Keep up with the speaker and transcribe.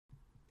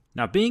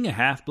Now, being a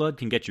half-blood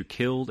can get you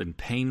killed in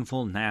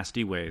painful,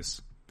 nasty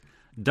ways.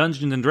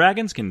 Dungeons &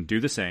 Dragons can do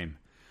the same.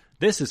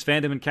 This is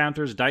Fandom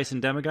Encounters Dice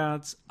and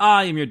Demigods.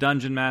 I am your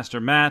Dungeon Master,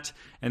 Matt,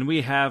 and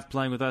we have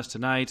playing with us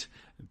tonight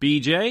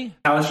BJ,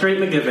 Alistrate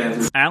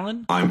McGivens,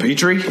 Alan, I'm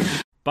Petrie,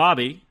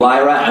 Bobby,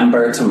 Lyra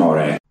Ember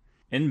Tamore,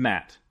 and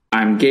Matt.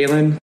 I'm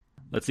Galen.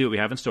 Let's see what we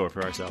have in store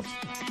for ourselves.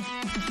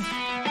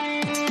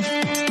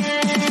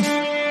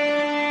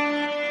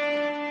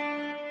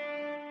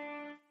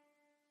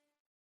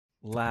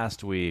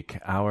 Last week,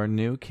 our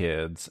new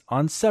kids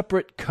on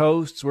separate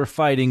coasts were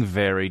fighting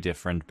very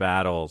different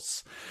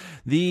battles.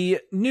 The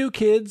new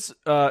kids,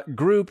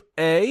 Group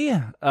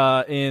A,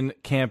 in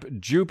Camp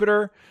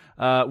Jupiter,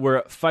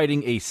 were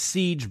fighting a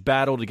siege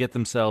battle to get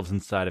themselves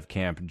inside of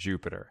Camp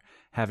Jupiter.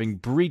 Having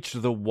breached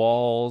the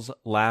walls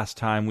last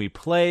time we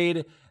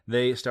played,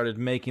 they started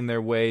making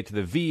their way to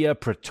the Via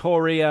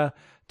Praetoria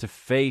to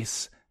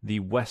face the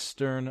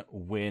Western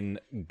Wind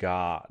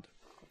God.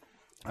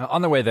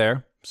 On their way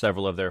there,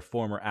 several of their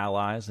former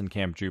allies in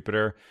Camp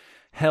Jupiter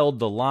held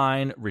the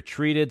line,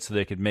 retreated so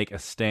they could make a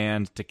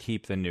stand to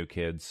keep the new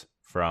kids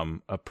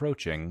from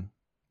approaching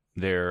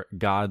their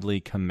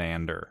godly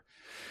commander.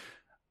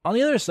 On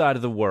the other side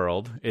of the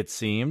world, it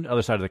seemed,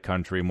 other side of the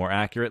country more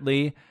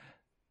accurately,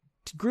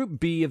 Group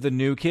B of the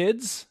new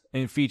kids,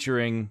 and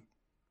featuring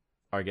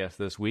our guest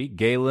this week,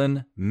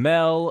 Galen,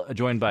 Mel,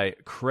 joined by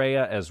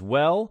Kreia as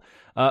well,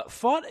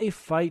 fought a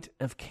fight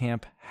of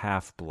Camp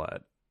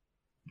Half-Blood.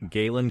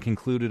 Galen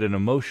concluded an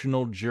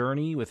emotional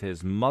journey with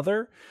his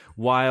mother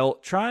while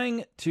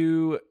trying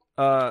to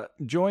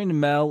join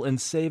Mel in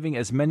saving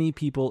as many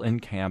people in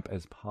camp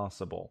as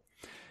possible.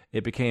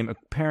 It became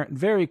apparent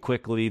very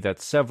quickly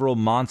that several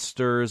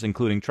monsters,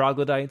 including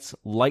troglodytes,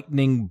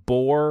 lightning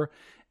boar,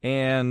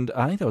 and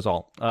I think that was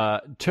all,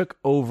 took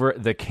over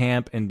the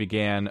camp and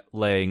began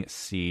laying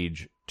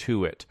siege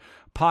to it.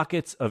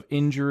 Pockets of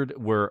injured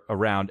were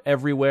around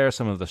everywhere,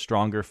 some of the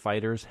stronger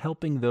fighters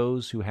helping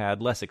those who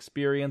had less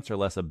experience or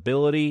less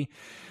ability.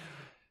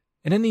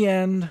 And in the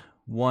end,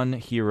 one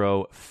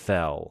hero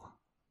fell.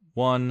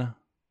 One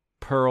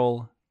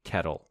Pearl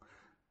Kettle.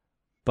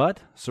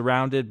 But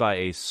surrounded by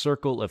a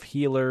circle of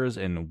healers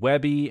in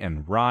Webby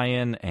and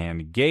Ryan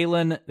and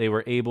Galen, they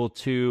were able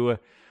to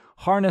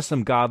harness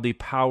some godly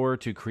power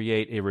to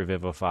create a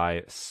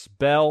Revivify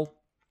spell,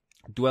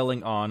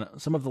 dwelling on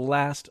some of the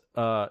last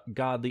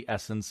godly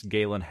essence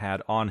Galen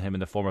had on him in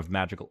the form of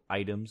magical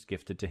items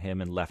gifted to him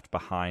and left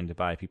behind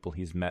by people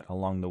he's met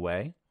along the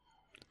way.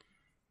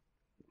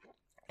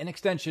 An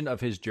extension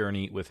of his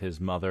journey with his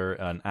mother,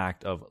 an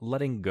act of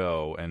letting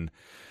go and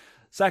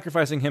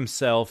sacrificing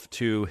himself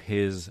to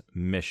his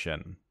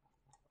mission.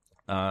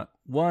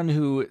 One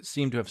who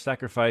seemed to have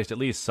sacrificed at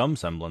least some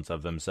semblance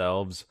of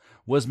themselves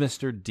was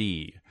Mr.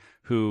 D,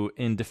 who,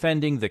 in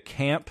defending the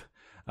camp,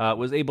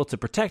 was able to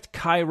protect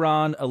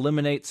Chiron,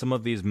 eliminate some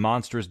of these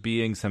monstrous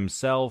beings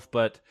himself,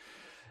 but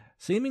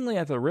seemingly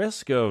at the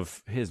risk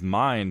of his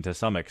mind to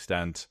some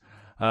extent.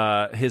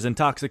 His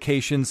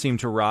intoxication seemed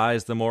to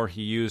rise the more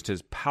he used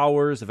his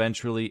powers.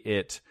 Eventually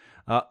it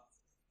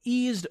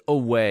eased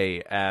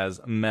away as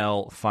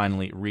Mel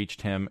finally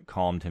reached him,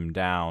 calmed him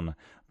down,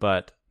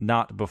 but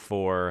not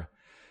before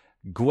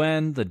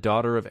Gwen, the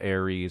daughter of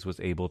Ares, was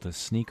able to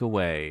sneak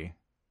away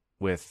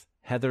with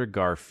Heather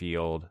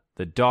Garfield,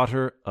 the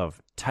daughter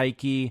of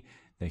Tyche,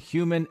 the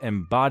human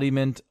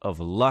embodiment of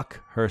luck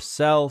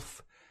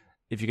herself.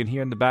 If you can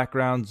hear in the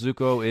background,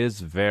 Zuko is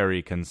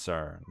very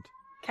concerned.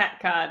 Cat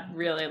God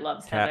really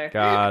loves Heather. Cat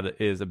God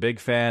is a big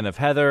fan of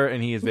Heather,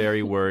 and he is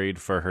very worried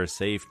for her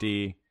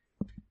safety.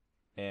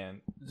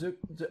 And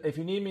if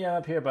you need me, I'm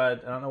up here,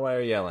 bud. I don't know why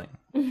you're yelling.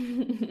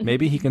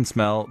 Maybe he can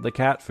smell the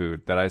cat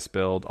food that I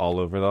spilled all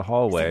over the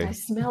hallway. I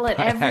smell it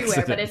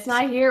everywhere, but it's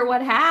not here.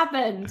 What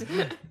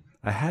happened?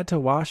 I had to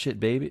wash it,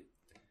 baby.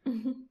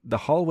 The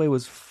hallway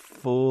was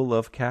full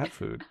of cat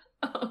food.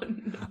 Oh,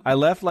 no. I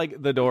left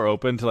the door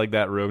open to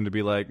that room to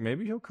be like,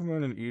 maybe he'll come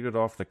in and eat it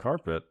off the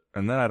carpet,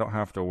 and then I don't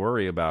have to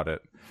worry about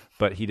it.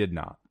 But he did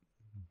not.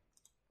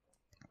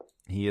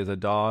 He is a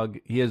dog.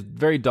 He is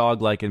very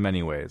dog-like in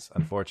many ways.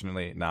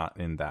 Unfortunately, not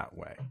in that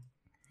way.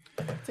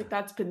 It's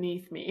that's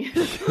beneath me.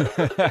 That's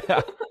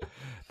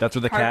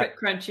where the Carpet cat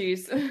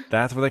crunchies.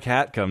 That's where the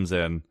cat comes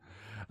in.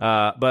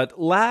 But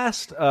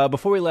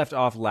before we left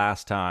off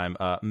last time,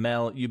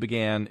 Mel, you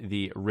began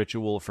the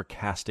ritual for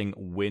casting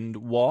Wind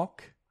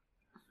Walk.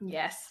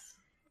 Yes.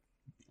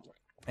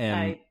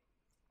 And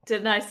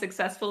didn't I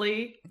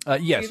successfully?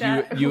 Yes, do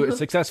that? you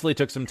successfully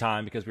took some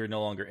time because we were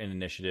no longer in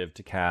initiative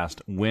to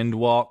cast Wind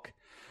Walk.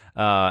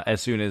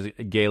 As soon as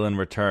Galen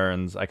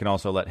returns, I can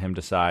also let him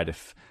decide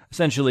if,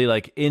 essentially,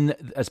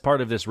 as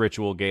part of this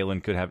ritual,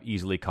 Galen could have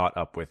easily caught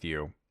up with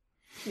you.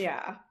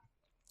 Yeah.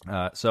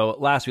 So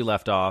last we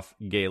left off,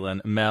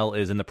 Galen, Mel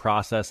is in the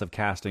process of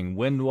casting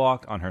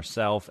Windwalk on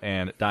herself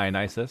and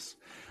Dionysus.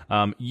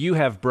 You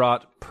have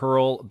brought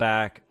Pearl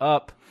back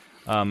up.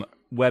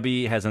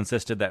 Webby has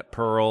insisted that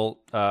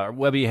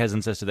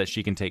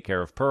she can take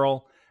care of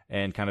Pearl,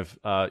 and kind of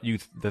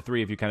the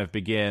three of you kind of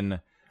begin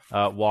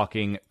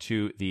walking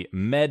to the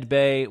med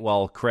bay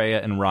while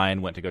Kreia and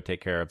Ryan went to go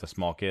take care of the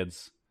small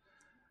kids.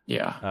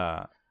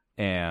 Yeah.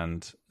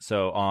 And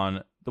so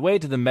on the way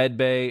to the med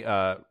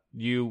bay,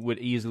 you would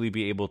easily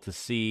be able to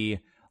see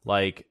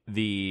like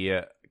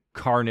the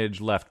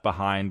carnage left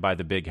behind by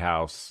the big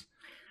house,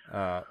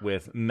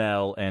 with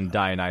Mel and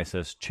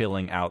Dionysus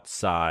chilling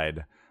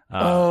outside.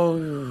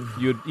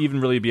 You'd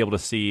even really be able to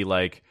see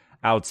like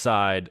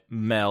outside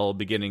Mel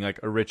beginning like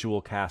a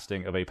ritual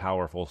casting of a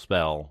powerful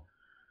spell.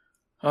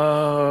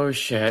 Oh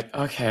shit.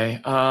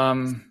 Okay.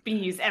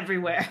 Bees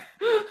everywhere.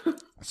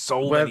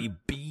 So many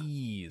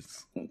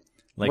bees.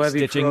 Like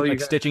Webby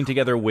stitching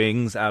together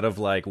wings out of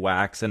like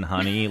wax and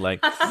honey, like.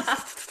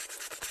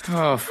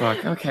 Oh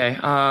fuck. Okay.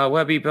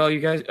 Webby, Bill, you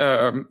guys,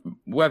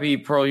 Webby,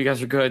 Pearl, you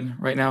guys are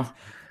good right now.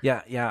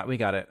 Yeah, we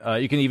got it.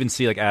 You can even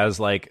see like as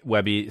like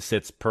Webby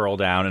sits Pearl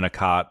down in a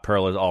cot,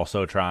 Pearl is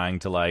also trying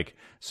to like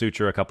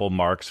suture a couple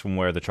marks from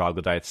where the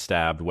troglodytes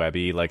stabbed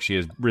Webby. Like she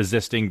is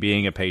resisting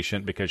being a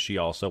patient because she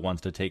also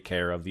wants to take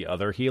care of the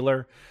other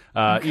healer.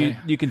 Okay.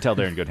 You can tell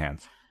they're in good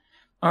hands.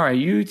 All right,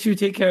 you two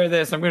take care of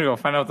this. I'm gonna go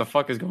find out what the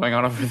fuck is going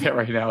on over there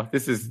right now.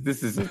 This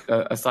is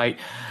a sight.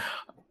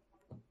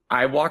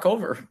 I walk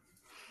over.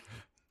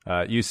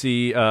 You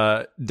see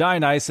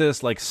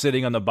Dionysus like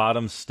sitting on the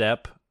bottom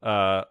step,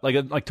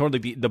 like toward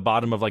the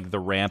bottom of like the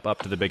ramp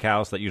up to the big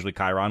house that usually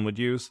Chiron would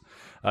use.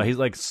 He's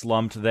like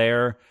slumped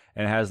there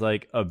and has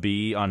like a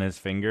bee on his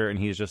finger, and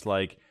he's just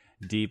like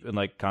deep in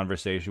like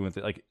conversation with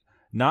it, like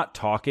not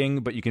talking,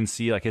 but you can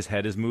see like his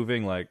head is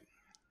moving, like.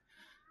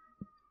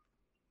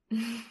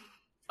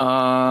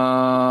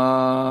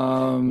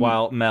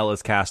 While Mel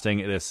is casting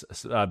this,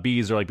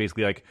 bees are like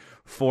basically like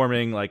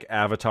forming like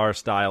Avatar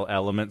style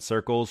element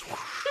circles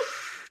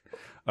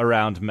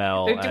around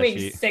Mel. They're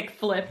doing sick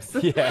flips.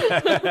 Yeah,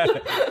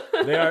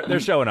 they're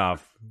showing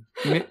off.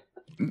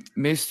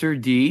 Mr.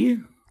 D.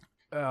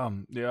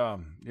 Yeah.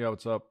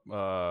 What's up,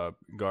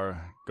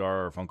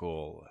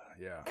 Garfunkel?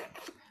 Yeah.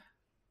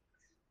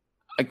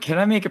 Can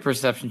I make a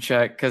perception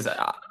check? Because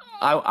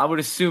I would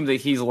assume that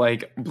he's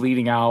like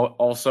bleeding out.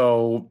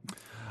 Also.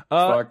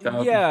 Fucked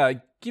up. Yeah,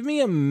 give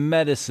me a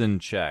medicine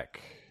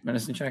check.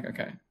 Medicine check?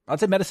 Okay. I'd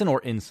say medicine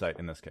or insight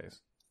in this case.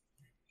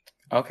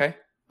 Okay.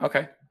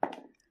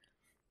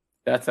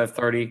 That's at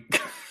 30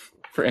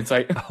 for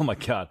insight. Oh my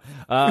god.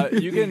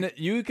 You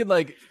can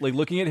like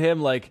looking at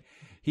him, like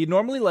he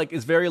normally like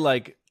is very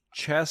like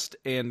chest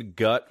and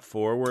gut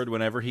forward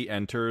whenever he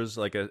enters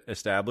like a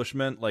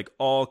establishment, like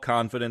all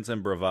confidence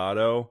and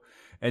bravado,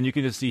 and you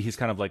can just see he's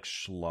kind of like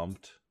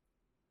slumped,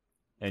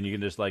 and you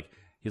can just like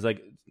he's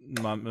like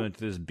to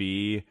this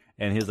bee,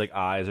 and his like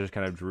eyes are just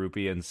kind of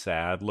droopy and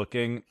sad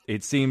looking.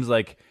 It seems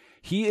like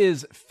he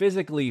is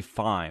physically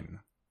fine,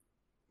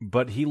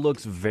 but he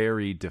looks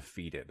very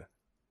defeated.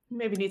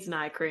 Maybe needs an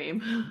eye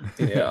cream.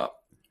 Yeah.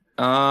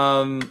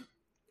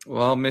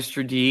 Well,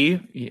 Mr. D,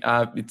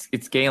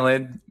 it's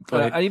Galen.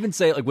 But I'd even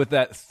say like with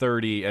that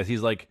 30, as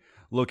he's like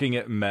looking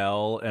at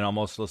Mel, and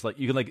almost just like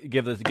you can like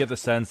give the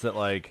sense that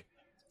like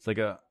it's like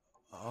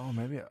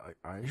maybe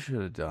I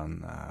should have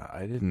done that.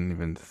 I didn't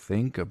even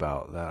think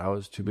about that. I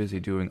was too busy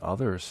doing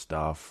other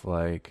stuff.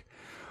 Like,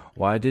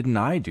 why didn't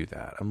I do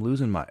that? I'm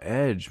losing my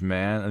edge,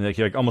 man. And like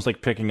you're like almost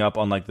like picking up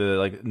on like the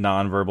like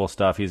nonverbal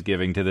stuff he's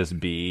giving to this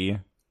bee.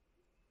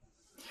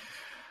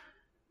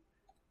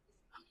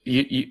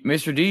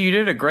 Mr. D, you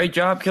did a great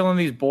job killing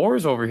these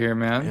boars over here,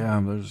 man. Yeah,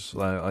 there's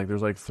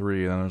like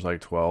 3, and then there's like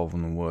 12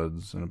 in the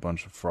woods, and a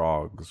bunch of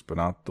frogs, but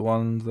not the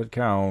ones that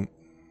count.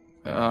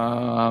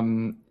 I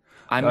mean,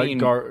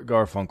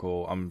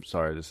 Garfunkel, I'm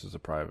sorry, this is a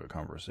private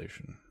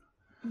conversation.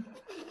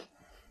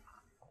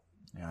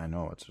 Yeah, I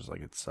know, it's just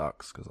like it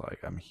sucks because like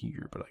I'm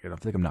here, but like I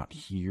don't think I'm not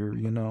here,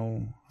 you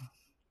know.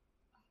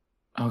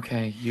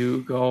 Okay,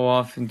 you go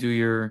off and do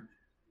your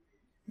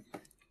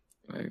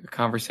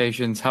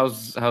conversations.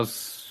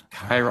 How's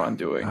Chiron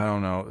doing? I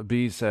don't know.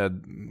 B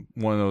said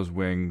one of those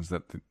wings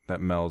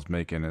that Mel's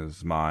making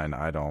is mine.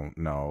 I don't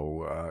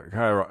know.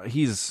 Chiron,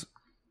 he's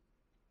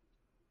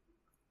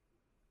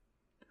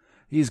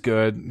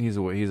good. He's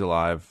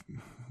alive.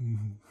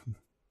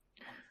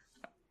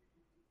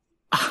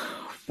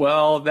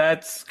 Well,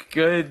 that's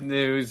good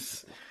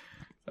news.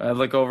 I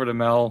look over to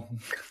Mel.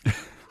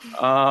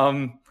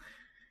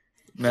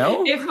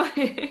 Mel?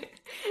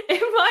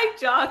 If my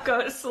jaw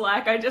goes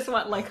slack, I just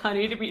want like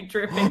honey to be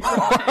dripping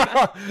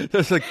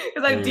because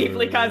I'm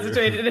deeply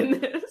concentrated in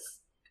this.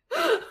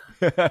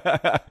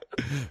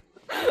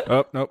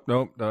 Oh,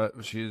 nope.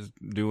 She's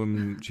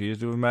doing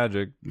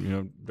magic. You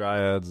know,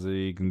 dryads,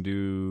 they can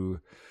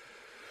do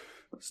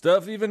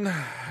stuff even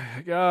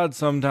God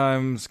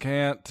sometimes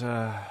can't.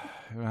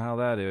 How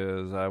that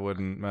is, I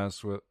wouldn't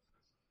mess with.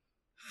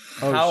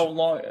 How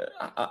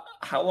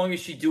long is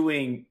she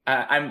doing?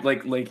 I'm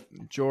like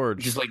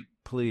George, just like,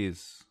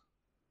 please.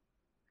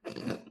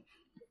 Oh,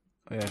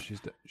 yeah, she's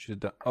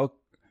done. Oh,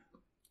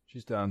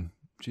 she's done.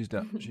 She's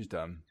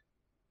done.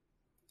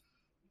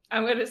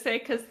 I'm gonna say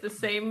because the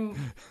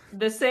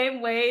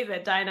same way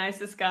that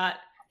Dionysus got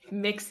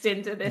mixed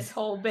into this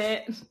whole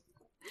bit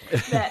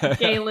that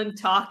Galen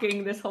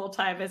talking this whole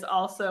time has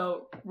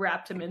also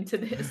wrapped him into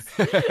this.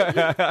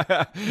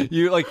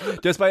 You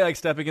like just by like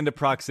stepping into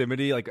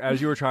proximity, like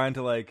as you were trying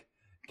to like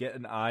get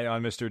an eye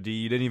on Mr. D,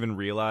 you didn't even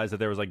realize that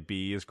there was like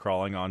bees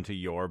crawling onto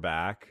your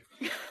back.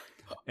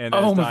 And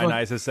as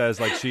Dionysus says,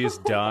 like she's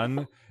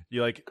done,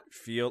 you like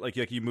feel like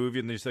you move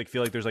and you just like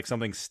feel like there's like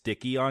something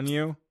sticky on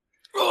you,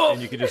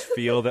 and you can just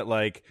feel that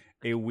like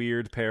a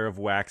weird pair of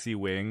waxy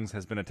wings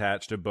has been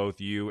attached to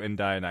both you and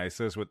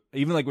Dionysus, with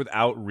even like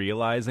without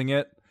realizing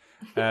it.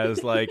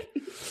 As like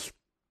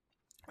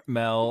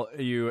Mel,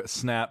 you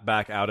snap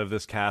back out of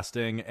this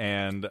casting,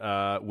 and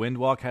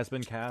Windwalk has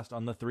been cast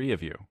on the three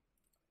of you.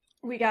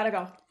 We gotta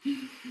go.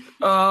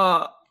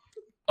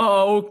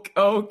 Oh,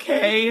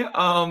 okay.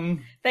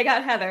 They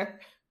got Heather.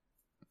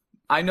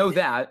 I know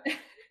that.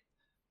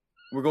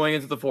 We're going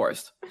into the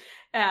forest.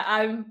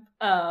 I'm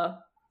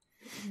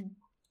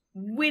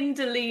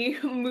windily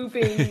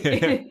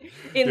moving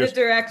in the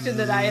direction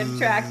that I had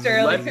tracked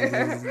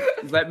earlier.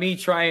 Let me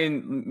try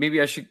and maybe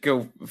I should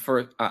go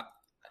for.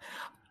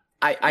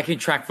 I can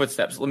track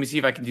footsteps. Let me see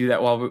if I can do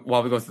that while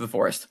we go through the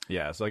forest.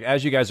 Yeah. So like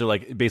as you guys are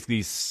like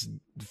basically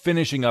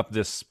finishing up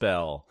this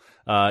spell,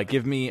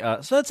 give me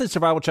so that's a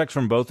survival checks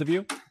from both of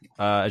you.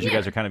 As you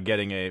guys are kind of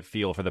getting a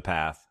feel for the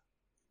path.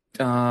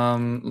 Let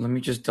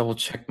me just double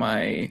check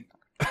my.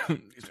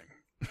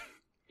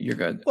 You're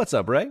good. What's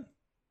up, Ray?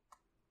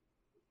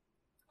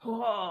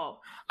 Whoa.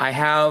 I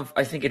have,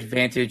 I think,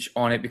 advantage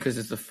on it because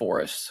it's the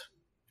forest.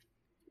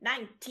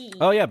 19.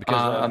 Oh yeah,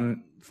 because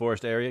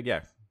forest area.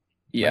 Yeah.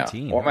 Yeah.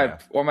 19,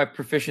 or my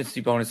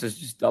proficiency bonus is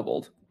just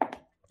doubled. I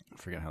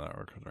forget how that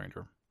works with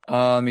Ranger.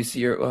 Let me see.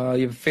 You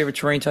have a favorite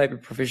terrain type. Your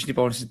proficiency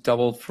bonus is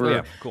doubled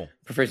for cool.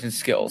 proficient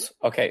skills.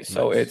 Okay,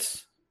 so Nice.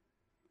 it's.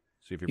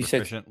 So if you're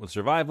proficient with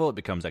survival, it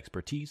becomes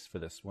expertise for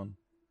this one.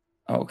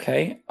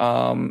 Okay.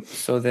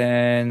 So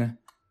then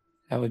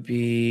that would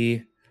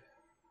be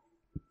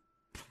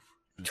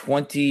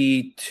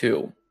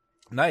 22.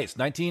 Nice.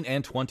 19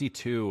 and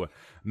 22.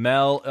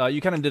 Mel, you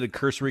kind of did a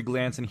cursory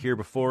glance in here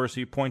before, so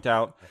you point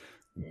out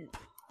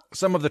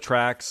some of the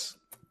tracks.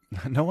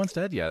 No one's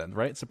dead yet,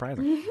 right?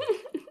 Surprising.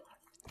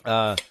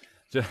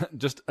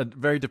 Just a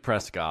very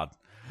depressed god.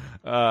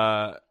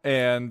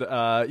 And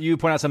you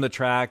point out some of the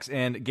tracks,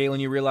 and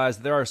Galen, you realize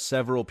there are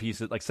several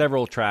pieces, like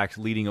several tracks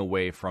leading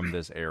away from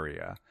this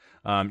area.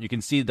 You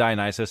can see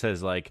Dionysus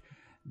has like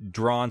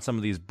drawn some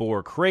of these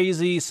boar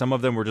crazy. Some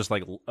of them were just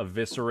like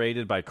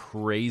eviscerated by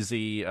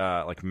crazy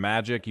like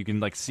magic. You can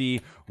like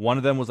see one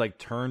of them was like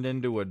turned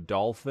into a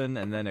dolphin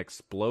and then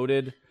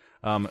exploded.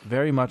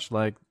 Very much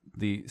like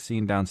the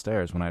scene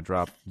downstairs when I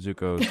dropped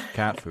Zuko's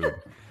cat food.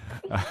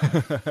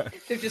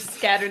 They're just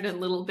scattered in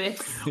little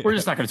bits. We're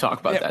just not going to talk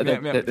about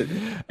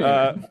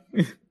that.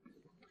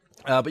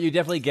 But you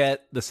definitely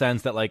get the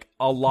sense that like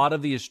a lot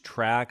of these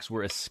tracks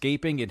were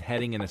escaping and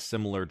heading in a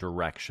similar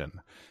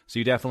direction. So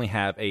you definitely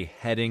have a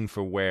heading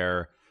for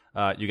where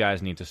you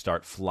guys need to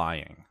start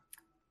flying.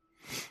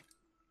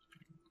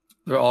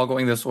 They're all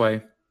going this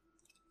way.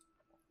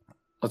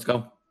 Let's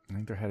go. I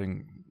think they're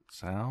heading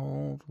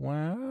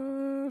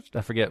southwest.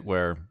 I forget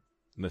where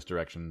this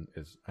direction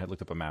is. I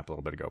looked up a map a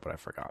little bit ago, but I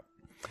forgot.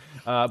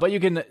 But you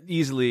can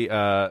easily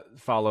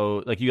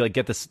follow, like you like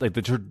get this like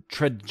the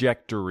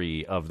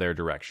trajectory of their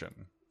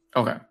direction.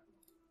 Okay,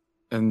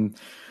 and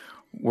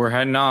we're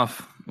heading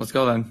off. Let's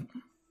go then.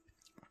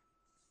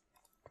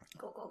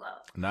 Go.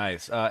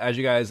 Nice. As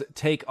you guys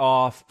take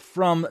off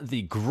from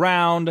the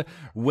ground,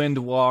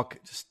 Windwalk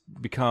just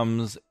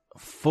becomes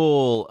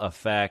full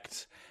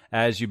effect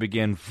as you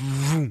begin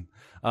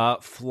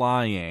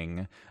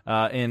flying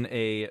in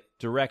a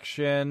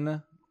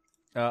direction,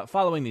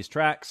 following these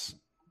tracks.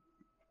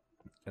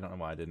 I don't know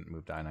why I didn't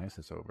move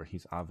Dionysus over.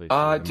 He's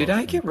obviously. Did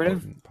I get rid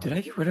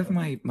of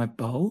my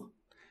bow?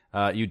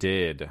 You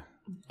did.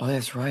 Oh,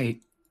 that's right.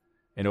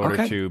 In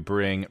order to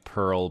bring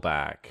Pearl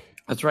back.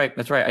 That's right.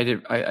 I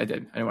did. I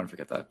didn't want to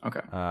forget that. Okay.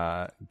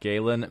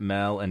 Galen,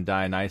 Mel, and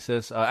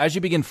Dionysus. As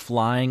you begin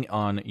flying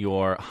on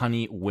your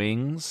honey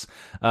wings,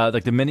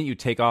 like the minute you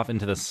take off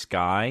into the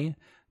sky,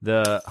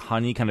 the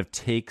honey kind of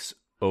takes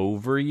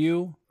over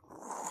you.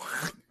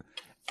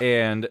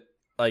 And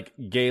like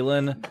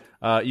Galen,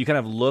 you kind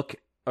of look,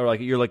 or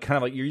like you're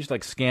just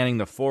like scanning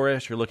the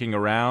forest. You're looking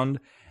around,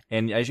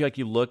 and as you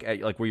look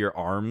at like where your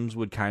arms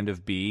would kind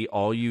of be,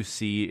 all you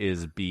see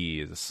is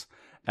bees.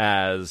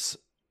 As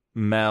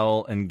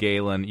Mel and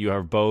Galen, you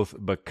have both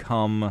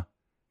become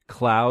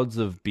clouds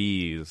of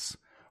bees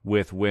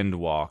with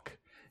Windwalk.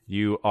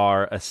 You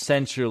are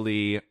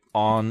essentially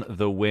on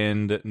the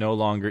wind, no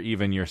longer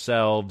even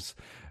yourselves.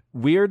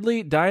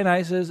 Weirdly,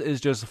 Dionysus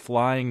is just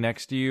flying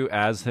next to you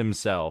as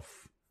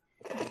himself.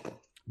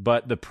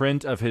 But the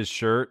print of his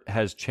shirt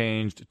has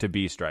changed to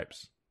bee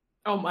stripes.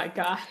 Oh my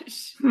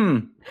gosh.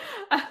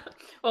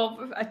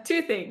 Well,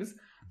 two things. The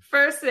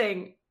first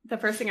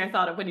thing I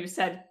thought of when you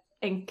said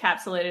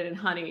encapsulated in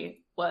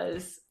honey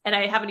was, and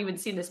I haven't even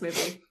seen this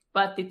movie,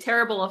 but the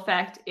terrible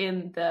effect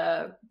in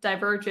the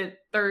Divergent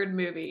third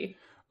movie.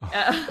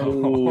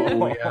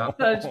 Oh, yeah.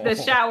 The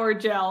shower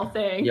gel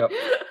thing.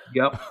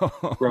 Yep.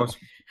 Gross.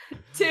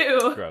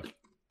 Two, Gross.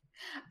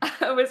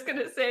 I was going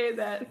to say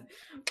that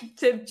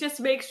to just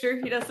make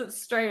sure he doesn't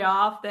stray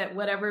off, that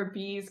whatever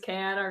bees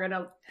can are going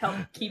to help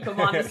keep him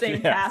on the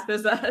same Yes. path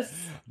as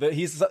us. That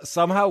he's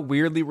somehow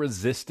weirdly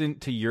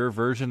resistant to your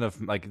version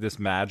of like this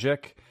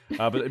magic,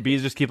 but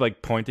bees just keep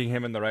like pointing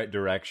him in the right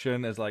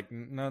direction. Is like,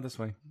 no, this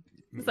way.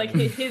 It's like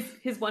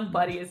his one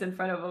buddy is in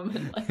front of him.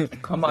 And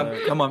like, Come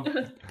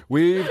on.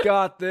 We've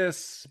got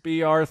this,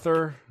 Bee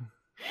Arthur.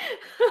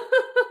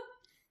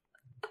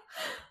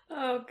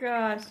 oh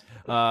gosh.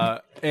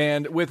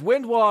 And with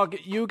Windwalk,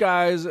 you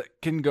guys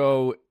can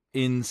go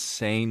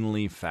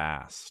insanely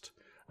fast.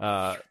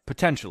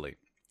 Potentially.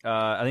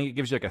 I think it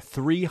gives you like a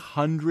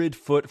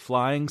 300-foot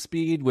flying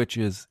speed, which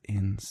is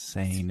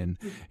insane, and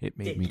it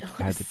made me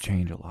I had to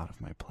change a lot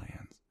of my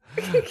plans.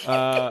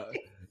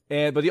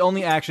 But the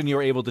only action you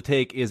are able to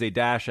take is a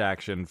dash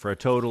action for a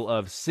total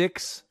of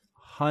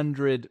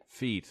 600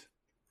 feet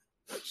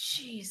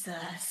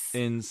Jesus.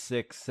 in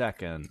 6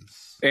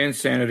 seconds,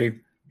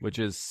 Insanity. which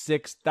is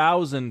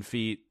 6,000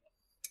 feet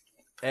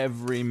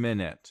every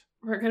minute.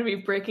 We're going to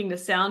be breaking the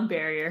sound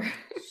barrier.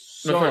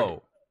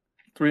 So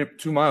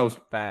 2 miles.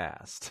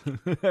 fast.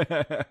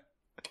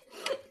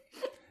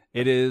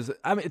 It is,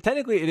 I mean,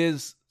 technically it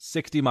is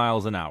 60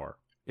 miles an hour.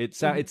 It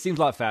seems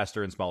a lot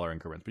faster in smaller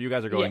increments, but you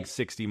guys are going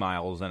 60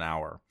 miles an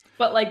hour.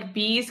 But like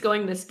bees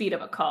going the speed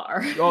of a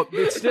car. Oh,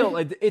 it's still,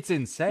 it's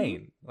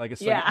insane. Like,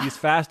 it's like the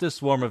fastest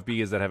swarm of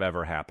bees that have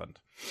ever happened.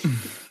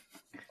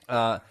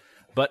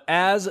 But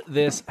as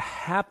this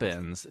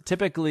happens,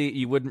 typically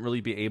you wouldn't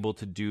really be able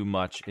to do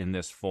much in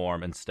this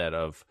form instead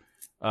of,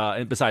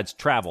 besides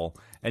travel,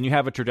 and you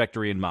have a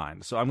trajectory in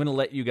mind. So I'm going to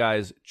let you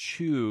guys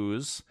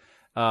choose,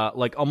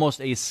 like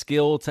almost a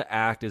skill to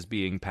act as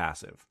being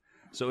passive.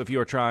 So if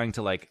you're trying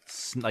to like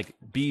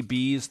be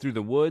bees through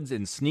the woods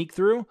and sneak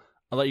through,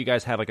 I'll let you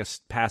guys have like a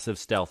passive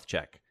stealth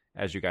check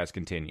as you guys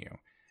continue.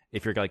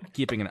 If you're like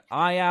keeping an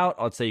eye out,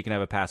 I'd say you can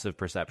have a passive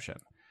perception.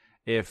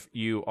 If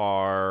you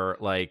are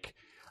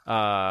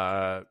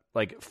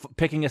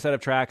picking a set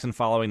of tracks and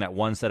following that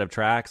one set of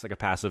tracks, like a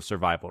passive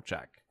survival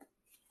check.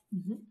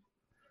 Mm-hmm.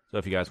 So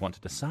if you guys want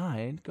to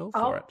decide, go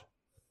for it.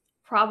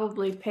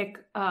 Probably pick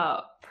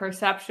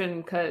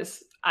perception,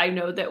 because I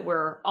know that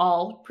we're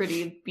all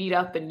pretty beat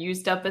up and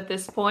used up at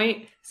this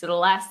point. So the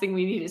last thing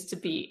we need is to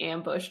be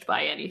ambushed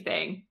by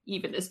anything,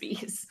 even as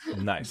bees.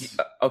 Nice.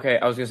 Okay,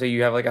 I was gonna say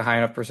you have like a high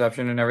enough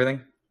perception and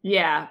everything.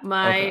 Yeah,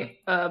 my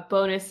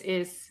bonus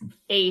is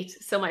 8,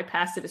 so my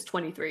passive is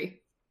 23.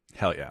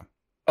 Hell yeah.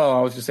 Oh,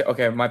 I was gonna say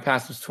okay, my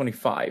pass was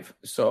 25,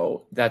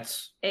 so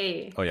that's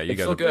Hey. Oh yeah, you it's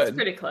guys still are, good. That's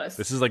pretty close.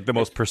 this is like the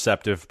most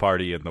perceptive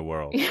party in the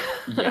world.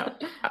 yeah,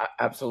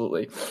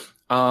 absolutely.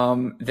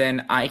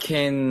 Then I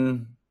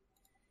can.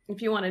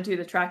 If you want to do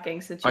the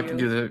tracking, since I can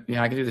do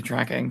the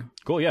tracking.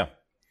 Cool, yeah.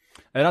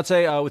 And I'd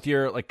say with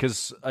your, like,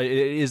 because it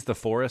is the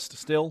forest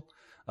still,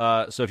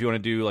 so if you want to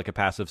do like a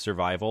passive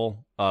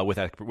survival with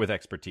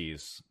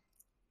expertise.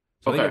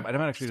 So I think it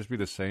might actually just be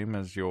the same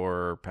as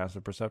your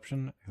passive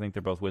perception. I think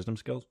they're both wisdom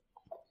skills.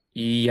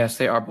 Yes,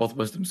 they are both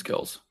wisdom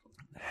skills.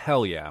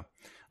 Hell yeah.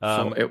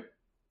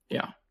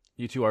 Yeah.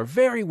 You two are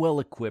very well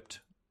equipped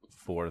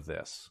for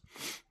this.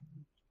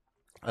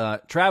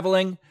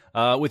 Traveling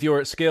with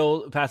your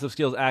passive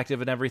skills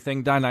active and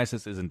everything,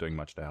 Dionysus isn't doing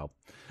much to help.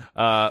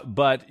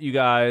 But you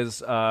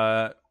guys,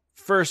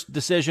 first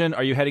decision,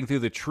 are you heading through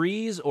the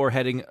trees or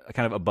heading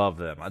kind of above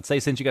them? I'd say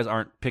since you guys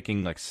aren't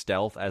picking like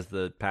stealth as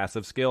the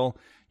passive skill,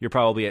 you're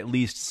probably at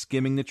least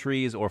skimming the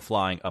trees or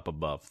flying up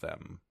above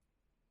them.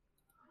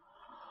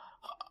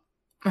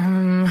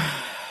 I'm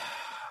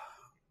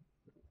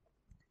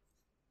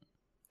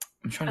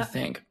trying to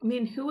think. I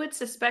mean, who would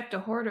suspect a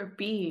horde of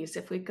bees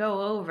if we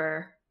go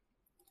over?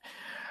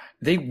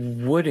 They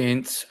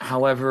wouldn't.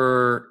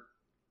 However,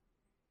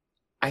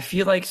 I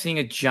feel like seeing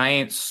a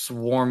giant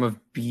swarm of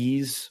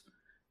bees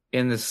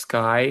in the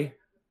sky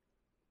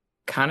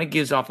kind of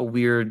gives off a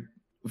weird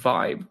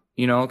vibe,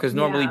 you know? Because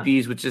normally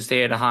bees would just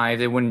stay at a hive.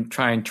 They wouldn't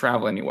try and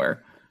travel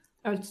anywhere.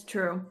 That's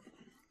true.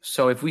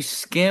 So if we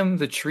skim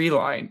the tree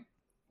line,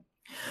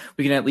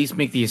 we can at least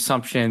make the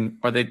assumption,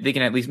 or they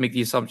can at least make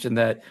the assumption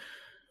that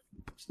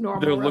It's normal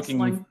they're rustling.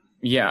 looking,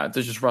 they're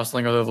just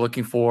rustling, or they're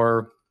looking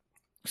for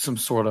some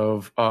sort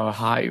of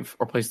hive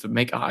or place to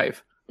make a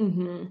hive.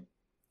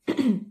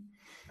 Mm-hmm.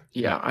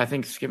 Yeah, I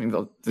think skimming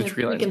the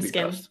tree line can would be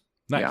skim. best.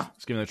 Nice. Yeah.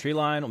 Skimming the tree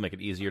line will make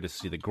it easier to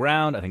see the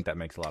ground. I think that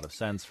makes a lot of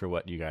sense for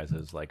what you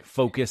guys' like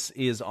focus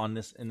is on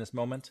this in this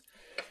moment.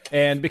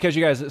 And because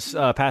you guys'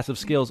 passive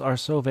skills are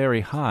so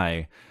very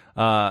high,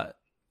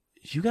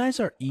 you guys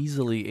are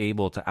easily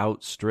able to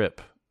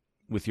outstrip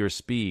with your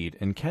speed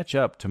and catch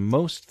up to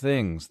most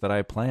things that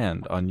I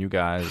planned on you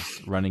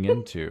guys running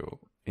into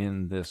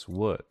in this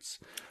woods.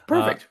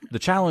 Perfect. The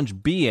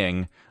challenge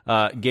being,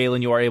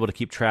 Galen, you are able to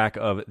keep track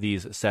of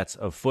these sets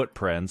of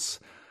footprints.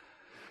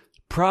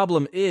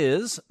 Problem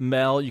is,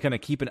 Mel, you kind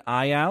of keep an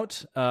eye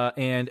out,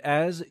 and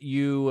as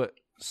you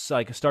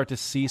like start to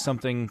see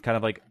something kind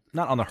of like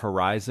not on the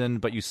horizon,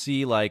 but you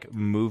see like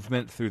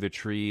movement through the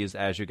trees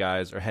as you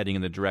guys are heading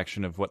in the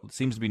direction of what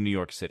seems to be New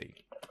York City.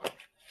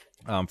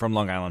 from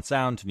Long Island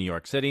Sound to New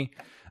York City.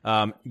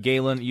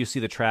 Galen, you see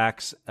the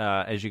tracks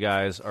as you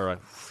guys are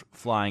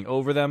flying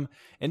over them,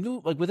 and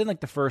like within like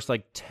the first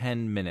like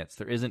 10 minutes,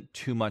 there isn't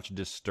too much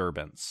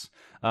disturbance.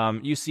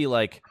 You see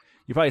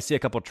you probably see a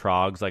couple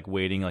trogs like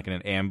waiting like in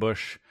an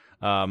ambush,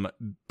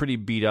 pretty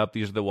beat up.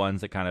 These are the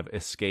ones that kind of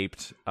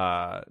escaped,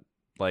 that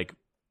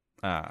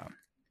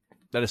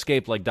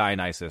escaped like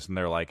Dionysus, and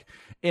they're like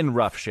in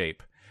rough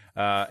shape.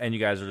 And you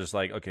guys are just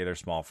like, okay, they're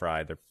small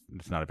fry.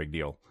 It's not a big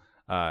deal.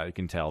 You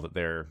can tell that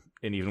they're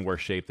in even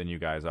worse shape than you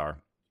guys are.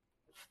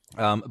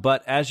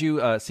 But as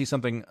you see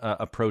something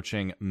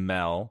approaching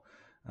Mel,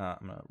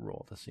 I'm going to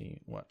roll to see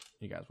what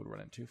you guys would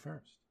run into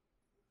first.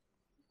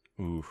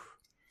 Oof.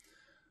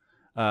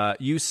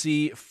 You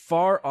see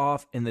far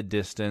off in the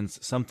distance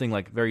something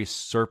like very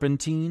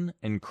serpentine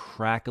and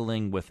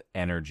crackling with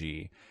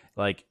energy.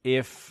 Like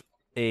if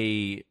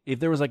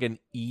there was like an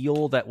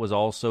eel that was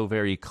also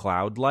very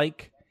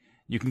cloud-like,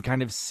 you can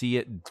kind of see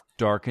it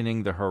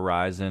darkening the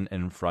horizon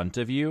in front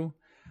of you,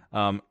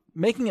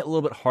 making it a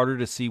little bit harder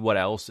to see what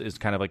else is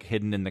kind of like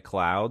hidden in the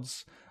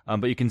clouds.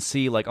 But you can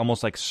see like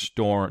almost like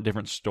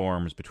different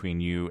storms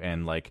between you,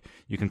 and like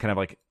you can kind of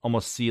like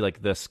almost see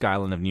like the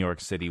skyline of New York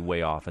City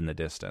way off in the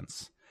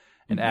distance.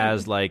 And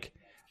as like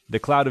the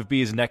cloud of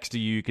bees next to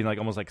you, you can like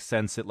almost like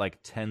sense it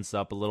like tense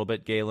up a little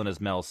bit, Galen, as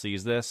Mel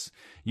sees this.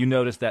 You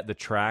notice that the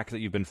track that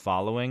you've been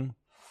following,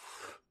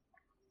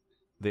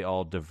 they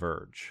all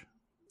diverge.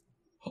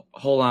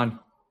 Hold on.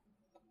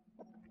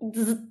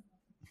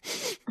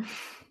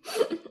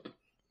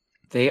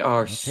 They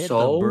are Hit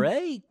so the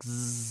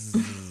brakes.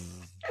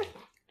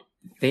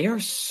 They are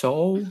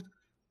so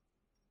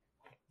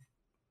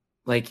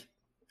like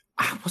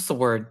what's the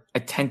word?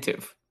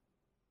 Attentive.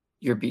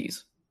 Your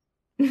bees.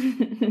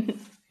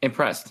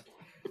 Impressed.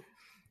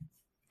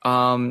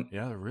 Yeah,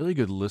 they're really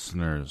good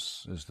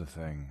listeners is the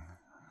thing.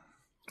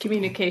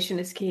 Communication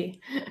is key.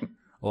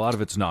 A lot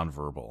of it's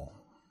nonverbal.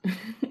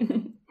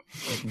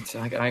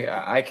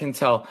 I can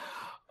tell.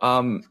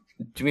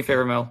 Do me a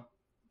favor, Mel.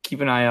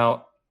 Keep an eye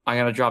out. I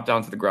gotta drop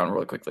down to the ground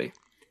really quickly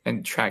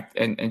and track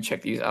and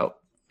check these out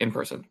in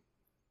person.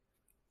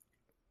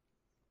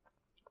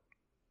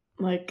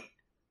 Like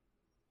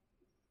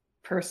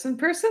person?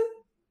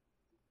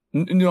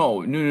 No.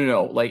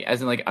 Like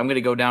as in like I'm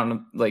gonna go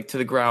down like to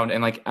the ground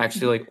and like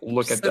actually like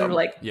look at them.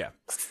 Like Yeah.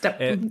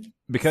 step.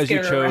 Because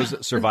you chose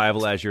around.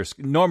 survival as your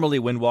normally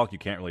windwalk, you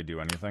can't really do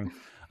anything.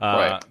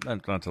 Right.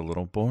 That's a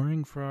little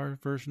boring for our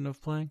version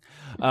of playing.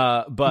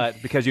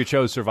 But because you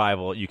chose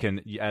survival, you can,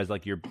 as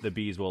like the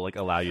bees will like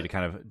allow you to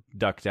kind of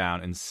duck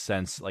down and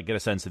get a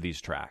sense of these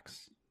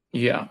tracks.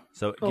 Yeah.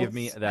 So give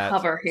me that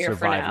hover here for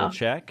survival now.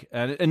 check.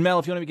 And Mel,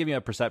 if you want to give me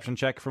a perception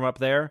check from up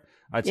there,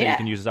 I'd say you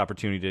can use this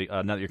opportunity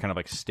now that you're kind of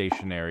like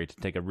stationary to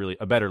take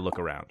a better look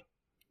around.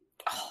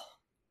 Oh,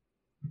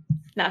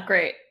 not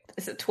great.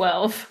 Is it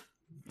 12?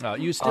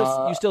 You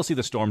still see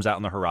the storms out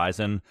on the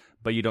horizon,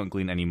 but you don't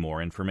glean any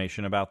more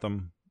information about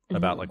them,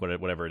 about like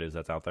whatever it is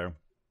that's out there.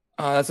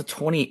 That's a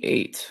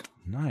 28.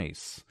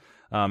 Nice.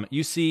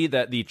 You see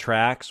that the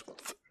tracks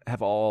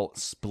have all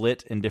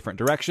split in different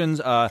directions.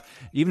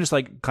 Even just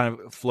like kind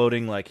of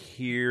floating like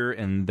here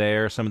and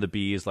there, some of the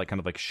bees like kind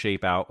of like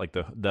shape out like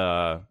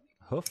the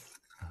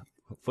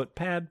foot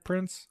pad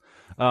prints.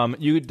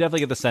 You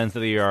definitely get the sense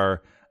that they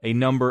are a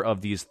number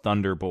of these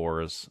thunder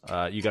boars.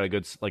 You got a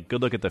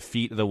good look at the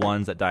feet of the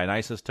ones that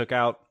Dionysus took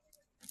out.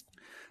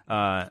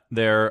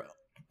 They're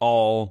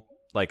all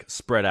like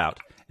spread out,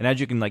 and as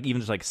you can like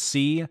even just like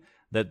see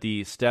that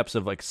the steps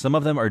of like some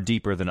of them are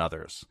deeper than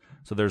others.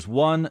 So there's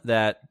one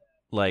that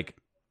like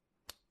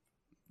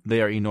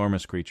they are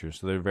enormous creatures,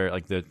 so they're very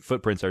like the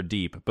footprints are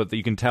deep, but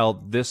you can tell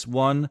this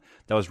one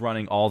that was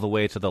running all the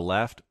way to the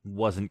left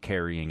wasn't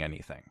carrying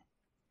anything.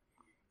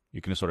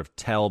 You can sort of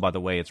tell by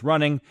the way it's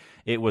running.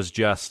 It was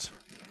just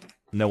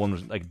no one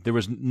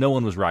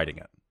was riding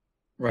it,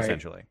 Right.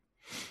 essentially.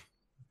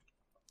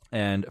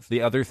 And for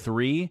the other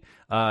three,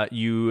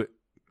 you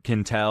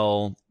can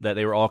tell that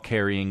they were all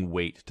carrying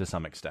weight to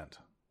some extent.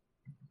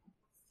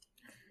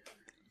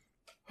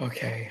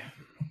 Okay.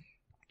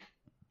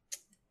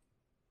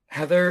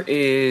 Heather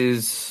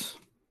is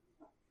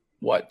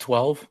what,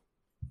 12?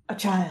 A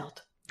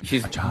child.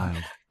 She's A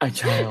child. a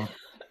child.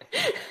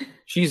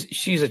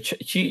 She's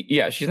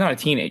not a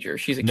teenager.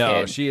 She's a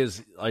No, kid. she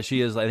is. I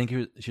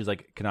think she's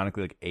like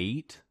canonically like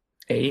 8.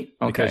 8?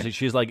 Okay. Because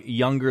she's like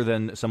younger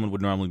than someone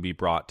would normally be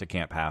brought to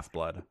Camp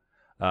Half-Blood.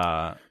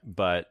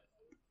 But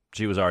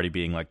she was already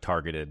being like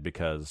targeted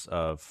because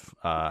of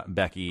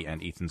Becky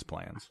and Ethan's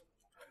plans.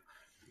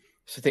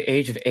 So at the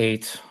age of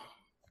 8,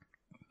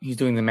 he's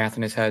doing the math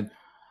in his head.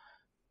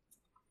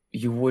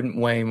 You wouldn't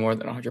weigh more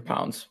than 100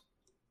 pounds.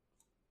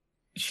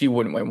 She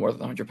wouldn't weigh more than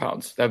 100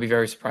 pounds. That'd be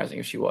very surprising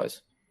if she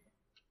was.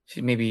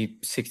 She's maybe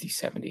 60,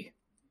 70.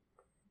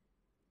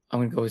 I'm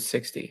going to go with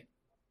 60.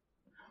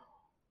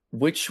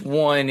 Which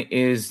one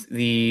is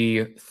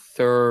the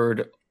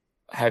third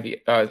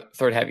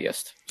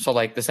heaviest? So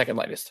like the second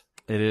lightest.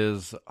 It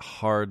is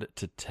hard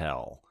to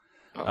tell.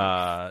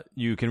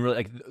 You can really,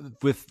 like,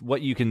 with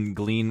what you can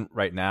glean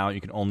right now,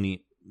 you can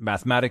only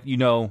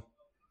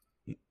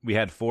we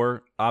had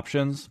 4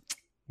 options.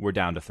 We're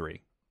down to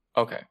 3.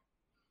 Okay.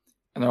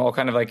 And they're all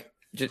kind of like,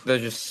 they're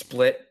just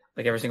split,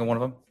 like every single one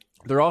of them?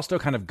 They're all still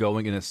kind of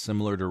going in a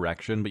similar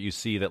direction, but you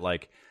see that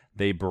like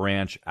they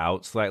branch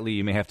out slightly.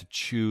 You may have to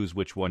choose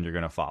which one you're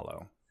going to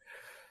follow.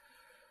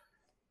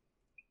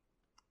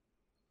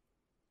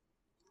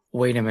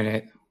 Wait a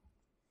minute.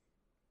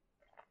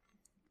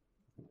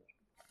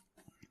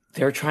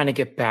 They're trying to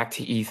get back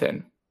to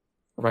Ethan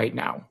right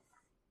now.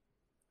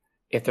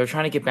 If they're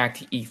trying to get back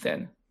to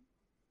Ethan,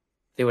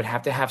 they would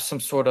have to have some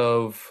sort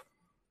of...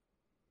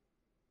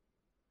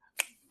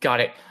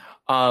 Got it.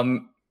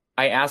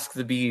 I asked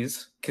the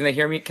bees, can they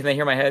hear me? Can they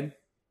hear my head?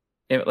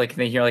 Like, can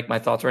they hear like my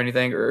thoughts or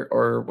anything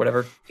or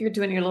whatever? You're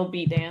doing your little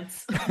bee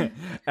dance.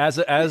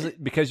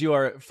 Because you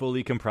are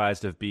fully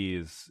comprised of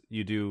bees,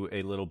 you do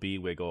a little bee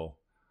wiggle.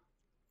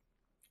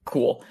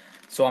 Cool.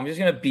 So I'm just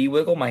going to bee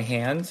wiggle my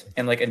hand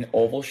in like an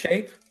oval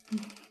shape.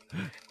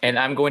 And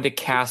I'm going to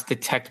cast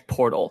Detect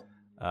Portal.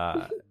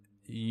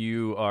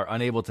 You are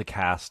unable to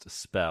cast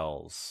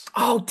spells.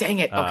 Oh, dang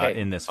it. Okay.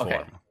 In this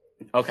form.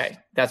 Okay.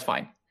 That's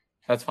fine.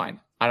 That's fine.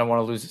 I don't want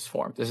to lose this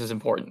form. This is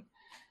important.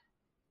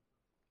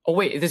 Oh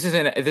wait, this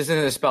isn't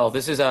a spell.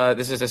 This is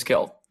a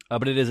skill.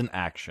 But it is an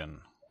action.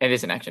 It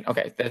is an action.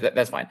 Okay,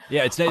 that's fine.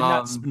 Yeah, it's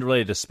not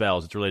related to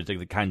spells. It's related to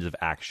the kinds of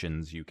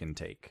actions you can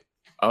take.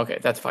 Okay,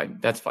 that's fine.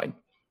 That's fine.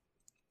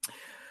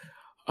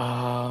 We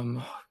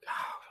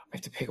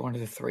have to pick one of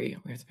the 3.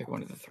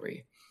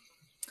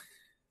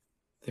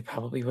 They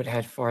probably would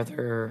head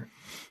farther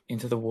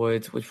into the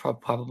woods, which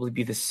would probably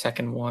be the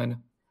second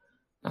one,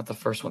 not the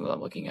first one that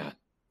I'm looking at.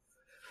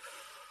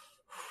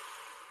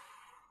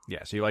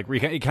 Yeah, so you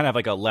kind of have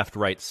like a left,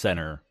 right,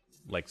 center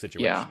like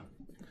situation. Yeah.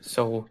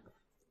 So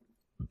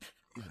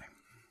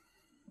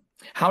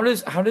how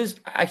does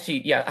the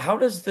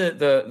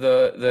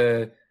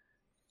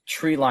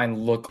tree line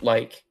look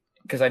like?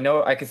 Because I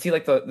know I can see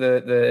like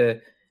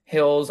the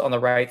hills on the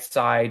right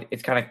side.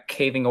 It's kind of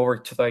caving over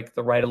to like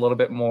the right a little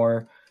bit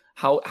more.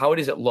 How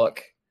does it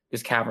look?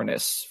 This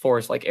cavernous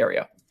forest like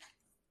area.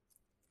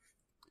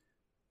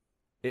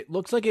 It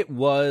looks like it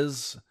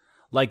was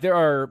like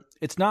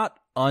it's not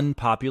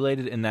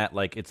unpopulated in that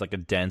like it's like a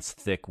dense,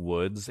 thick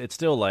woods. It's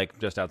still like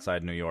just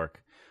outside New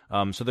York.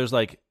 So there's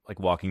like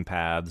walking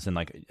paths and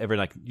like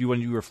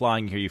when you were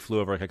flying here, you flew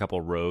over like a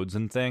couple roads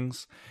and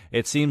things.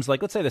 It seems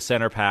like, let's say the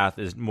center path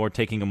is more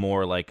taking a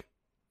more like,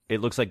 it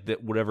looks like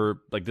that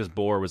whatever, like this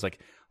boar was like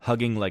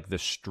hugging like the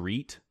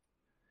street,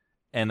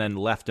 and then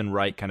left and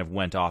right kind of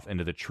went off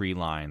into the tree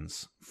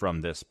lines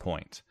from this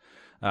point.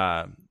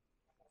 And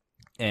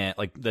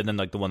like then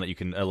like the one that you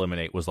can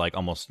eliminate was like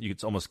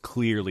it's almost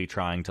clearly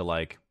trying to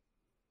like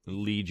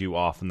lead you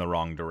off in the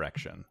wrong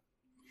direction.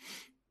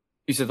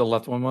 You said the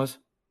left one was?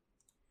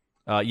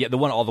 Yeah, the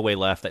one all the way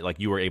left that like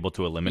you were able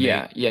to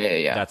eliminate.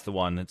 Yeah. That's the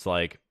one. It's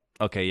like,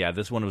 okay, yeah,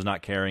 this one was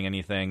not carrying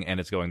anything and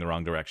it's going the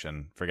wrong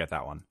direction. Forget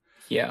that one.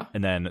 Yeah.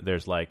 And then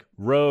there's like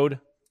road,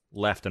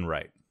 left and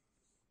right.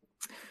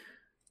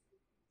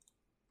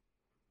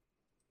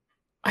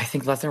 I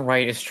think left and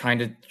right is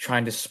trying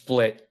to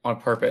split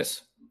on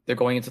purpose. They're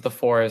going into the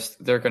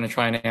forest. They're going to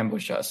try and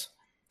ambush us.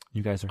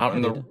 You guys are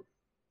headed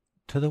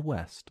to the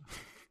west.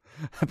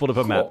 I pulled up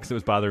a map because it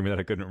was bothering me that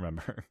I couldn't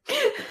remember.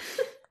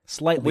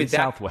 Slightly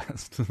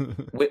southwest.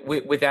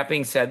 with that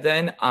being said,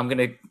 then I'm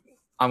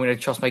gonna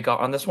trust my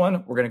gut on this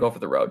one. We're gonna go for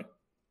the road.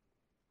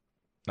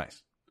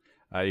 Nice.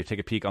 You take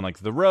a peek on like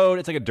the road.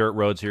 It's like a dirt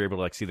road, so you're able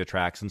to like see the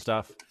tracks and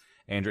stuff,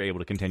 and you're able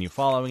to continue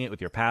following it with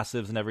your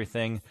passives and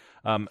everything.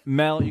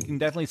 Mel, you can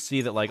definitely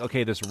see that like,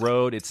 okay, this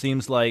road, it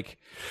seems like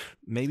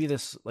maybe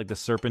this like the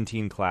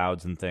serpentine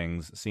clouds and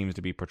things seems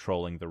to be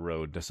patrolling the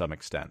road to some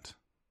extent.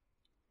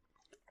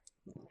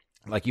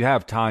 Like you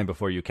have time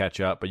before you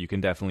catch up, but you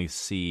can definitely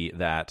see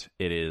that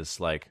it is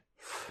like,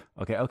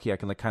 okay, I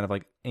can like kind of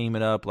like aim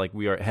it up. Like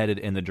we are headed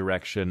in the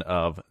direction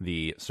of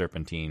the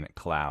serpentine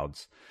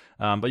clouds.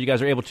 But you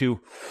guys are able to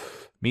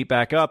meet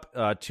back up,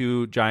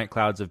 2 giant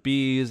clouds of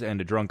bees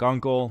and a drunk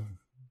uncle,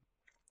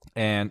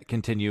 and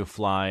continue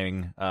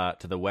flying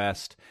to the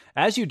west.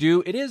 As you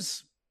do, it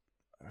is,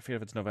 I forget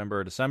if it's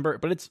November or December,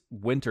 but it's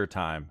winter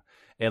time.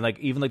 And like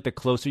even like the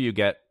closer you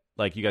get,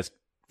 like you guys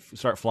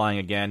start flying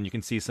again, you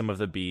can see some of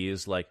the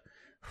bees like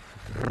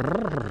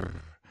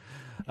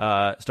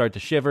start to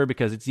shiver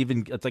because it's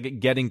like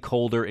getting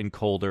colder and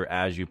colder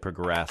as you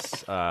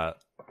progress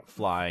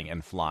flying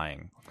and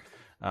flying.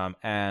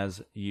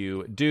 As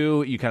you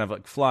do, you kind of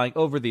like flying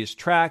over these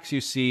tracks, you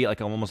see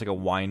like almost like a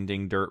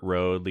winding dirt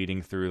road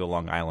leading through the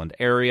Long Island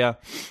area.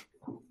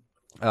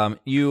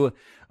 You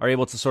are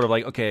able to sort of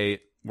like, okay,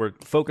 we're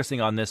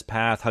focusing on this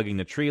path, hugging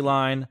the tree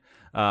line.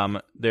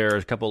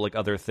 There's a couple like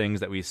other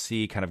things that we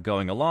see kind of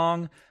going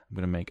along. I'm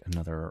going to make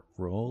another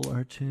roll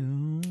or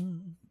two.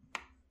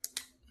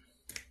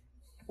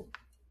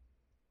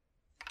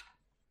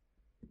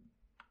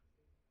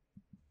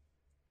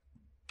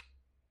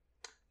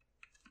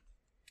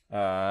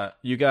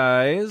 You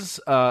guys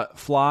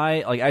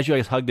fly, like as you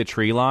guys hug the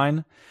tree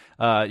line,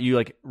 you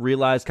like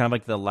realize kind of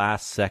like the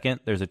last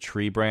second there's a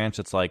tree branch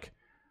that's like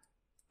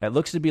It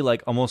looks to be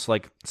like almost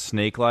like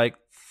snake-like.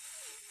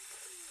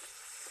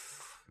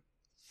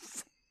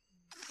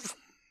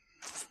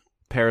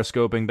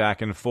 Periscoping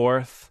back and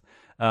forth.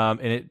 And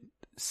it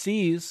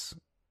sees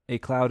a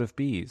cloud of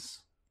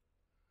bees,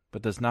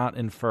 but does not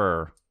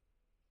infer.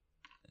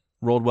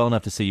 Rolled well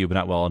enough to see you, but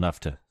not well enough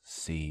to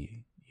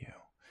see you.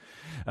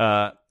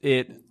 I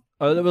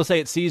will say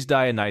it sees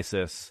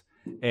Dionysus,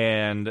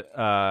 and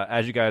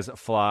as you guys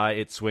fly,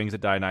 it swings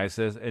at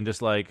Dionysus, and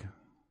just like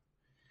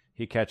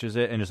he catches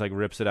it and just like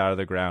rips it out of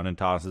the ground and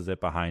tosses it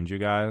behind you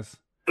guys,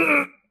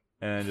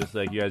 and just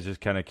like you guys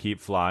just kind of keep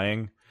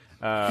flying.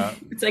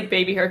 It's like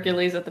baby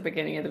Hercules at the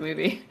beginning of the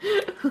movie.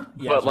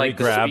 Yeah, but like he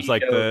grabs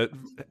like the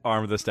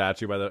arm of the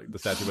statue by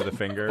the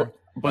finger.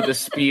 But the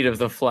speed of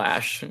the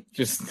Flash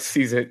just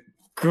sees it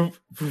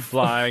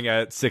flying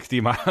at 60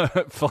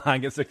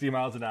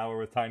 miles an hour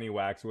with tiny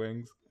wax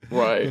wings.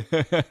 Right.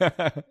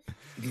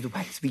 Little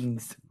wax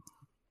wings.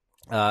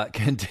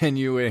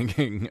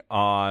 Continuing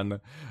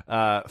on,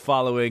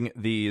 following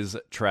these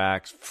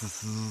tracks,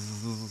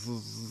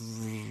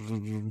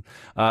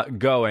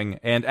 going,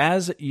 and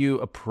as you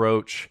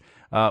approach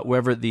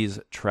wherever these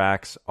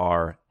tracks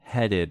are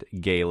headed,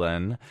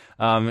 Galen,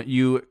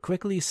 you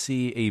quickly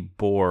see a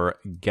boar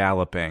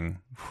galloping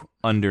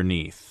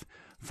underneath,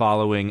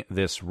 following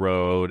this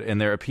road,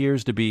 and there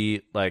appears to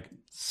be like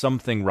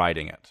something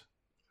riding it.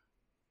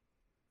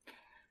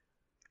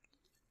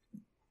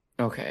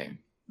 Okay.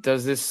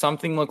 Does this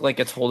something look like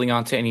it's holding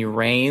on to any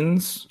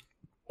reins,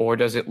 or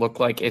does it look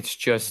like it's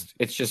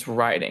just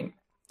riding?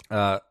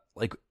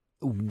 Like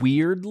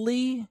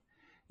weirdly,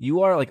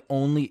 you are like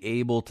only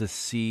able to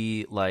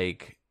see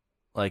like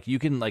you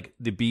can like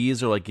the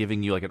bees are like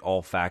giving you like an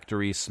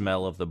olfactory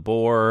smell of the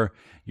boar.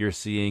 You're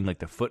seeing like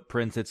the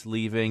footprints it's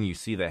leaving. You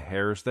see the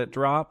hairs that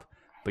drop,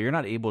 but you're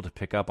not able to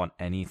pick up on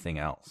anything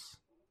else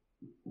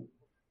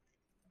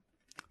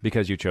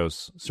because you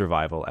chose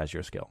survival as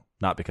your skill,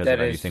 not because of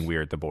anything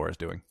weird the boar is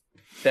doing.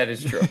 That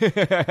is true. They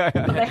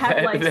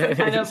have like some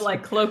kind of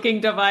like cloaking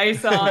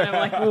device on. I'm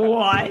like,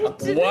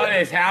 what? What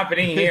is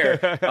happening here?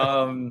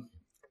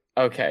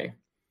 Okay.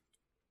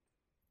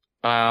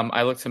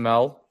 I look to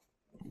Mel,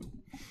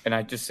 and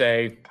I just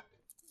say,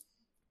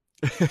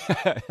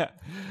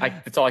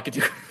 that's all I could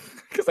do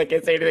because I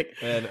can't say anything.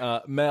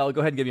 And Mel, go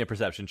ahead and give me a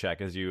perception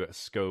check as you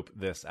scope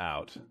this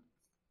out.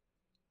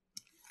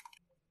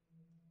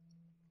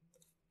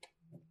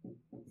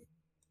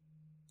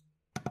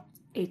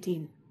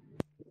 18.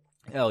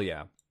 Hell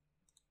yeah.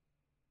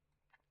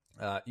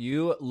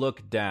 You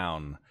look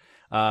down.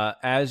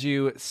 As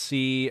you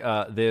see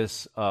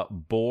this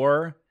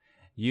boar,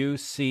 you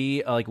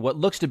see like what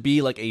looks to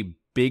be like a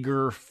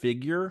bigger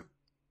figure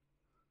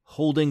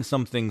holding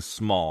something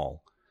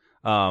small.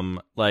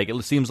 Like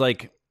it seems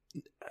like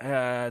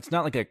it's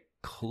not like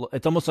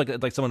it's almost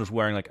like someone was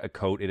wearing like a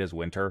coat. It is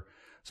winter,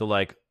 so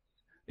like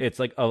it's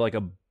like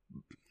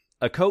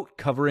a coat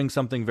covering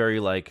something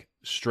very like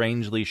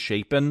strangely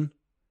shapen.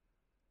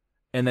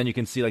 And then you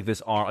can see like this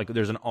arm, like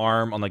there's an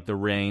arm on like the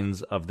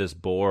reins of this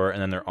boar,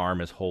 and then their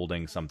arm is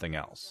holding something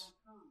else.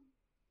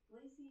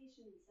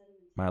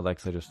 My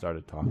Alexa just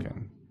started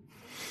talking.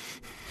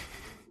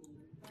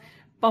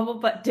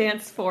 Bumblebutt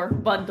dance for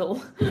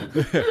bundle.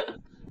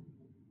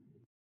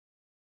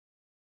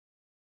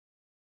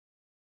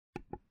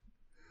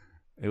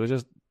 It was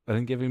just, I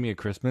think, giving me a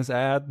Christmas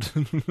ad.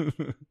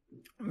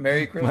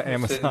 Merry Christmas. My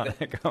Amazon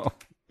Echo.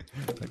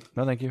 Like,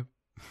 no, thank you.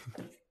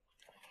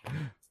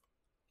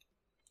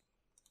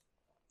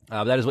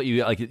 That is what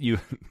you like. You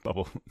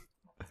Bubble.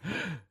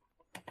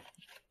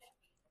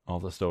 All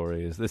the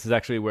stories. This is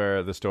actually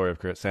where the story of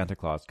Santa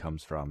Claus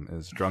comes from.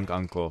 Is drunk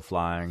uncle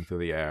flying through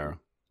the air.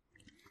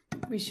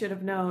 We should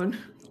have known.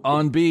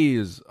 On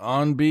bees,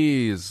 on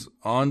bees,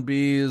 on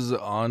bees,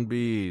 on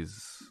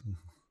bees.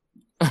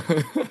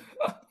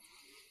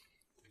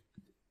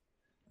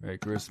 Merry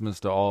Christmas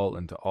to all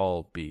and to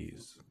all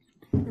bees.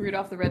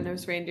 Rudolph the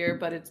Red-Nosed Reindeer,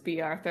 but it's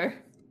Bea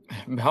Arthur.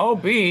 Oh,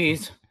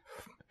 bees.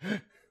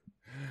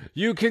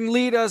 You can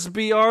lead us,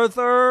 Bea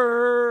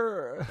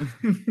Arthur.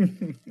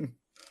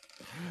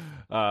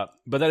 But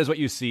that is what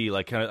you see.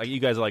 Like, kind of, like you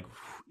guys are like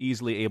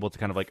easily able to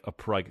kind of like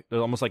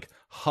almost like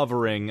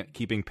hovering,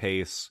 keeping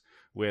pace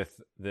with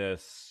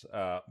this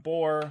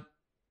boar.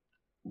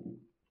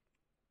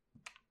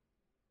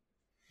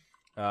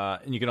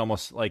 And you can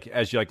almost like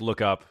as you like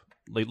look up,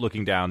 like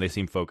looking down, they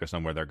seem focused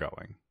on where they're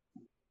going.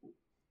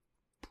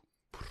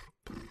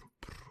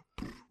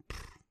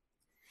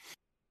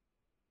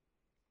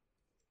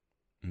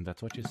 And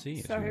that's what you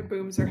see. Sorry,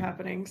 booms are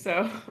happening,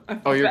 so I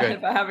feel you're bad good.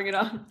 about having it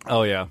on.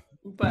 Oh, yeah.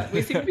 But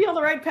we seem to be on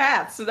the right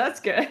path, so that's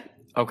good.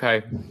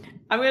 Okay.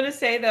 I'm going to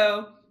say,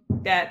 though,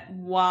 that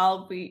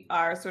while we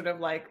are sort of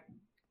like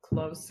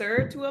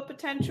closer to a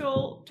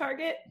potential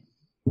target,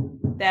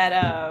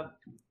 that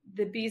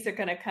the bees are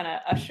going to kind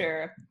of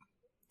usher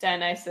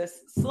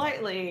Dionysus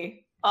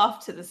slightly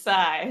off to the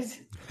side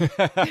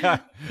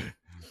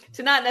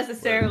to not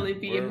necessarily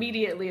be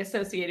immediately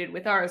associated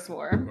with our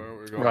swarm. Where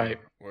are we going? Right.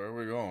 Where are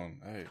we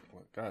going? Hey,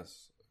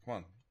 guys, come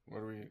on.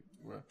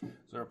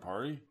 Is there a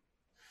party?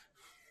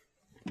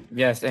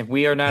 Yes, and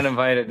we are not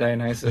invited,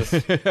 Dionysus.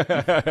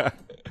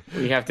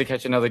 We have to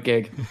catch another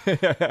gig.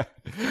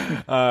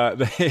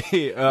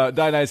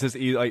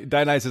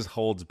 Dionysus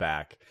holds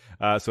back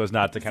so as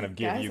not to kind of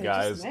give you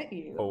guys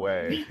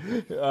away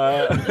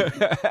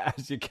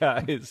as you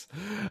guys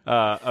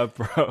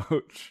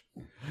approach.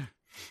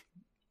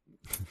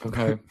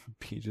 Okay.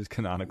 Peach is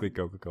canonically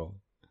Coca-Cola.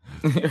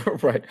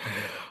 Right.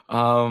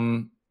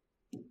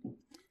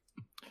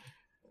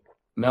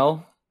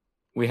 Mel,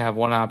 we have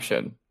one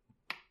option.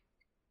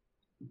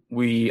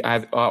 We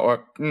have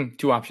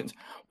two options.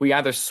 We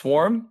either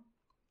swarm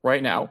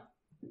right now,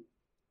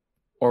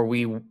 or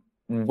we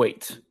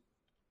wait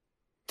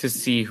to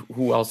see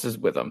who else is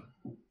with them.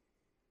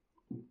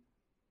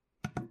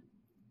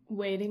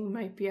 Waiting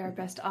might be our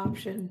best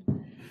option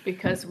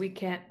because we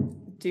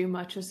can't do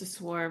much as a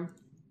swarm.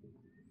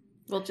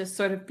 We'll just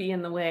sort of be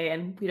in the way,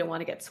 and we don't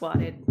want to get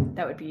swatted.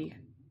 That would be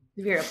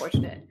very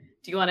unfortunate.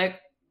 Do you want to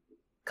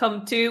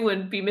come to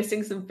and be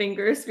missing some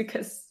fingers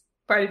because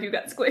part of you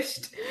got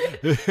squished?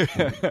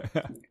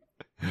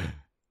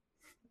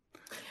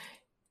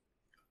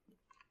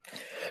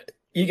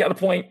 You got a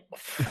point.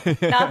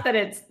 Not that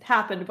it's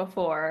happened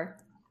before.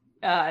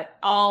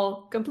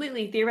 All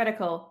completely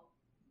theoretical.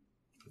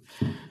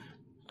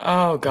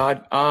 Oh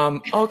God.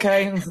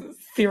 Okay.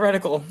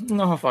 Theoretical.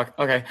 No, fuck.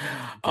 Okay.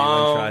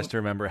 Galen tries to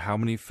remember how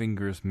many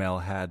fingers Mel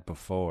had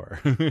before.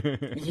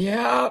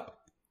 Yeah.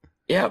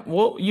 Yeah.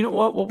 Well, you know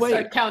what? We'll wait.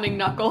 Start counting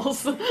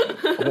knuckles.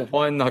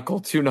 1 knuckle,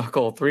 2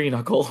 knuckle, 3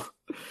 knuckle.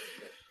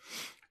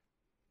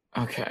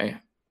 Okay.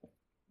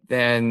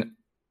 Then.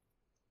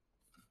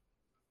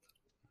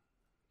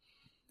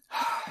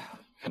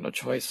 Got no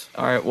choice.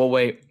 All right. We'll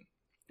wait.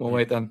 We'll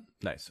wait then.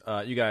 Nice.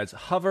 You guys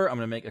hover. I'm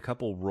going to make a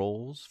couple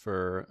rolls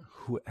for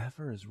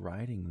whoever is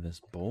riding this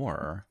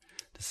boar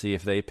to see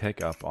if they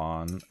pick up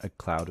on a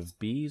cloud of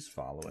bees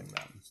following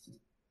them.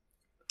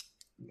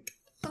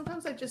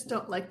 Sometimes I just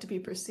don't like to be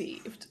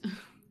perceived.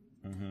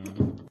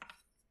 Mm-hmm.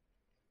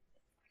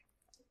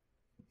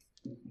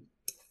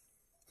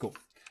 Cool.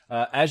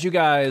 As you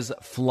guys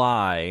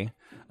fly,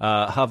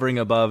 hovering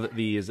above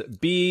these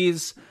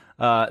bees,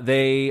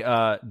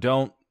 they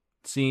don't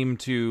seem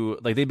to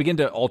they begin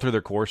to alter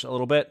their course a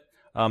little bit.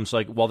 So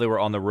like while they were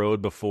on the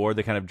road before,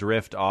 they kind of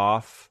drift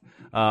off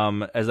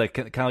as like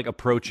kind of like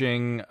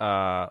approaching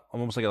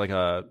almost like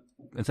a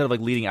instead of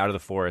like leading out of the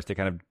forest, they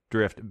kind of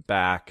drift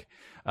back,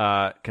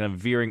 kind of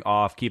veering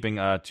off, keeping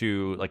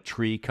to like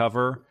tree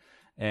cover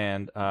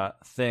and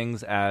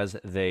things as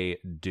they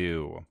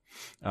do,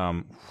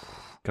 kind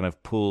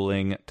of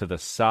pulling to the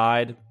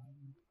side.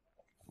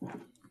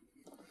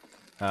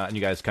 And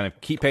you guys kind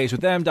of keep pace with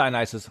them.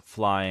 Dionysus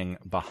flying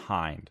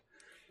behind.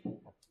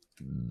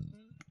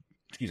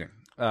 Excuse me.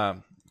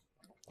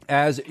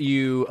 As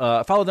you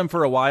follow them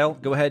for a while,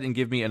 go ahead and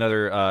give me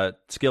another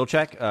skill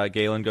check.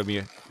 Galen, give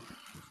me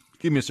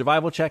a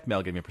survival check.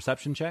 Mel, give me a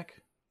perception check.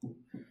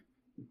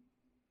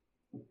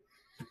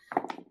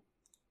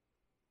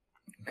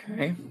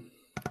 Okay.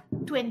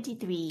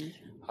 23.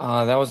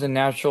 That was a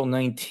natural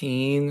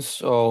 19,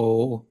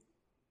 so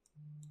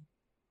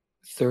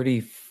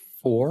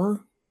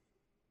 34.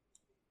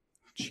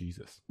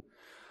 Jesus.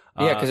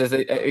 Yeah, because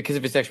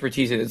if it's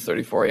expertise, it is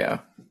 34. Yeah.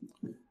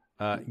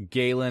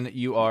 Galen,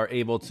 you are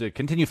able to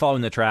continue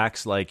following the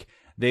tracks. Like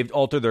they've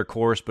altered their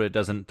course, but it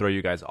doesn't throw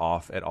you guys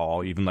off at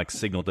all. Even like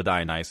signal to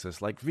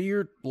Dionysus, like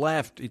veer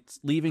left. It's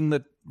leaving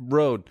the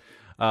road.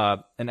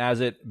 And as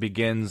it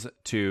begins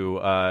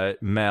to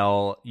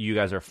Mel, you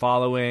guys are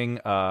following,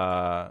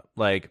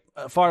 like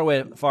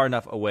far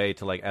enough away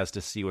to like as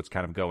to see what's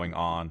kind of going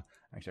on.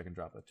 Actually, I can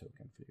drop a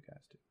token for you guys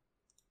too.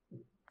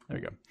 There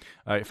we go.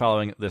 All right,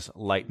 following this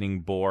lightning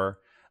boar,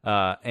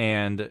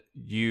 and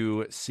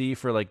you see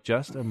for like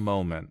just a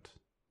moment,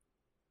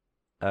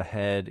 a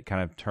head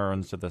kind of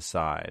turns to the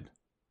side,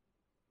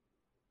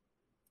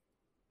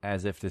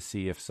 as if to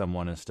see if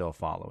someone is still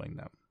following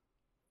them.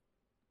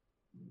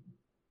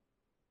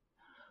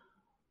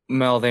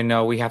 Mel, they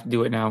know we have to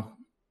do it now.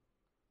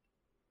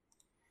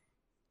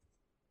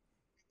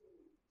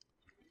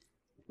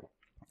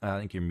 I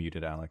think you're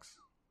muted, Alex.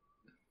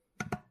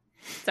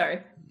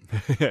 Sorry.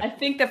 I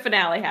think the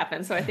finale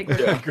happened, so I think we're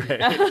good. Great.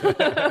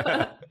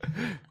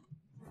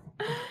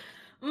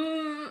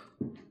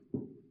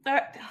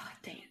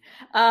 Dang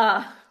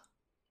it.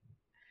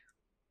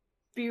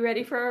 Be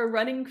ready for a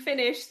running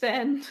finish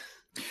then.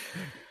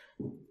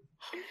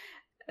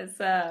 It's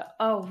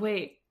oh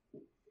wait.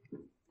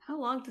 How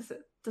long does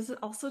it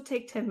also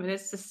take 10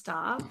 minutes to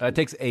stop? It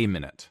takes a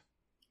minute.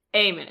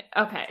 A minute.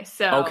 Okay.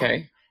 So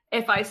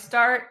if I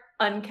start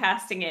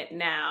uncasting it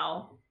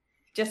now,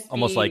 just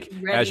almost like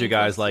as you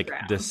guys like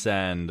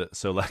descend,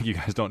 so like you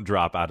guys don't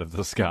drop out of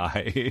the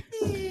sky.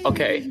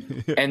 Okay.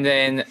 And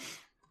then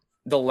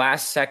the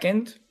last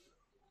second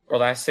or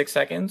last 6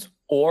 seconds,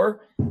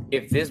 or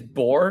if this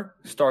boar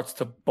starts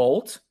to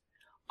bolt,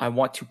 I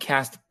want to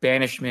cast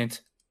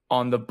banishment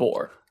on the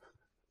boar.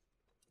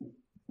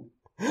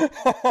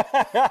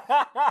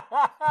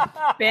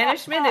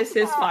 Banishment is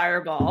his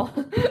fireball.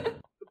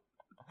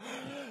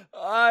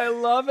 I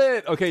love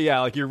it. Okay,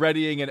 yeah, like you're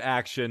readying an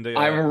action.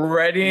 I'm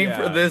readying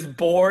for this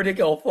boar to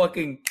go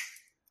fucking,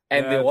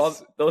 and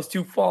those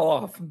two fall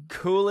off.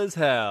 Cool as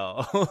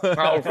hell.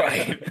 All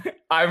right,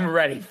 I'm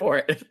ready for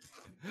it.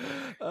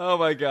 Oh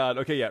my god.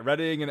 Okay, yeah,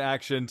 readying an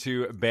action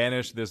to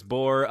banish this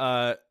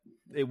boar.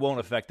 It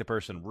won't affect the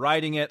person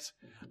riding it,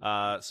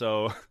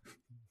 so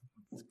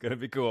it's gonna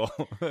be cool.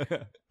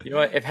 You know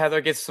what? If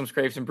Heather gets some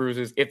scrapes and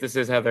bruises, if this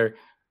is Heather,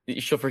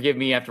 she'll forgive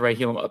me after I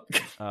heal him up.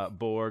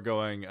 Boar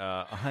going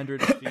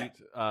 100 feet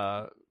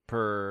not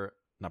per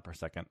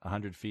second,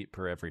 100 feet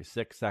per every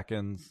 6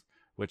 seconds,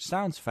 which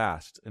sounds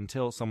fast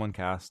until someone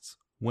casts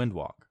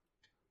Windwalk.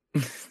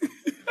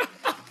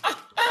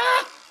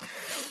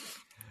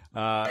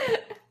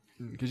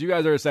 Because you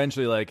guys are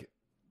essentially like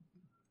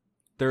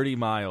 30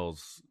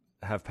 miles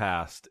have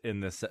passed in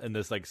this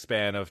like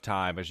span of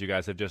time as you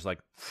guys have just like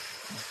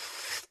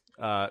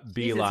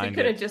beelined. We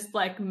could have just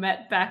like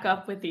met back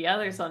up with the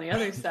others on the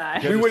other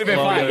side. We would have been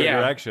fine. The Yeah.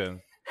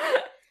 Direction.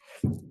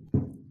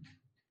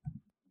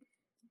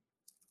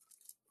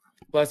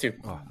 Bless you.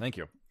 Oh, thank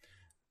you.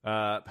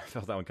 I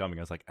felt that one coming.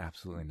 I was like,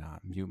 absolutely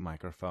not. Mute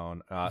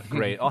microphone.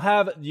 Great. I'll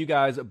have you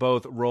guys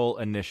both roll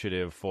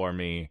initiative for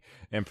me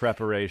in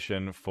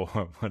preparation for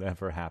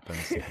whatever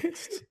happens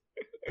next.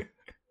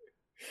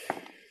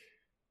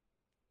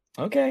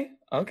 Okay.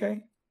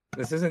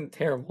 This isn't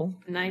terrible.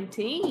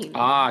 19.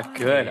 Ah,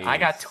 good. Nice. I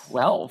got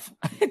 12.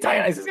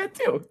 Dionysus got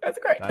 2. That's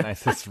great.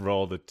 Dionysus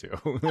rolled a 2.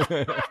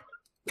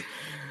 This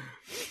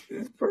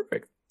is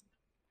perfect.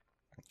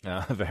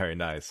 Very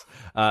nice.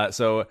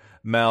 So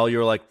Mel,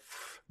 you're like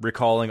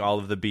recalling all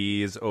of the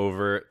bees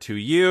over to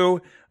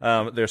you.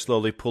 They're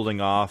slowly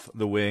pulling off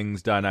the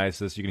wings.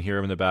 Dionysus, you can hear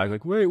him in the back,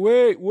 like, wait.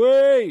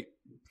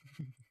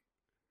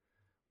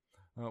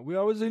 We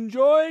was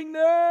enjoying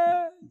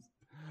this.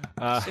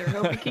 Sure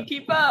hope we can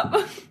keep up.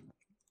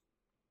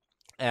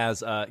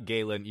 As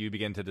Galen, you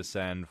begin to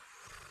descend.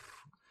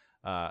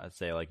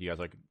 Say like you guys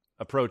like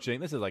approaching.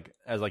 This is like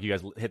as like you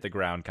guys hit the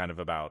ground, kind of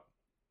about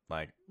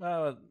like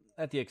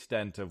at the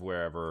extent of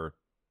wherever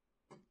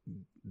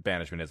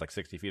banishment is, like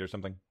 60 feet or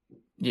something.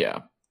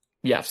 Yeah,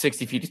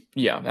 60 feet.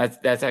 Yeah,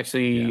 that's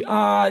actually.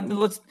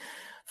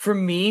 For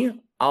me,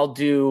 I'll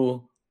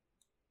do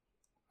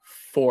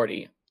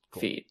 40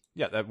 feet.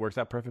 Yeah, that works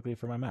out perfectly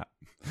for my map.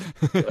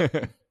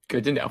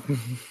 Good to know.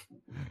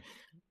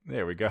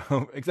 There we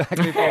go.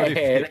 Exactly 40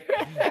 feet.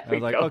 I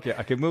was like, go. okay,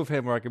 I can move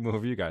him or I can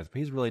move you guys. But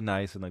he's really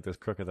nice and like this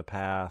crook of the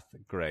path.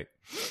 Great.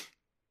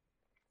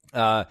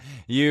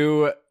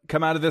 You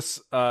come out of this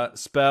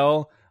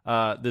spell.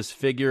 This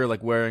figure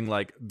like wearing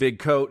like big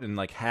coat and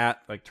like hat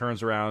like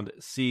turns around,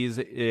 sees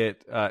you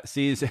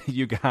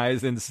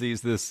guys and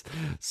sees this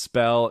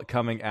spell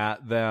coming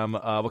at them.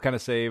 What kind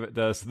of save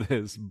does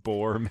this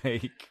boar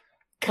make?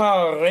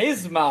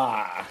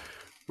 Charisma.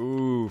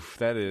 Oof,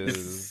 that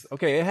is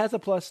okay. It has a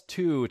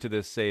 +2 to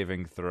this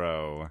saving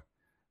throw,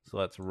 so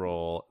let's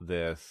roll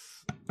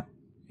this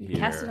here.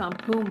 Cast it on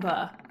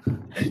Pumbaa.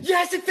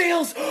 Yes, it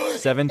fails.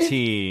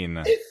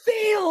 17. It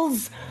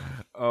fails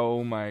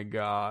Oh my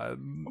god!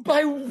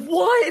 by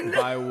 1.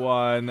 By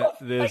 1,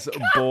 this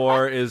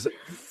boar is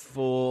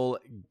full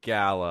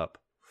gallop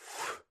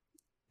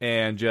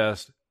and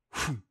just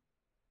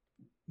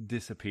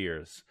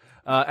disappears.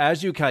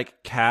 As you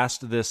like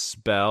cast this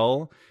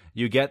spell,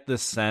 you get the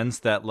sense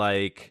that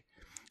like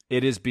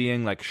it is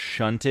being like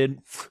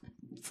shunted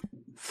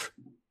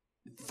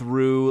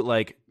through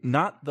like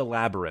not the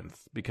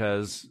labyrinth,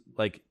 because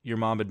like your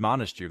mom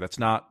admonished you, that's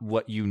not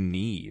what you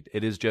need.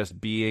 It is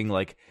just being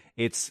like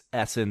its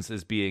essence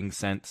is being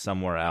sent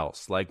somewhere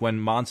else. Like when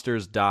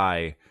monsters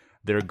die,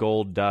 their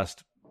gold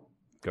dust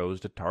goes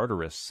to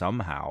Tartarus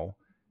somehow.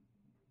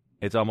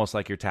 It's almost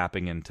like you're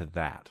tapping into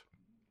that.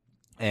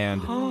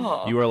 And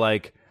you are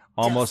like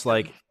almost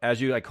like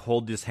as you like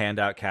hold this hand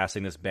out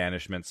casting this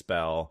banishment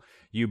spell,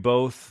 you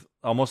both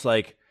almost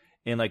like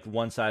in like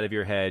one side of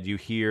your head you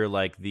hear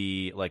like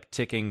the like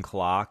ticking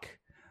clock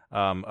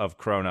of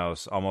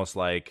Kronos, almost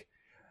like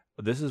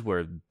this is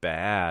where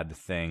bad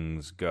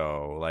things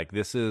go. Like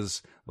this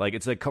is like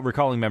it's like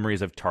recalling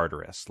memories of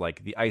Tartarus,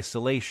 like the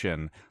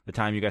isolation, the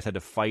time you guys had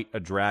to fight a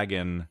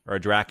dragon or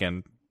a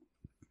draken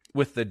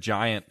with the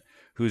giant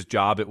whose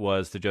job it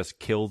was to just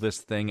kill this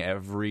thing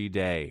every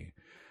day,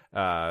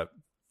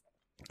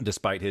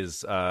 despite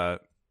his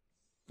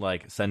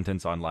like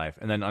sentence on life.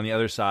 And then on the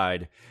other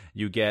side,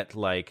 you get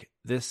like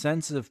this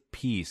sense of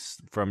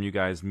peace from you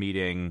guys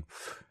meeting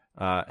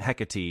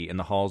Hecate in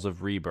the halls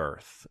of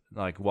rebirth,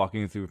 like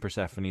walking through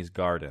Persephone's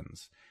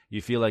gardens. You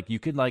feel like you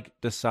could like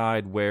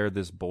decide where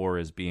this boar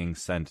is being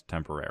sent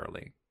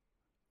temporarily.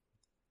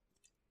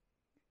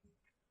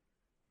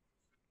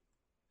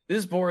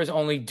 This boar is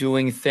only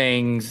doing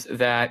things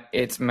that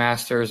its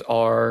masters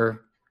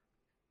are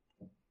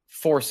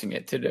forcing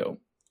it to do.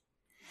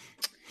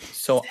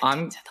 So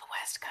I'm to the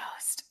West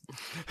Coast.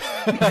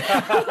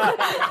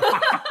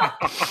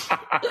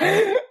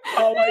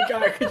 Oh my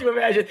god, could you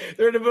imagine?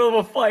 They're in the middle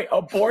of a fight.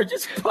 A boar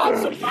just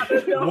pops up out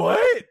of nowhere.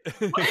 What?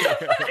 What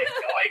the fuck is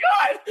going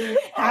on?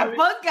 Have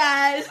fun,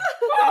 guys.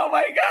 Oh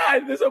my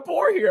god, there's a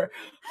boar here.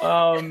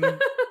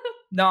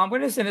 No, I'm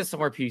going to send it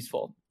somewhere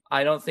peaceful.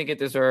 I don't think it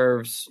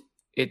deserves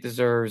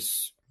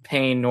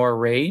pain nor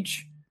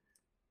rage.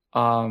 So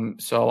I'm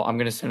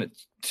going to send it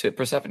to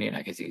Persephone and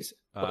Hecate.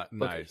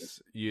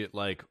 Nice. You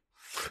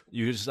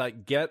just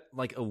like get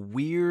like a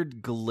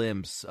weird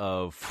glimpse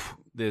of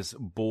this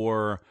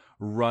boar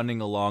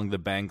running along the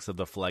banks of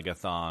the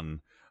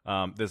Phlegethon,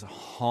 this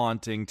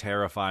haunting,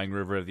 terrifying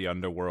river of the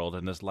underworld,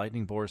 and this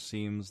lightning boar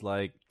seems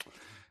like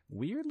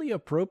weirdly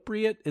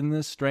appropriate in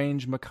this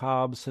strange,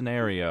 macabre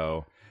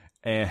scenario.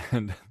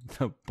 And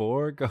the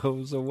boar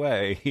goes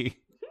away.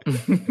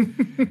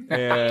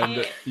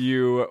 And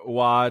you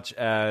watch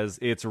as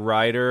its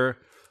rider,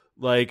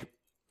 like,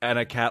 and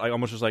a cat, like,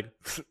 almost just like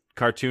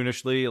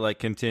cartoonishly, like,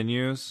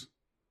 continues,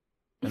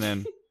 and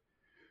then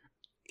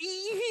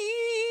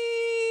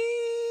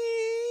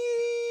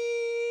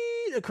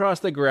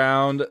across the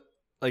ground,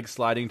 like,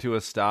 sliding to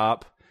a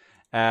stop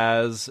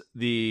as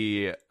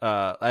the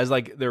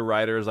like their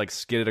riders like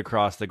skidded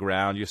across the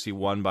ground. You see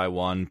one by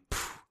one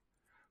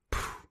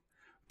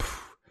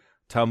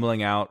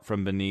tumbling out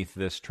from beneath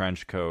this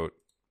trench coat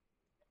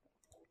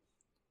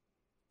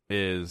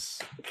is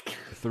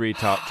 3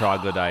 top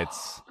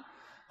troglodytes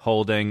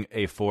holding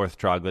a 4th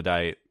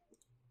troglodyte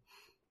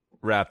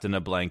wrapped in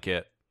a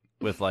blanket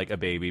with like a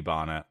baby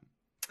bonnet.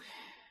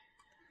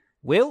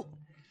 Well,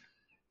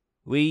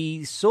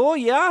 we saw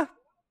ya.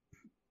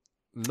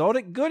 Not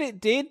it good, it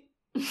did.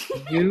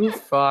 You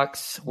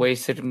fucks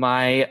wasted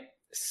my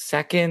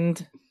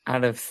 2nd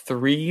out of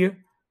 3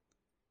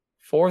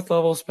 4th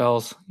level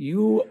spells.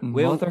 You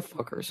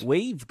motherfuckers.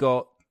 We've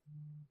got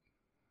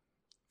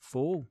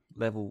 4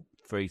 level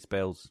 3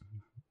 spells.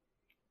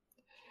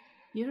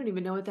 You don't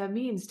even know what that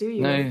means, do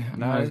you?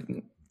 No,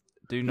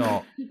 do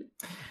not.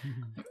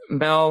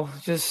 Mel,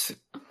 just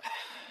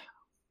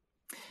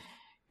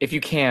if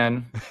you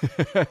can,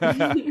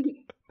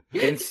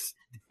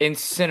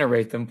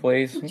 incinerate them,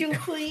 please. Would you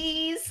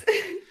please?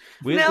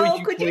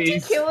 Will could you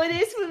just kill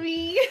this for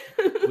me?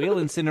 We'll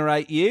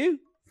incinerate you.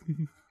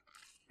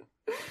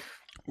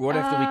 Right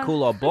after we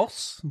call our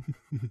boss.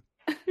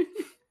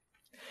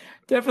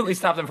 Definitely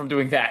stop them from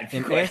doing that.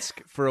 And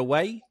ask for a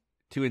way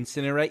to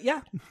incinerate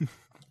ya.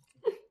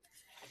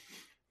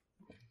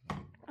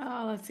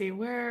 Oh, let's see.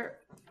 Where?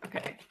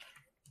 Okay.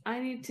 I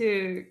need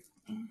to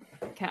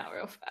count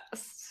real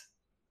fast.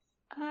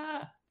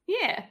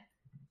 Yeah.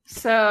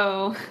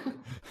 So,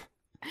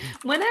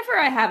 whenever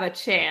I have a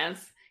chance,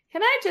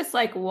 can I just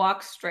like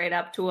walk straight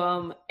up to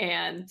him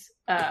and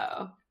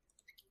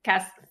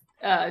cast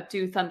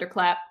do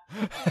thunderclap?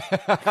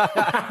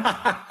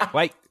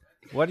 Wait,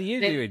 what are you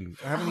doing?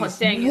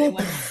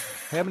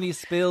 How many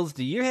spells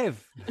do you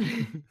have?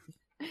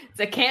 It's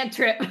a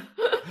cantrip.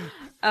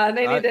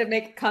 They need to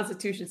make a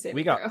Constitution saving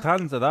We got throw.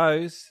 tons of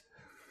those.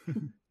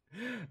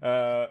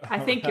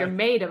 I think you're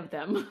made of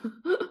them.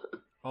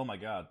 Oh my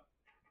god.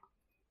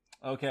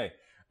 Okay.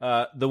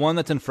 The one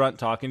that's in front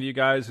talking to you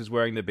guys, who's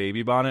wearing the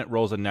baby bonnet,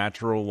 rolls a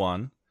natural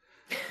 1.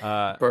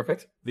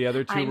 Perfect. The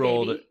other 2 I'm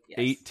rolled baby. Yes.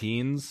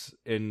 18s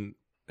in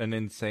an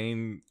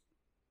insane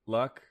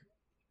luck.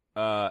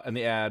 And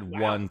they add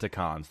 1 to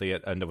cons. They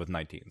end up with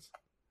 19s.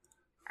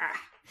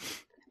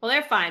 Well,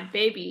 they're fine.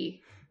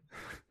 Baby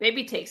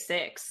takes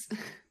 6.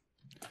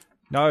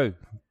 No,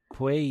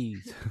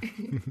 please.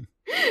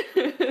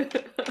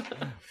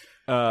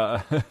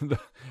 The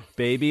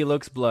baby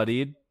looks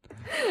bloodied.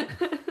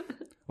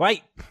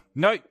 Wait,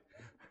 no.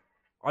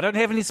 I don't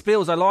have any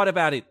spills. I lied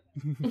about it.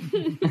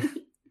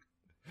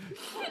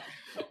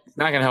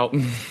 Not gonna help.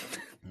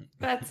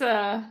 That's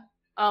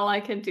all I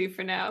can do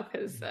for now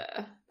because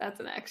that's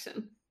an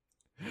action.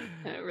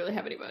 I don't really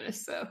have any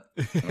bonus, so.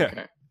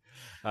 Okay.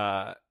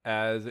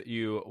 As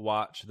you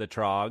watch the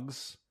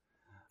trogs,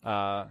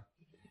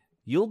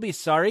 you'll be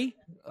sorry.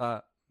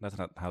 That's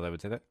not how they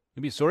would say that.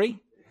 You'll be sorry.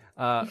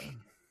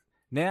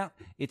 Now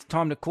it's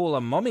time to call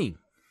her mommy.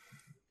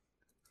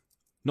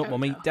 Not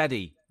mommy, no.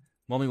 daddy.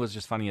 Mommy was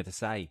just funnier to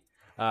say.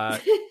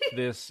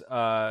 This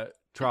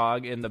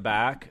trog in the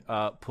back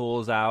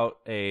pulls out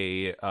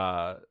a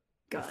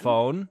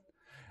phone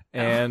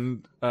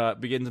and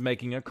begins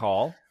making a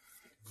call.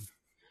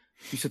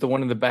 You said the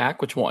one in the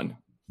back. Which one?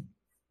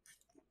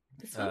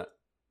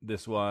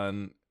 This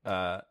one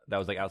that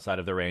was like outside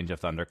of the range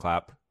of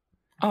Thunderclap.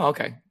 Oh,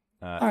 okay.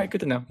 All right,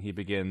 good to know. He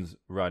begins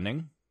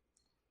running.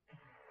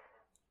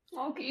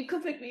 Okay, you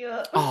could pick me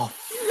up. Oh,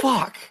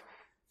 fuck.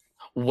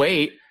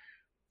 Wait.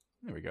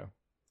 There we go.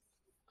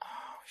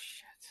 Oh,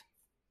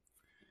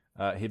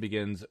 shit. He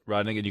begins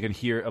running, and you can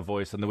hear a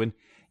voice on the wind.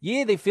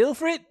 Yeah, they fell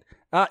for it.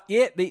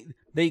 Yeah,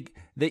 they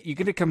you're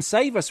gonna come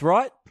save us,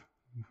 right?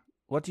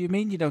 What do you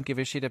mean you don't give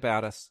a shit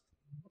about us?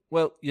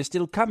 Well, you're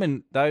still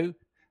coming though.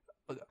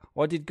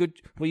 I did good.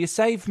 Will you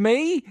save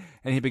me?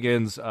 And he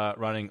begins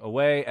running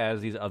away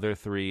as these other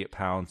 3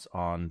 pounce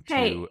on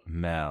to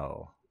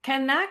Mel.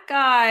 Can that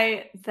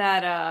guy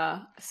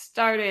that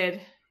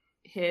started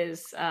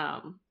his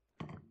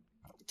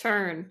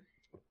turn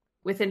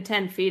within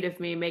 10 feet of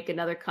me make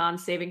another con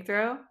saving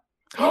throw?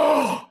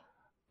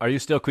 Are you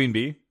still Queen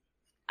Bee?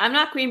 I'm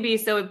not queen bee,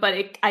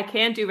 I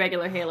can do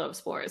regular halo of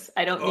spores.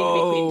 I don't need to be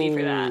queen bee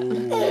for that.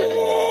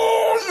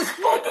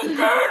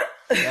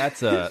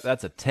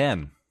 That's a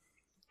 10.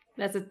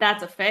 That's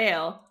a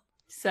fail.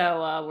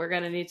 So we're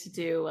gonna need to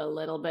do a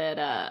little bit.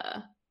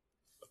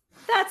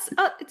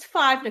 It's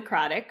 5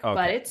 necrotic,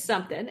 but it's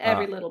something.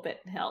 Every little bit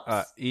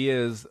helps. He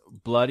is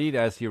bloodied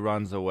as he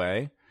runs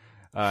away.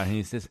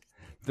 He says,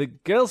 "The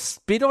girl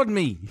spit on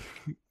me.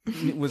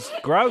 It was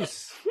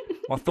gross.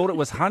 I thought it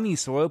was honey,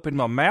 so I opened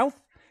my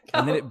mouth,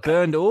 and then it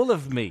burned all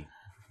of me.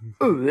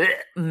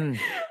 I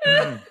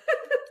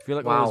feel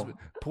like I was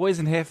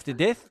poisoned half to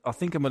death. I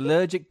think I'm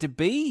allergic to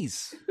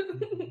bees."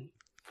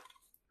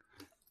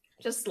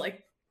 Just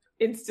like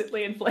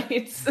instantly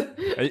inflates.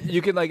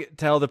 You can like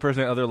tell the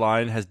person on the other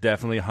line has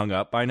definitely hung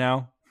up by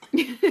now.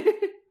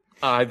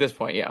 At this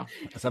point, yeah.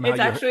 Somehow it's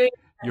actually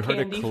you heard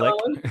a click.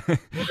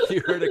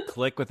 You heard a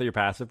click with your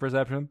passive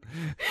perception.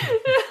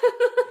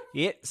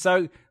 Yeah.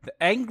 So the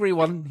angry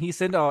one, he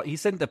sent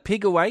the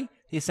pig away.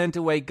 He sent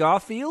away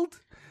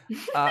Garfield.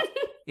 I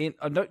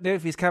don't know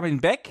if he's coming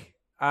back.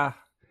 I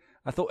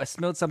thought I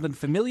smelled something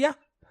familiar.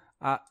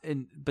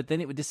 But then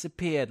it would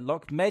disappear.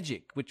 Locked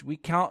magic, which we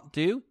can't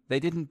do. They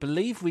didn't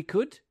believe we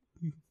could.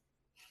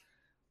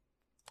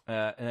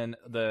 And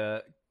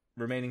the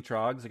remaining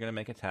trogs are going to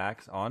make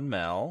attacks on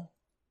Mel.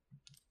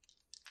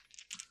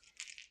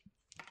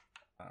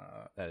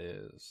 That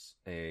is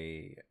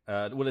a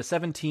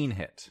 17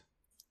 hit.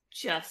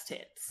 Just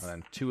hits. And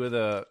then two of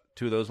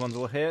those ones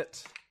will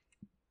hit.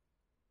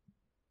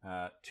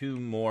 2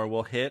 more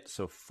will hit,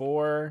 so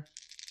 4.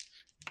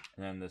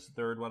 And then this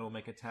third one will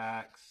make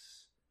attacks.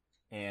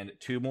 And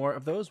 2 more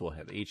of those will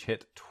hit. They each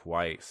hit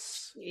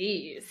twice.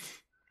 Jeez.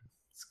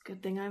 It's a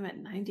good thing I'm at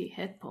 90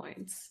 hit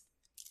points.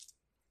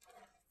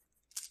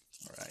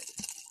 All right.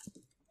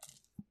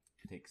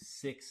 Take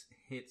 6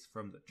 hits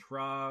from the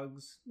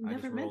trogs.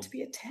 Never meant to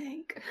be a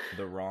tank.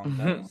 The wrong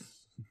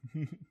dice.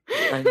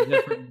 I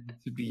never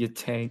meant to be a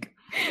tank.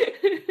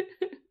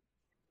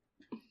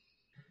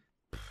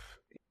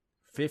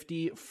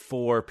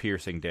 54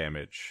 piercing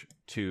damage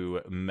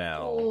to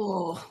Mel.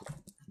 Oh.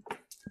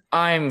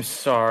 I'm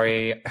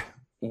sorry.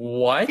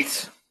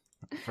 What?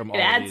 From It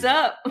adds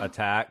up.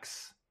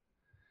 Attacks.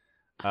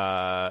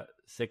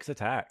 6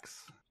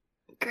 attacks.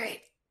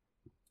 Great.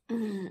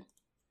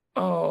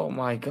 Oh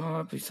my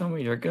god, please tell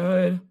me you're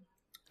good.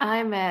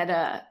 I'm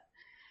at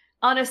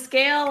on a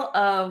scale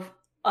of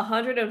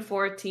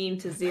 114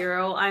 to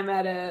 0, I'm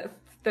at a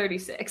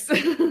 36.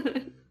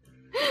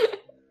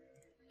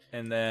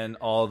 And then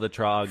all the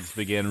trogs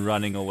begin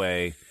running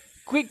away.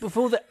 Quick,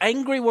 before the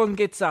angry one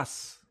gets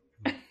us.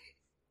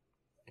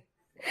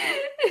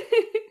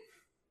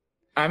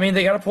 I mean,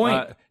 they got a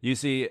point. You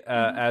see,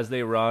 as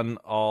they run,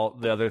 all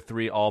the other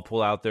 3 all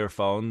pull out their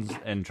phones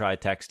and try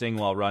texting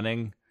while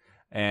running,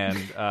 and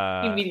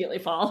immediately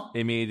fall.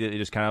 Immediately,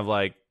 just kind of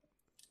like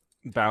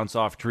bounce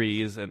off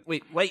trees. And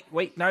wait,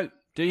 no!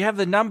 Do you have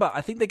the number? I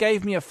think they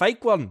gave me a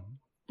fake one.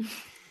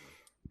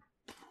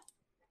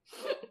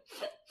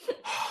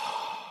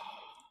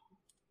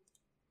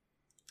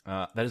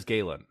 That is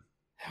Galen.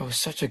 That was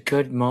such a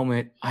good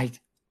moment.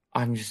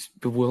 I'm just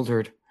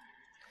bewildered.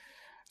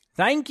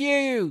 Thank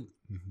you.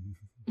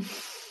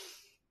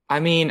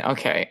 I mean,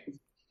 okay.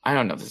 I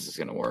don't know if this is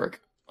going to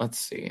work. Let's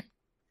see.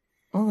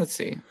 Oh, let's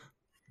see.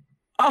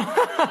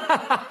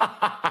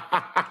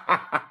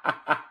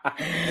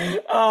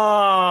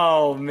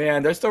 Oh,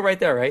 man. They're still right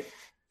there, right?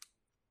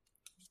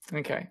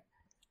 Okay.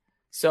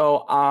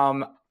 So,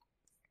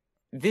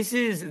 this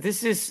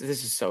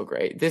is so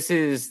great. This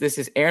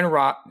is Aaron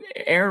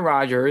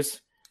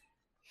Rodgers,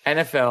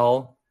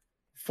 NFL,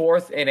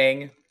 4th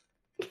inning,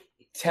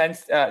 10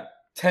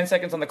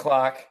 seconds on the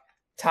clock,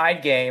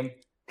 tied game,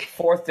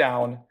 4th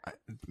down.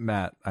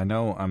 Matt, I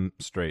know I'm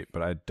straight,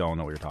 but I don't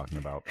know what you're talking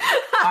about.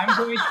 I'm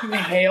going to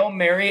Hail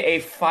Mary a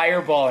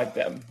fireball at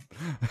them.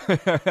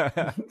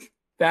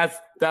 That's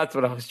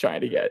what I was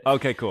trying to get.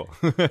 Okay, cool.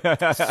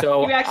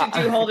 So you actually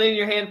do hold it in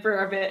your hand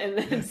for a bit and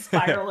then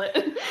spiral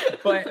it.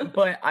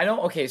 but I don't.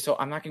 Okay, so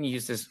I'm not going to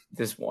use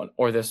this one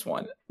or this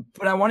one,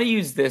 but I want to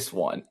use this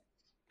one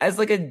as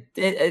like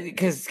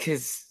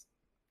because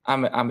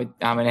I'm an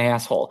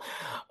asshole.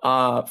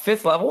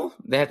 5th level,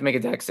 they have to make a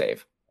dex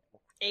save.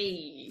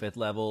 Hey. 5th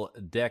level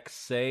dex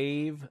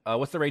save.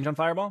 What's the range on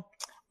Fireball?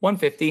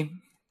 150.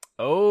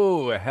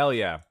 Oh, hell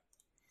yeah.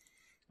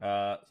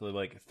 So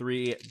like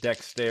 3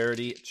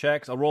 dexterity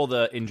checks. I'll roll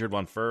the injured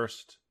one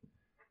first.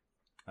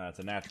 It's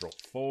a natural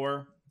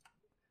 4.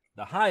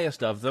 The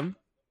highest of them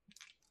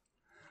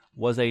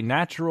was a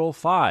natural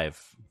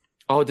 5.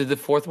 Oh, did the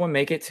 4th one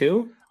make it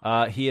too?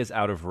 He is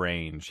out of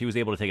range. He was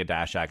able to take a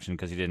dash action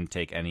because he didn't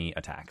take any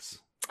attacks.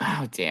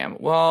 Oh, damn.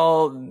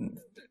 Well,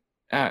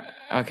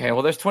 okay.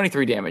 Well, there's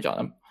 23 damage on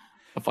him.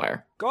 A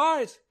fire.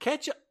 Guys,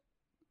 catch up.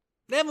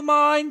 Never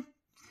mind.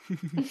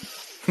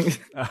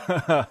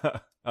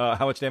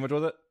 How much damage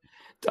was it?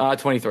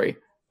 23.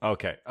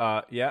 Okay.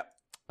 Yeah.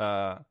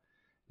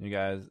 You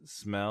guys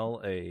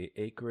smell a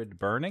acrid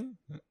burning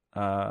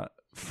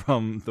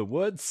from the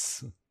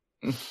woods.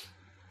 It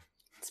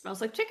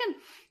smells like chicken.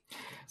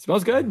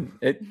 Smells good.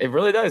 It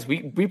really does.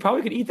 We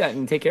probably could eat that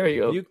and take care of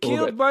you. You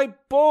killed my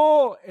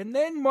boar and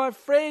then my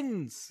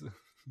friends.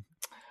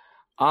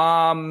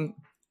 I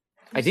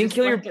didn't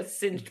kill like a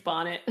singed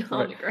bonnet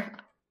on the ground.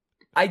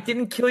 I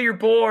didn't kill your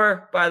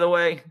boar, by the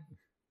way.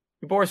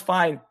 Your boar's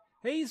fine.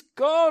 He's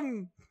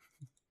gone.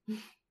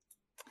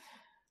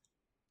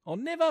 I'll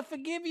never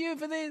forgive you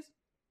for this.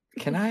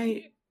 Can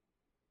I?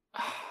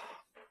 I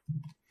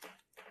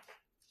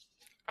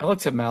look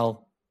to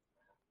Mel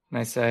and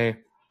I say,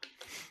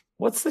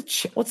 "What's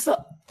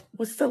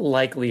the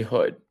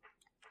likelihood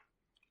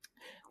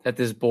that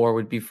this boar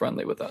would be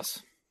friendly with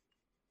us?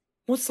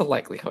 What's the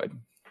likelihood?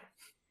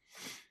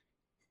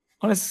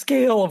 On a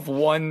scale of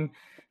 1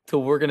 to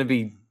we're going to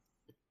be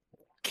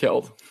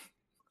killed."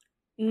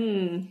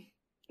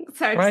 It's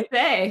hard to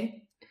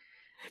say.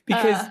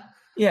 Because,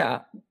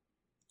 yeah.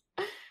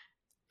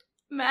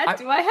 Matt,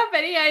 do I have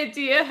any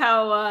idea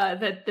how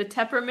the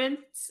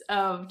temperaments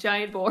of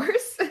giant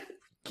boars?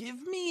 Give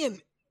me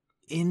an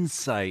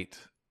insight.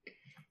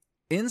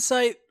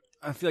 Insight?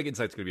 I feel like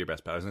insight's going to be your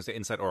best bet. I was going to say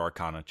insight or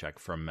arcana check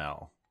from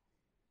Mel.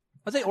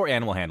 I'd say or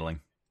animal handling.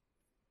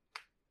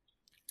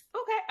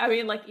 Okay. I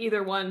mean, like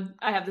either one.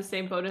 I have the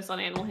same bonus on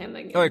animal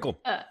handling. And, all right,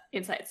 cool.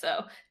 Insight.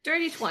 So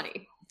dirty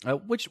 20.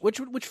 Which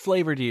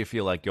flavor do you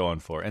feel like going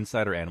for?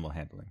 Insight or animal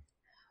handling?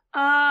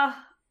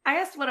 I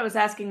guess what I was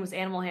asking was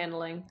animal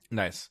handling.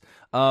 Nice.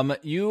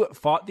 You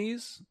fought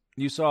these.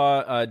 You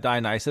saw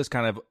Dionysus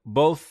kind of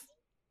both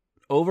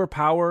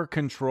overpower,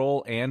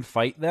 control, and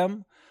fight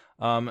them.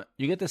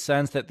 You get the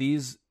sense that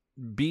these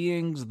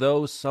beings,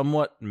 though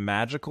somewhat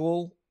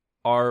magical,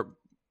 are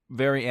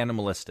very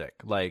animalistic.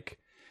 Like,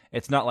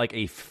 it's not like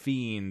a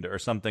fiend or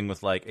something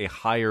with like a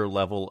higher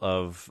level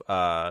of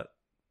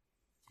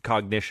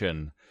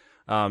cognition.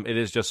 It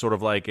is just sort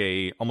of like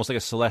almost like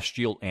a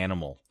celestial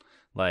animal.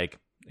 Like,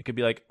 it could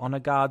be like on a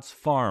god's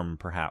farm,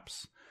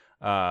 perhaps,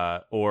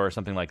 or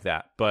something like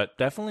that. But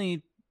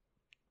definitely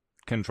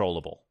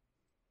controllable.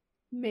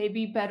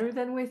 Maybe better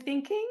than we're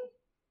thinking.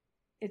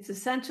 It's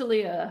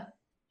essentially a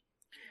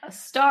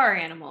star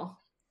animal.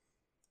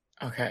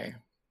 Okay.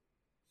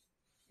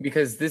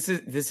 Because this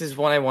is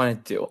what I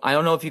want to do. I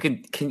don't know if you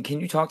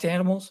can you talk to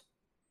animals?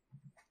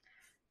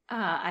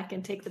 I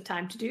can take the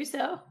time to do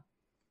so.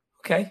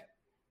 Okay.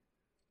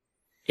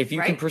 If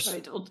you can Let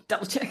me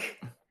double check.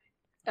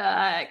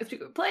 I can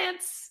speak with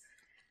plants.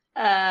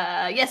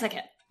 Yes, I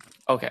can.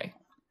 Okay.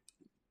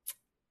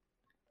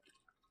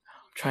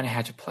 I'm trying to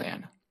hatch a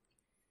plan.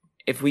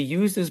 If we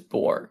use this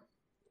boar,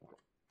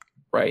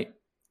 right,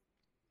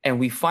 and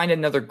we find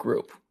another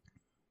group,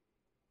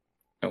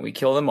 and we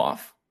kill them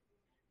off,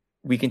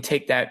 we can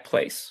take that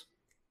place.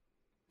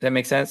 Does that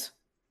make sense?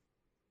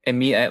 And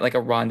meet at like a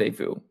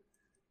rendezvous.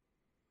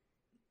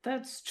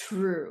 That's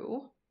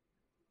true.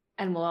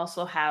 And we'll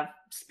also have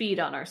speed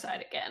on our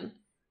side again.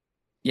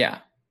 Yeah.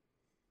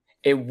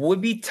 It would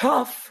be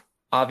tough,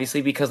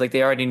 obviously, because like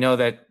they already know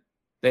that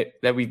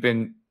we've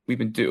been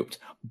duped.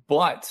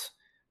 But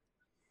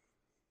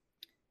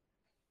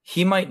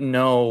he might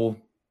know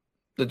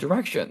the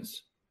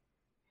directions.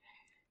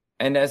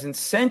 And as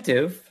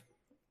incentive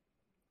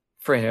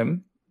for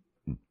him,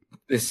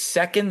 the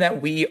second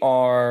that we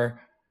are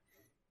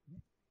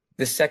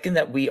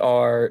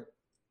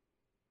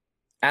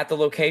at the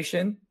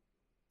location,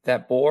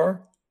 that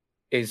boar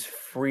is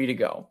free to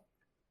go.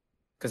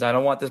 Because I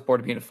don't want this boar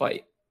to be in a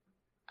fight.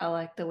 I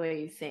like the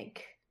way you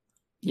think.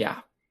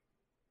 Yeah.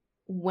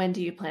 When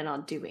do you plan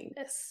on doing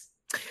this?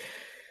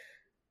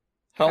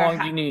 How long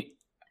do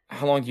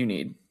you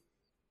need?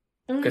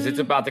 Because it's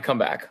about to come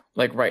back,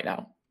 like right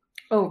now.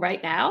 Oh,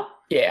 right now?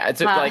 Yeah, it's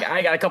like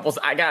I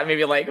got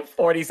maybe like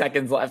 40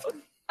 seconds left.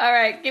 All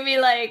right, give me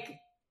like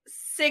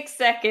 6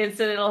 seconds,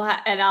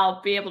 and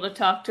I'll be able to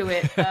talk to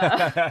it.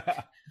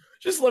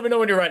 Just let me know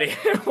when you're ready,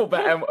 and we'll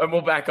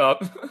back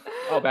up.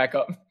 I'll back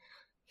up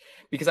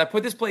because I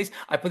put this place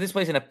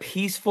in a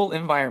peaceful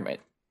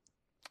environment.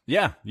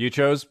 Yeah, you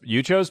chose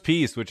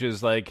peace, which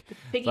is like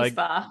Piggy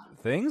spa.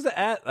 Things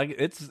that like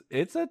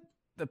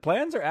the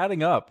plans are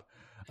adding up.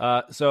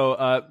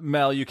 So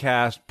Mel, you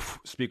cast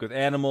speak with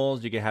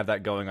animals. You can have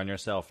that going on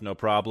yourself, no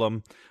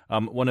problem.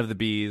 One of the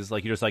bees,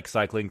 like you're just like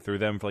cycling through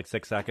them for like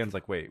 6 seconds.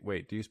 Like,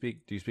 wait, do you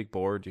speak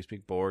boar? Do you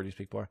speak boar? Do you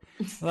speak boar?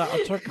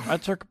 I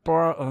took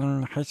boar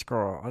in high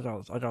school. I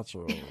got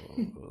you.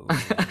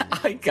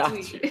 I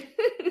got you.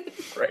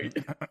 Great.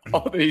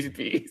 All these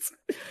bees.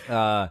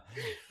 The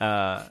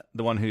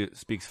one who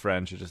speaks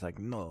French is just like,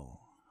 no.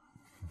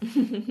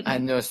 I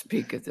no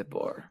speak the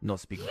boar. No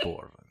speak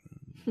boar.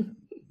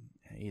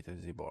 Eat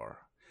the boar.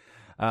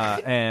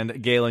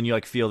 And Galen, you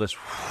like feel this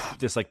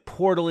like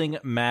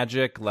portaling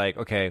magic. Like,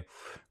 okay,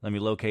 let me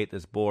locate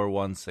this boar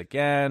once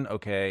again.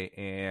 Okay,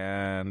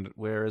 and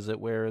where is it?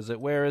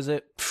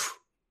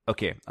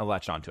 Okay, I'll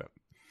latch onto it.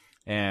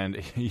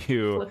 And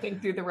you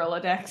flipping through the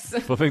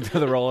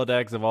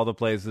Rolodex of all the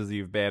places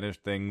you've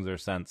banished things or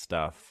sent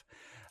stuff.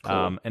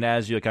 Cool. And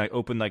as you kind of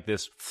open like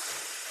this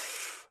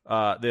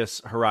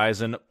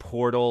horizon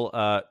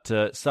portal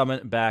to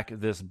summon back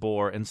this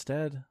boar,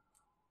 instead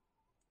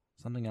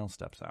something else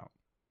steps out.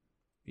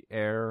 The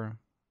air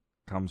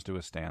comes to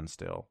a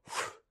standstill,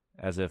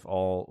 as if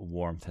all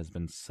warmth has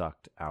been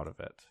sucked out of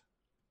it.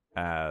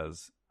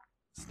 As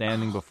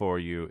standing before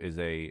you is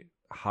a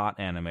hot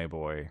anime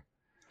boy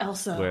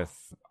Elsa.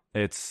 with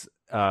its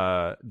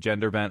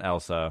gender bent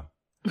Elsa.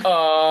 You're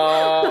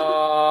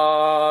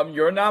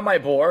not my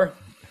boar.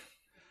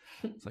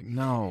 It's like,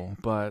 no,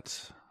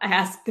 but I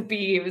asked the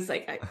bee. It was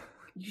like,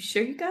 you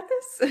sure you got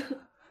this?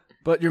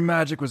 but your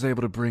magic was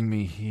able to bring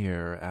me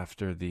here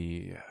after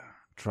the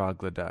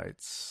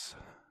troglodytes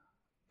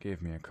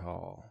gave me a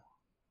call.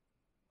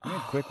 I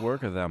made quick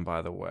work of them,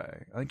 by the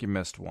way. I think you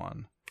missed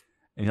one.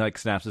 And he like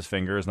snaps his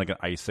fingers and like an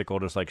icicle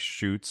just like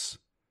shoots.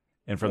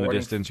 And from the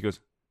distance, he goes,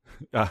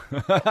 never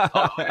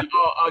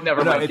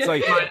mind. It's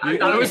like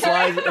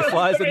it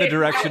flies in the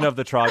direction of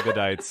the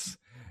troglodytes.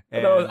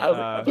 And,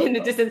 in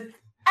the distance,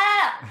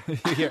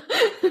 here,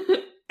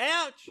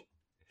 ouch!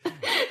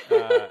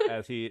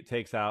 As he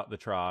takes out the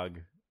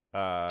trog,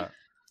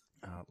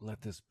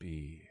 let this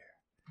be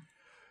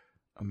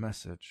a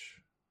message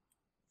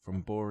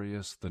from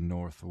Boreas the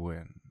North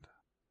Wind,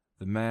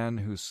 the man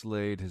who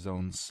slayed his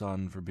own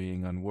son for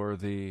being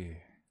unworthy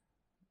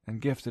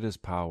and gifted his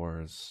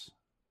powers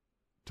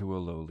to a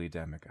lowly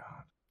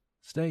demigod.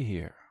 Stay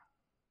here.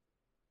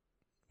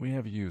 We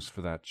have use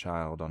for that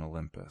child on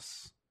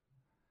Olympus.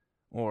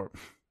 Or,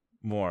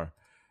 more,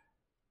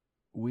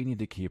 we need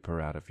to keep her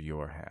out of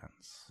your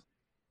hands.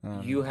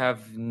 You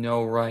have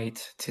no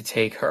right to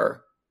take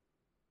her.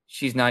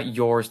 She's not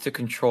yours to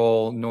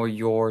control, nor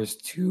yours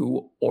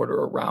to order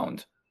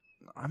around.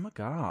 I'm a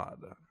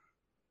god.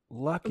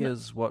 Luck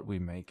is what we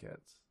make it.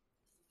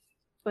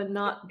 but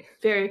not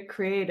very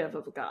creative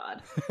of a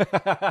god.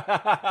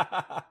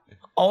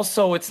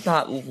 Also, it's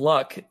not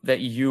luck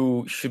that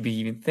you should be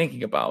even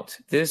thinking about.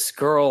 This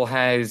girl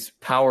has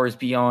powers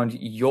beyond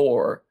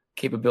your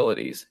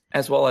capabilities,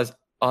 as well as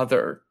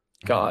other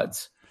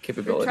gods'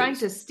 capabilities. You're trying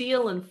to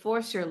steal and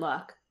force your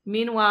luck.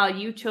 Meanwhile,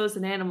 you chose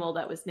an animal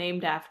that was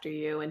named after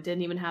you and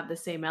didn't even have the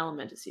same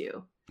element as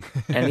you.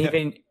 And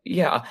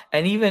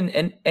even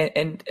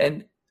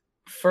and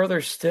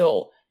further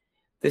still,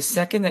 the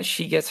second that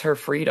she gets her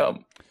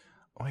freedom,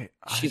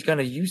 she's going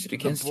to use it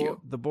against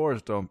you. The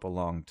boars don't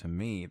belong to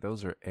me.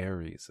 Those are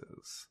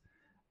Ares's.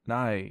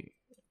 And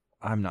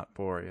I'm not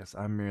Boreas.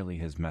 I'm merely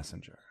his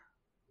messenger.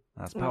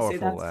 That's powerful. See,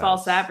 that's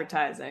false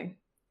advertising.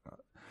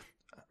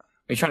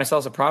 Are you trying to sell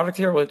us a product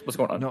here? What's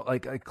going on? No, I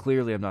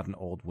clearly I'm not an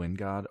old wind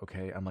god.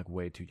 Okay, I'm like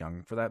way too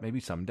young for that. Maybe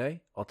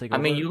someday I'll take. I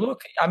over.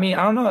 mean,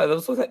 I don't know.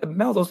 Those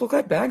look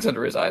like bags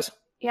under his eyes.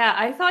 Yeah,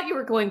 I thought you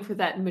were going for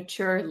that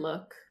mature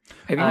look.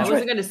 I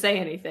wasn't going to say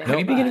anything. Have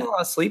you been getting a lot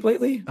of sleep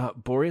lately?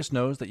 Boreas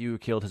knows that you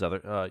killed his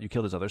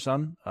other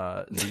son,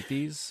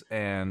 Zethys,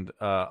 and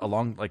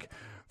along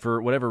for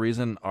whatever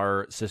reason,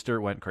 our sister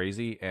went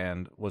crazy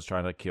and was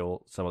trying to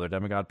kill some other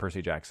demigod,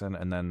 Percy Jackson,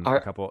 and then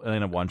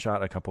in a one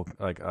shot, a couple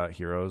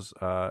heroes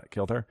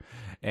killed her.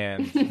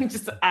 And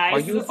just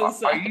eyes.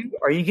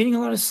 Are you getting a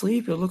lot of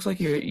sleep? It looks like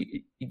do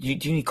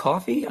you need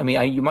coffee? I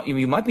mean,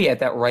 you might be at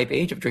that ripe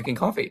age of drinking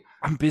coffee.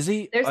 I'm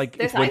busy. There's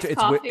it's winter.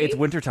 It's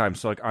winter time,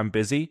 so I'm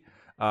busy.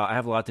 I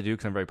have a lot to do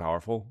because I'm very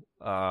powerful.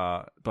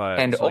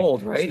 But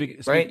old,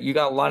 right? Right. You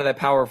got a lot of that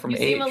power from age,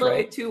 right? You seem a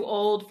little too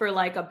old for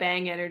like a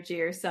Bang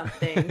Energy or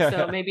something.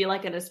 So maybe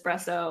like an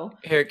espresso.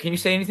 Here, can you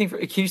say anything?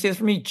 Can you say this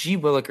for me? G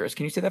Willikers.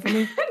 Can you say that for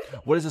me?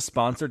 What is a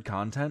sponsored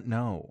content?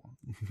 No.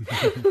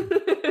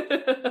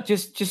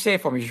 just say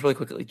it for me, just really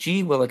quickly.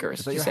 G Willikers.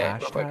 Is that your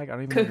hashtag? I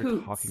don't even know what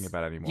you're talking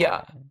about anymore.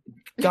 Yeah.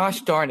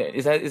 Gosh darn it!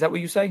 Is that what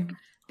you say?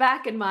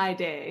 Back in my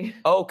day.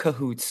 Oh,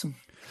 cahoots.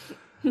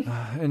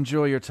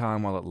 Enjoy your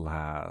time while it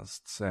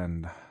lasts,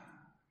 and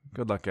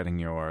good luck getting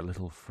your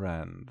little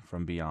friend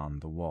from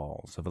beyond the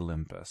walls of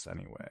Olympus,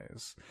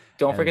 anyways.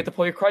 Don't forget to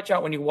pull your crutch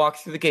out when you walk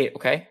through the gate,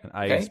 okay? And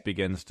Ice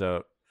begins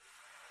to...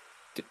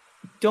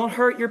 Don't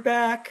hurt your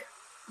back.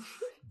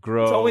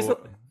 Grow... It's always...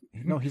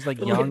 No, he's like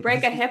young. You could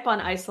break a hip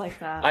on ice like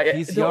that.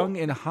 He's young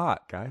and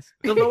hot, guys.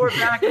 The lower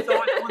back is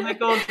always the one that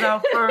goes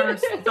down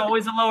first. It's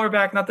always the lower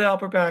back, not the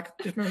upper back.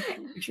 Just make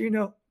sure you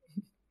know.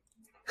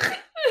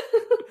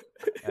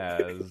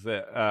 As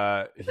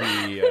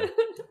he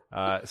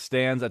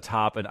stands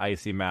atop an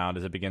icy mound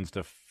as it begins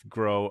to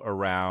grow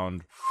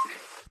around.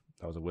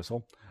 That was a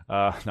whistle,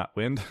 not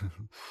wind.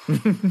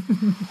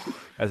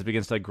 As it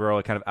begins to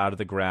grow kind of out of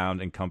the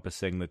ground,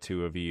 encompassing the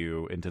two of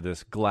you into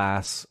this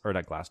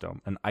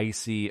an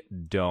icy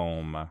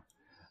dome.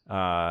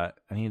 I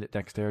need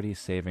dexterity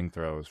saving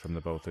throws from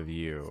the both of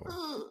you.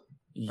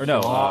 Or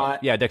no,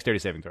 dexterity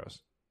saving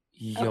throws.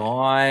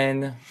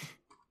 Yawn.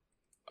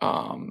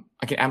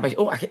 I can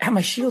add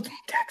my shield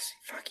dex.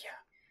 Fuck yeah.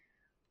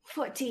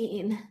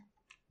 14.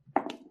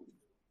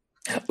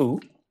 Ooh.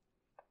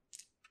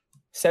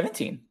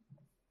 17.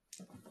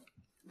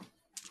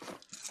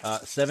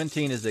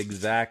 17 is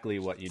exactly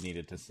what you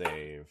needed to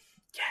save.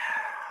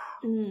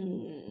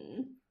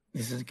 Yeah.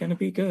 This is gonna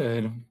be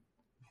good.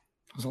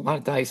 There's a lot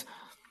of dice.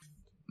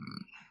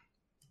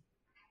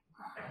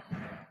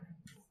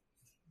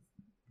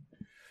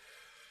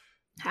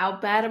 How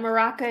bad a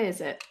maraca is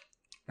it?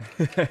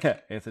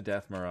 It's a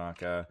death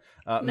maraca.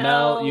 No.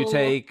 Mel, you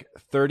take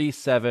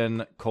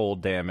 37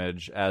 cold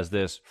damage as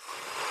this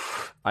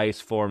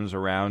ice forms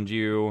around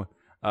you.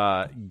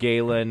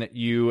 Galen,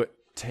 you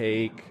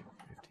take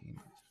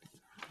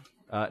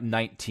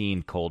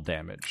 19 cold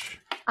damage.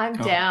 I'm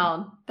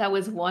down. That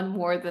was one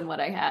more than what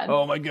I had.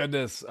 Oh my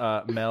goodness.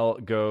 Mel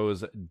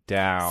goes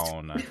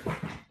down.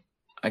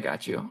 I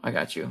got you.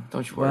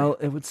 Don't you worry. Well,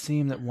 it would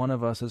seem that one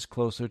of us is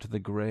closer to the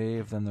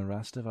grave than the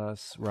rest of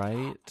us,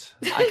 right?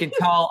 I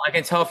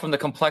can tell from the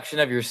complexion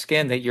of your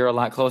skin that you're a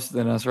lot closer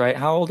than us, right?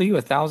 How old are you?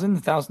 1,000?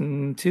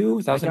 1,002?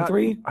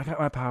 1,003? I got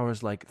my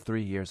powers like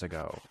 3 years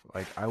ago.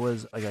 Like I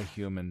was like a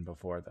human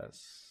before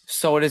this.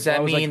 So does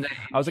that mean that that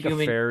I was like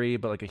human... a fairy,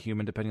 but like a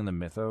human depending on the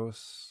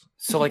mythos?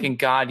 So like in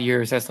God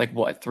years, that's like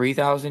what,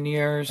 3,000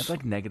 years? It's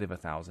like negative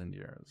 1,000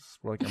 years.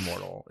 We're like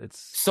immortal. It's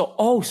so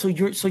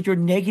you're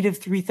negative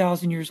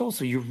 3,000 years old.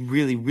 So you're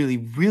really, really,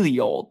 really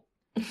old.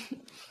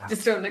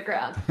 Just on the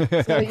ground. So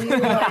you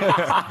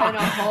like spent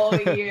a whole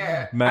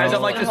year. Mel, as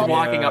I'm like just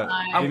walking up.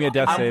 Give me a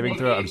death saving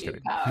throw. I'm just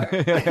kidding.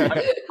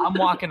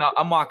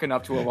 I'm walking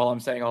up to her while I'm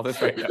saying all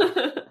this right now.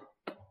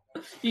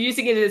 You're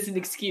using it as an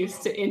excuse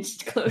to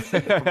inch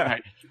closer.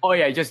 Right. Oh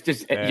yeah, just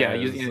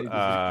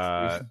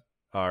yeah.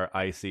 Our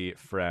icy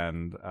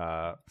friend,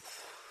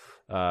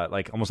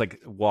 like almost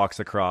like walks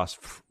across,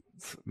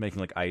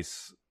 making like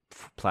ice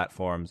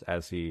platforms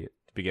as he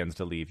begins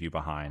to leave you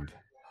behind.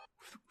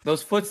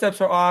 Those footsteps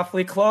are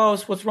awfully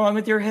close. What's wrong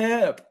with your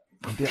hip?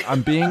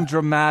 I'm being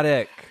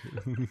dramatic.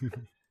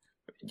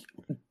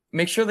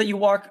 Make sure that you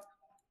walk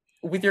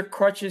with your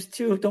crutches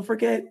too. Don't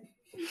forget.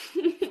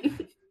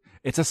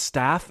 It's a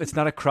staff. It's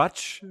not a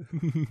crutch.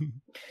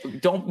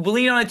 Don't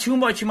lean on it too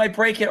much. You might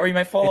break it, or you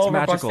might fall over.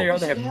 Magical. Bust your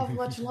other hip. You have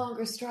much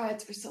longer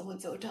strides for someone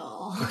so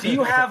tall. Do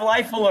you have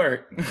life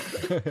alert?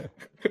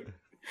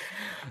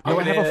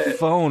 I have a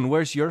phone.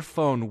 Where's your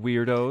phone,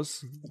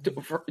 weirdos?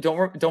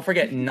 Don't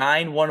forget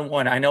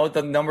 911. I know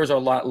the numbers are a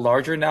lot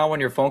larger now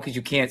on your phone because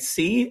you can't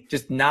see.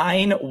 Just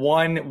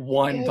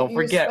 911. Don't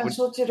forget. Your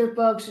special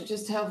jitterbug should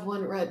just have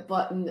one red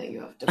button that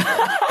you have to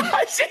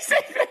press. She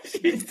said that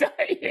she's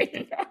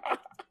dying.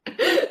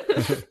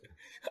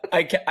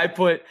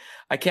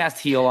 I cast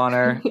heal on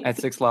her at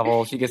 6th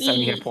level. She gets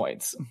 70 hit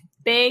points.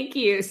 Thank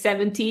you.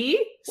 70?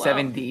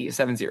 70.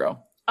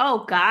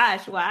 Oh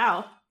gosh,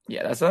 wow.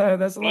 Yeah, that's the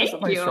last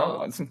of my strong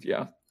ones.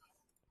 Yeah.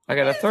 I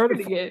got a third,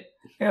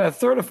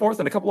 a fourth,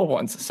 and a couple of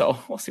ones. So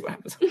we'll see what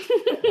happens.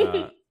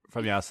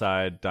 From the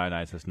outside,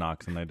 Dionysus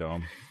knocks on the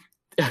dome.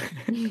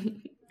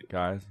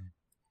 Guys.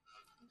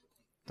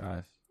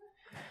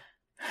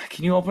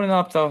 Can you open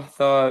up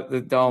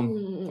the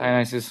dome,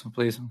 Dionysus,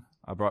 please?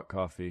 I brought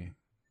coffee.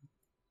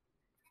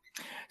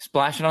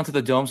 Splash it onto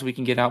the dome so we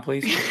can get out,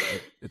 please.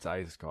 It's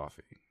iced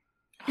coffee.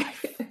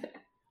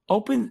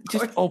 Open.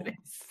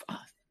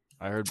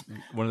 I heard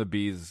one of the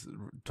bees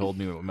told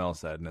me what Mel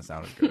said, and it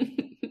sounded good.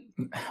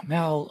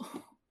 Mel,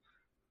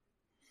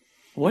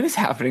 what is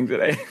happening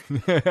today?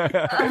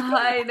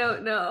 I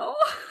don't know.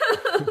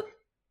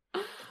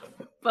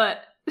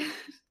 But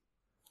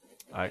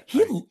I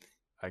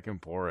can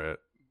pour it.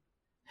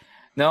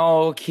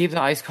 No, keep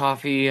the iced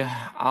coffee.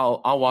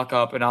 I'll walk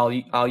up and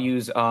I'll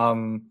use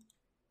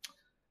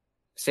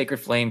Sacred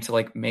Flame to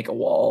like make a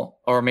wall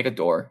or make a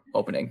door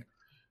opening.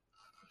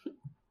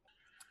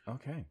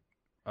 Okay.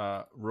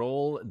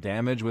 Roll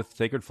damage with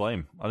Sacred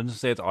Flame. I didn't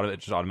just say it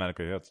just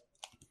automatically hits.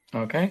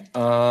 Okay.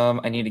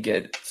 I need to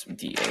get some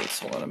D8s.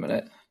 Hold on a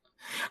minute.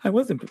 I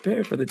wasn't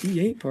prepared for the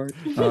D8 part.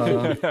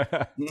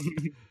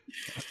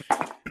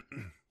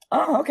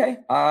 Okay.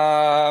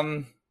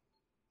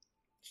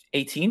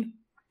 18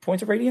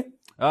 points of radiant.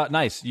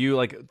 Nice. You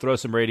like throw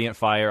some radiant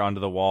fire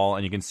onto the wall,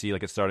 and you can see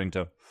like it's starting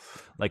to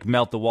like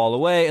melt the wall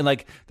away, and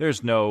like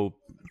there's no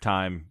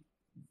time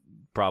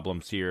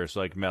problems here. So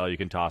like Mel, you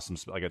can toss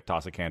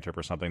a cantrip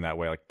or something that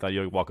way. Like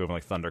you walk over and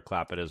like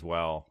thunderclap it as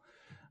well,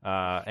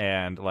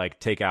 and like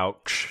take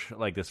out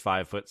like this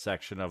 5-foot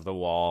section of the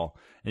wall,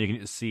 and you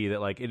can see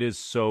that like it is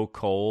so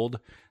cold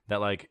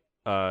that like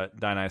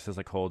Dionysus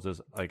like holds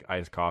his like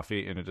iced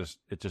coffee, and it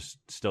just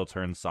still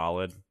turns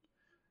solid.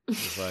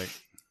 It's like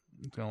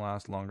it's gonna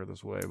last longer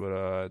this way,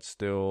 but it's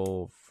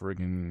still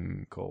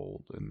friggin'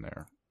 cold in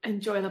there.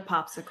 Enjoy the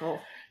popsicle.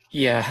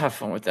 Yeah, have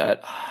fun with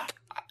that.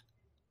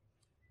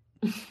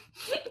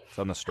 It's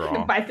on the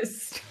straw. By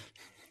this.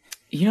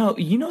 You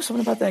know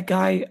something about that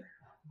guy?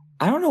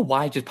 I don't know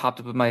why it just popped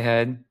up in my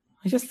head.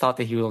 I just thought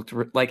that he looked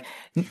like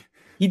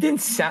he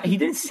didn't sound it. He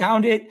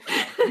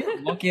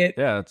didn't look it.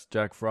 Yeah, it's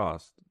Jack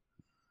Frost.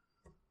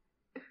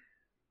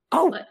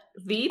 Oh,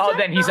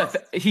 Then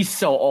he's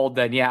so old.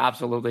 Then yeah,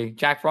 absolutely,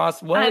 Jack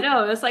Frost. What? I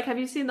know. It's like, have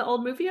you seen the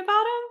old movie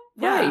about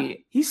him? Right. Yeah.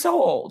 He's so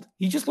old.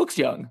 He just looks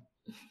young.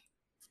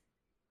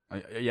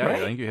 Yeah, right? I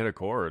think you hit a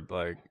chord.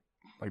 Like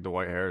the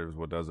white hair is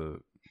what does it.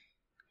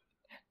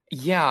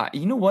 Yeah.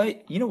 You know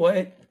what?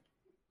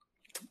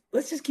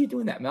 Let's just keep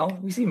doing that, Mel.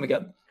 We see him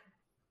again.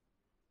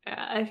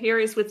 I hear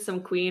he's with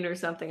some queen or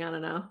something. I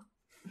don't know.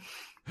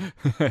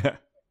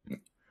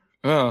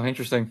 Oh,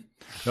 interesting.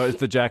 No, it's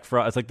the Jack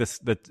Frost. It's like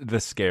the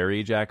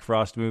scary Jack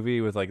Frost movie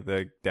with like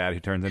the dad who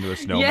turns into a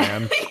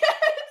snowman. Yes.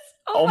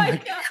 Oh my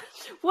god.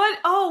 What?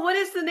 Oh, what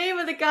is the name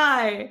of the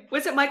guy?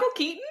 Was it Michael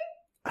Keaton?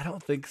 I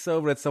don't think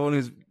so, but it's someone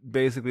who's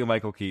basically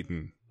Michael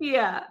Keaton.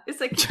 Yeah, it's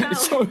like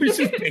So it's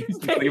just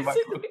basically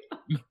Michael.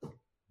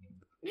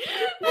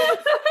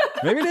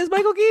 Maybe it is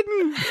Michael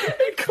Keaton.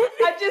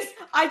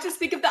 I just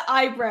think of the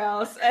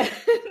eyebrows, and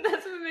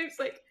that's what makes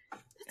like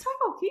it's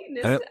Michael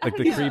Keaton. Like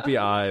the creepy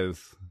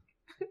eyes.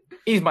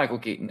 He's Michael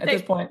Keaton at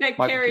this point. That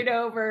carried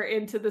over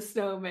into the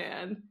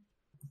snowman.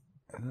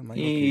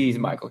 He's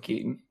Michael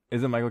Keaton.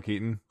 Is it Michael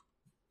Keaton?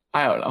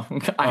 I don't know.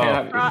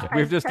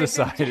 We've just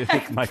decided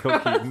it's Michael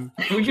Keaton.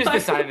 We just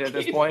decided at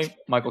this point,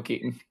 Michael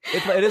Keaton.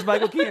 It is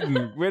Michael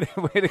Keaton. Way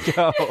to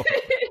go.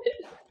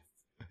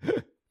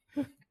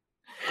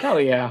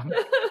 Hell yeah.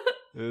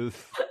 The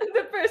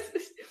first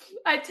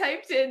I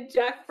typed in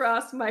Jack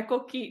Frost, Michael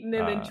Keaton,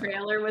 and then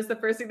trailer was the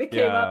first thing that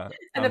came up.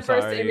 And the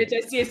first image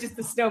I see is just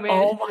the snowman.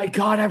 Oh my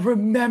god, I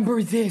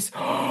remember this.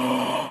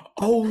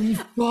 Holy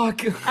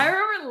fuck. I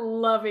remember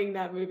loving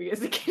that movie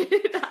as a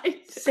kid.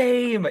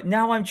 Same.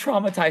 Now I'm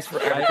traumatized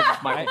forever.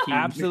 I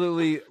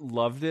absolutely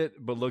loved it,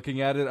 but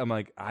looking at it, I'm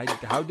like,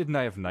 how didn't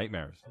I have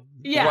nightmares?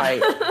 Yeah.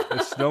 Right.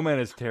 The snowman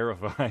is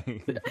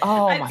terrifying.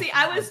 Oh and see,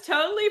 I was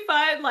totally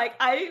fine. Like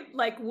I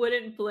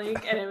wouldn't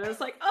blink, and it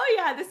was like, oh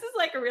yeah, this is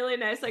like a really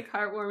nice, like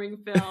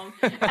heartwarming film.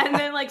 And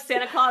then like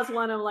Santa Claus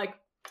 1, I'm like,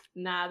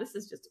 nah, this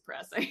is just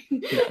depressing.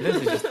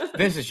 Yeah,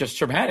 this is just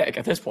traumatic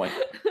at this point.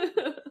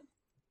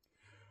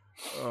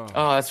 Oh,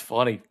 that's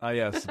funny.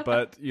 Yes,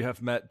 but you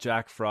have met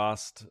Jack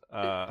Frost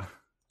at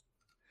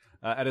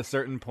a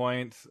certain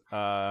point.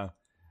 As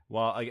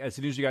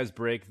soon as you guys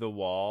break the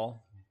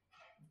wall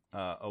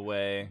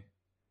away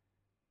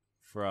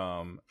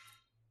from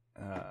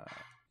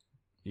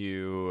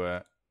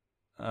the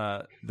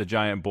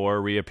giant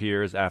boar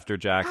reappears after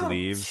Jack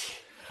leaves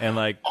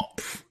and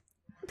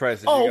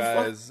presses you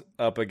guys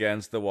up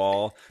against the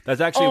wall.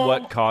 That's actually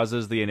what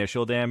causes the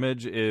initial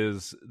damage.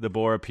 Is the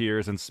boar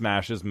appears and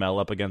smashes Mel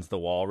up against the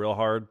wall real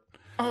hard.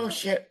 Oh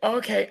shit.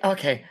 Okay.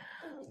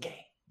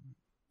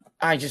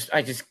 I just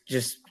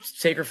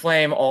sacred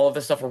flame all of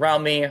the stuff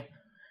around me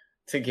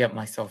to get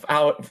myself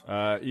out.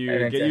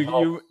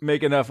 You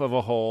make enough of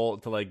a hole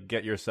to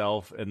get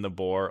yourself in the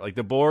boar. Like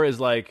the boar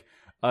is like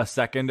a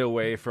second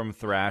away from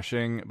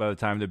thrashing by the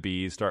time the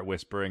bees start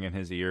whispering in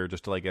his ear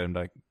just to get him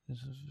to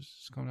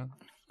just calm down.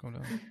 Calm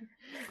down.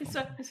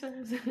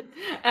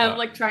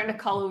 I'm trying to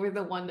call over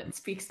the one that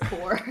speaks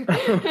boar.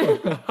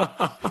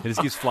 It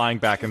just keeps flying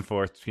back and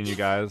forth between you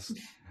guys.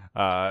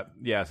 So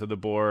the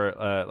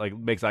boar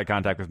makes eye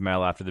contact with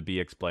Mel after the bee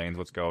explains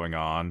what's going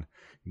on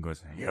and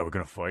goes, "Yeah, we're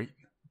gonna fight."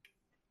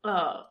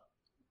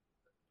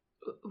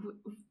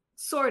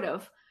 Sort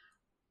of.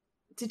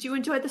 Did you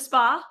enjoy the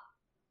spa?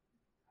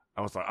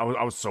 I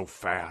was so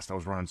fast. I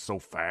was running so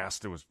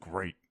fast. It was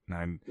great.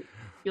 And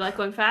you like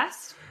going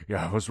fast?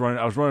 Yeah, I was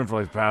running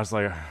for the past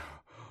a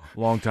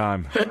long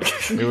time.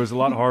 It was a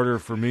lot harder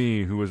for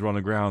me who was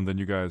running ground than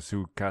you guys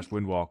who cast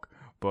Windwalk.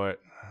 But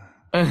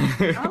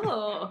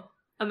oh,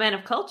 a man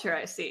of culture,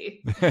 I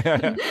see.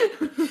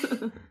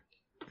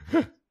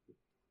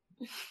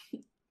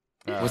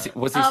 What's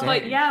he saying?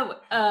 But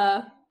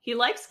yeah, he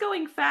likes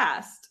going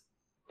fast.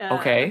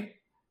 Okay.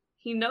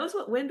 He knows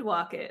what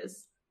Windwalk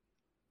is.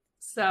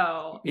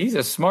 So he's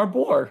a smart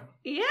boar.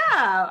 Yeah,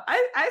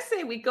 I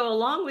say we go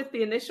along with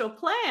the initial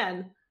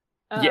plan.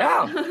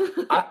 Yeah,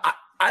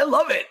 I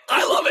love it.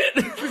 I love it.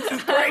 This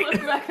is great. I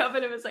looked back up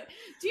and it was like,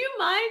 do you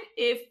mind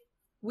if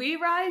we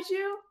ride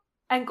you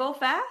and go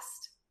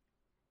fast?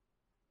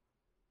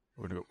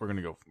 We're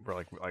gonna go for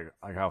like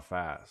how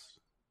fast?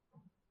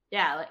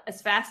 Yeah,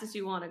 as fast as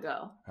you want to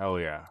go. Hell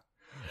yeah.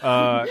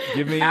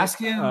 Ask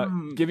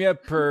him. Give me a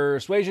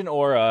persuasion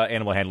or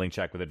animal handling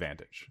check with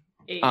advantage.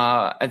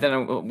 And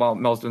then while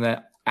Mel's doing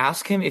that,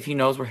 ask him if he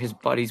knows where his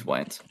buddies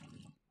went.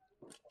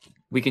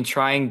 We can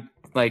try and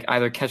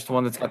either catch the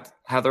one that's got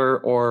Heather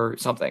or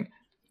something.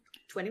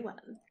 21.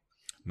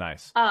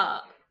 Nice.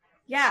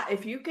 Yeah,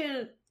 if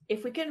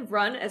we can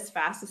run as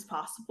fast as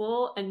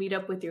possible and meet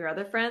up with your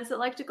other friends that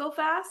like to go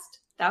fast,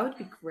 that would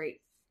be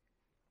great.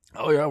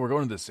 Oh yeah, we're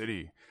going to the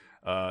city.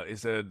 He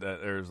said that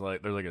there's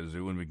a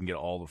zoo and we can get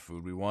all the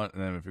food we want,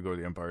 and then if we go to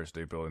the Empire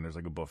State Building, there's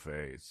a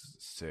buffet. It's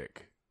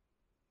sick.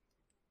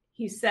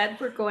 He said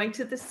we're going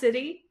to the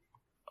city.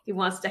 He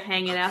wants to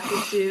hang it out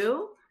the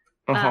zoo,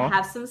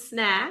 have some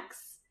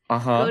snacks,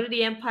 go to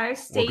the Empire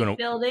State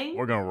Building.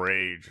 We're gonna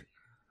rage.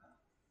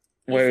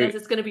 He says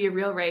it's gonna be a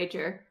real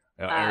rager.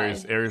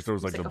 Aries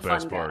throws the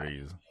best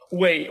parties.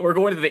 Wait, we're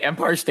going to the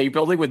Empire State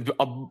Building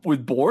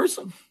with boars?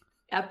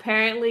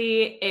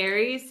 Apparently,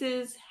 Aries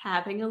is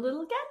having a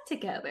little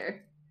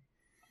get-together.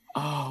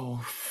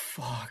 Oh,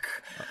 fuck.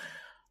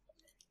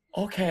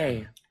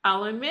 Okay.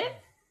 I'll admit,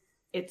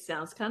 it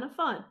sounds kind of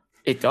fun.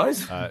 It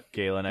does?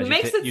 Galen, as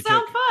it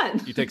sound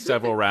fun. You take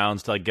several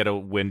rounds to get a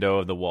window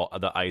of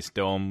the ice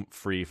dome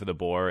free for the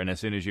boar, and as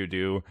soon as you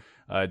do,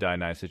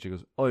 Dionysus, she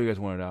goes, "Oh, you guys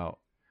want it out."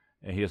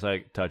 And he just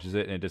touches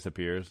it and it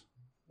disappears.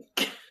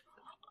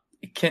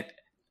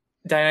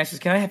 Dionysus,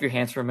 can I have your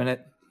hands for a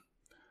minute?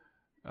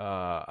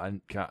 I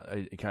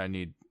kind of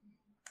need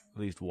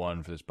at least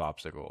one for this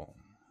popsicle.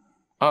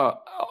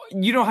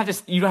 You don't have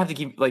to. You don't have to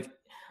keep like.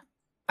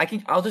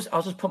 I'll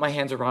just put my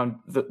hands around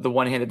the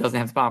one hand that doesn't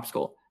have the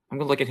popsicle. I'm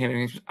gonna look at him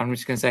and I'm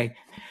just gonna say,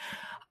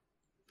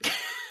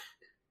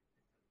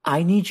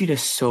 I need you to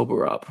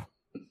sober up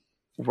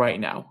right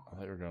now. I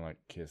thought you were gonna like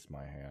kiss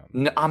my hand.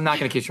 No, I'm not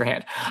gonna kiss your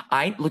hand.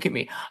 Look at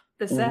me.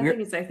 The sad thing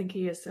is, I think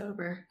he is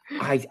sober.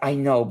 I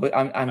know, but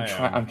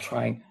I'm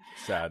trying.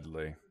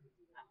 Sadly,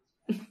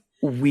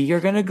 we are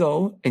gonna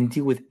go and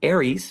deal with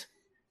Ares.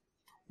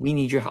 We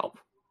need your help.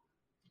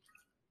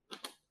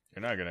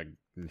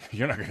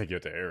 you're not gonna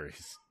get to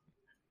Ares.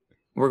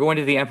 We're going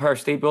to the Empire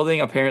State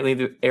Building. Apparently,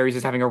 the Ares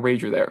is having a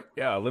rager there.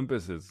 Yeah,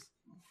 Olympus is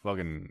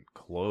fucking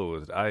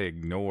closed. I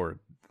ignored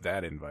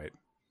that invite.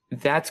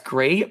 That's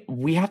great.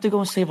 We have to go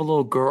and save a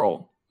little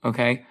girl.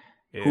 Okay.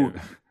 Yeah.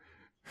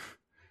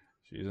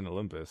 She's in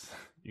Olympus.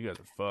 You guys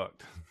are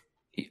fucked.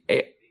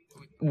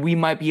 We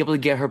might be able to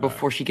get her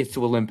before she gets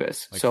to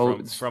Olympus. Like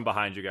so from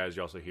behind you guys,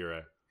 you also hear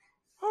a.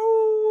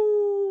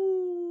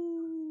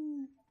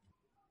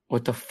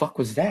 What the fuck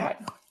was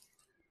that?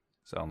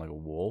 Sound like a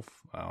wolf?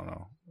 I don't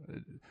know.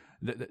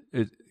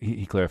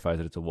 He clarifies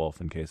that it's a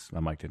wolf in case my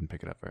mic didn't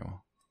pick it up very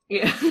well.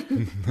 Yeah.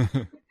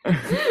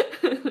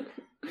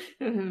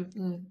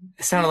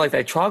 It sounded like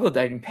that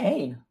troglodyte in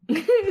pain.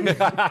 Well,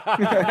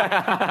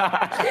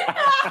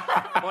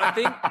 I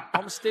think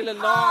I'm still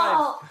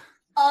alive.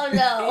 Oh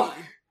no!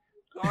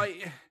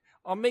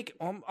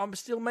 I'm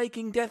still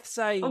making death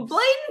saves. I'm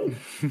bleeding.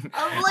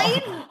 I'm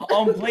bleeding.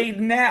 I'm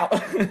bleeding now.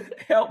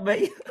 Help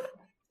me.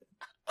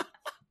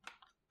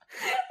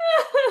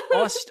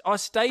 I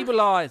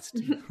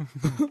stabilized.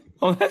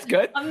 Oh, that's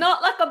good. I'm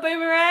not like a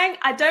boomerang.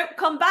 I don't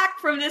come back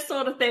from this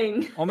sort of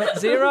thing. I'm at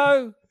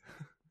 0.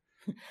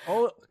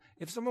 Oh,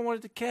 if someone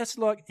wanted to cast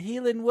like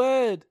healing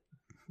word,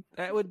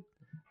 that would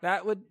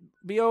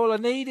be all I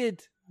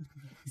needed.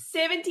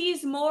 70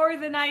 is more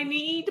than I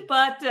need,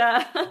 but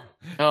I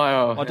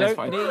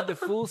don't need the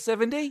full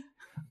 70.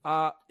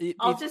 I'll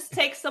just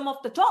take some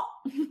off the top.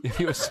 If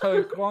you were so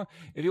inclined,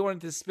 if you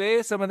wanted to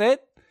spare some of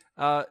that,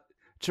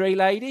 tree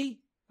lady,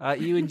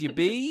 you and your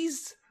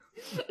bees.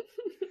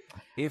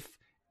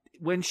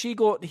 When she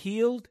got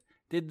healed,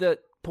 did the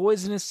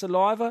poisonous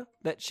saliva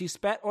that she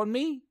spat on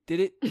me, did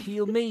it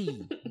heal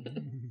me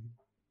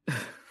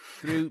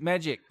through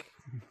magic?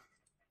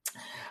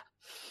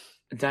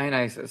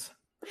 Dionysus.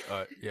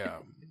 Yeah.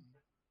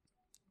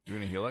 You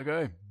gonna heal that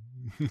guy?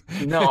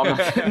 No,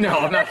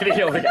 I'm not gonna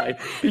heal the guy.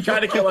 He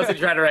tried to kill us and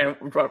tried to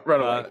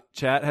run away.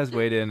 Chat has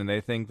weighed in and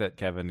they think that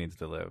Kevin needs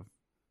to live.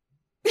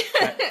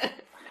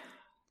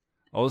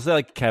 I'll say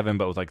like Kevin,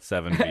 but with like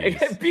 7 B's.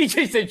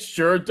 BJ said,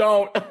 "Sure,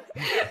 don't."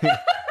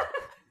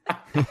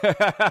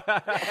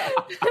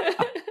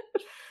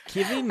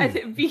 Kevin. I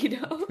think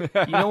Vito.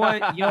 You know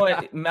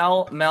what,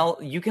 Mel,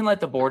 you can let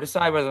the board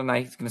decide whether or not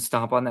he's going to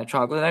stomp on that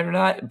troglodyte or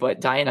not. But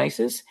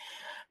Dionysus,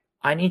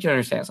 I need you to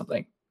understand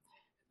something.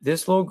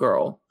 This little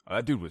girl. Oh,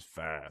 that dude was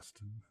fast.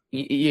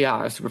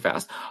 Yeah, super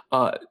fast.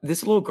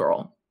 This little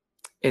girl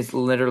is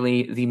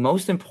literally the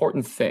most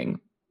important thing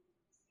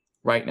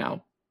right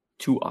now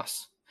to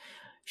us.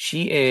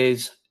 She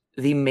is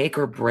the make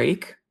or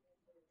break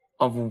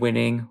of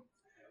winning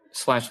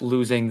 /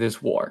 losing this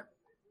war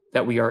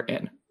that we are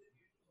in.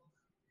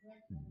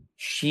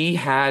 She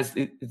has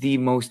the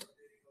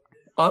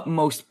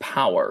utmost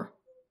power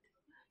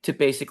to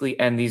basically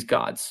end these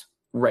gods'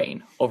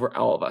 reign over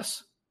all of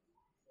us.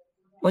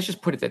 Let's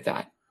just put it at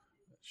that.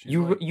 She's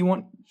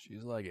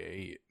like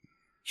 8.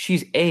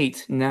 She's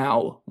 8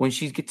 now. When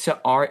she gets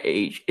to our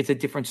age, it's a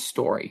different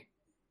story.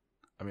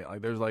 I mean,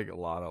 like, there's like a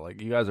lot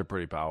of you guys are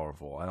pretty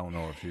powerful. I don't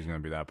know if she's gonna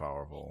be that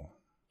powerful.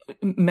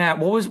 Matt,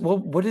 what was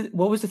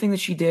the thing that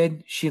she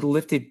did? She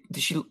lifted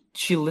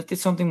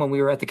something when we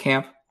were at the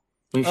camp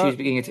when she was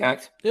being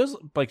attacked. It was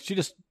like she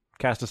just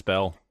cast a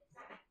spell,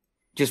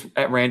 just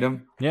at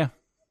random. Yeah.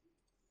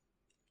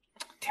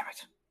 Damn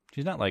it!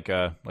 She's not like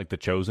the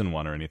chosen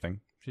one or anything.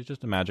 She's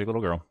just a magic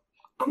little girl.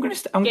 I'm gonna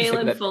stick with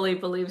Galen it. fully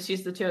believes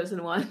she's the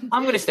chosen one.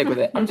 I'm gonna stick with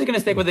it. I'm just gonna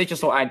stick with it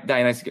just so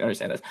Dionysus can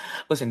understand this.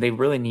 Listen, they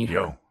really need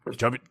her.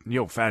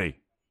 Yo, fatty.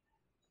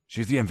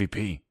 She's the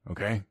MVP.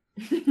 Okay.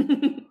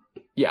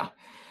 Yeah.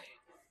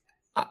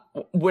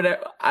 With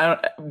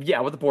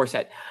the board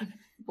said.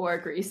 Boar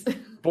agrees.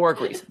 Boar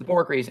agrees. The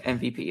board agrees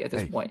MVP at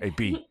this point. Hey,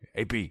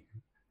 B.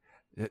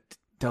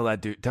 Tell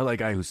that dude. Tell that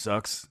guy who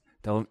sucks.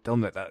 Tell him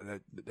that I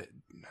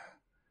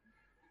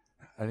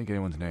didn't get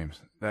anyone's names.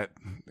 That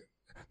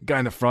guy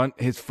in the front,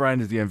 his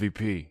friend is the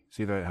MVP.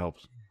 See if that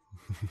helps.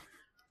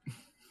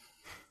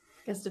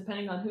 Guess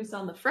depending on who's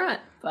on the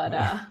front, but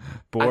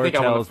Boar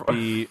tells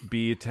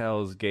B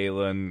tells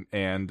Galen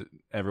and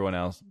everyone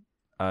else.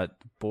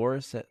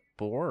 Boar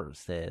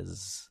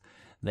says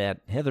that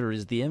Heather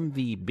is the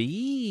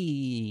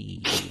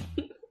MVP.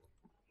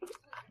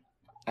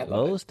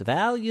 Most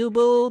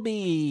valuable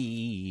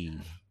bee.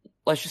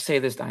 Let's just say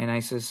this,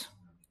 Dionysus.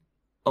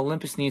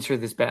 Olympus needs her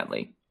this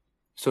badly.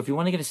 So if you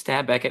want to get a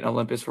stab back at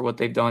Olympus for what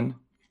they've done,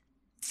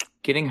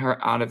 getting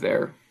her out of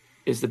there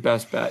is the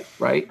best bet,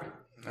 right?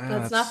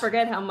 Let's not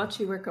forget how much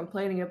you were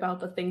complaining about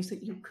the things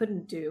that you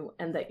couldn't do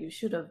and that you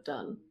should have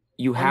done.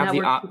 You and have now the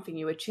we're giving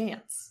you a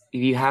chance.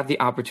 You have the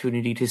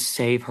opportunity to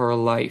save her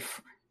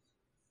life.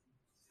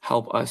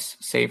 Help us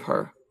save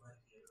her.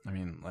 I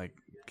mean, like,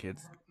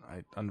 kids,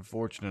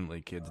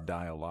 unfortunately, kids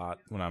die a lot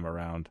when I'm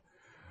around.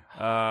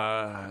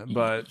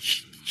 But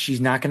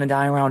she's not going to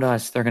die around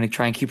us. They're going to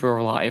try and keep her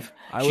alive.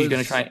 She's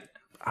going to try.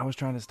 I was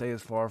trying to stay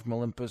as far from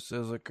Olympus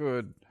as I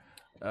could.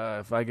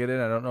 If I get in,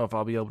 I don't know if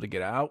I'll be able to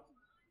get out.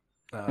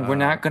 We're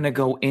not going to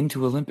go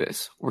into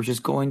Olympus. We're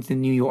just going to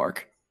New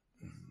York.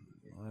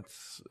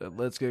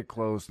 Let's get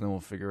close, and then we'll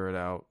figure it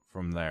out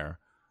from there.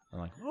 I'm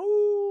like,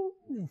 oh,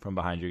 from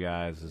behind you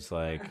guys. It's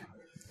like,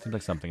 seems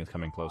like something is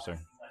coming closer.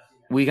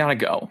 We gotta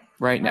go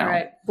right now. All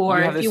right,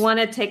 Boar, if you want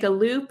to take a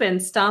loop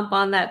and stomp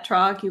on that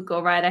trog, you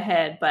go right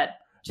ahead, but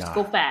just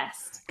go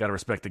fast. Gotta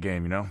respect the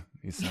game, you know.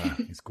 He's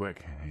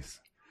quick.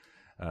 He's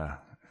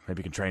maybe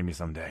he can train me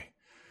someday.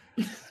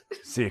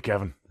 See you,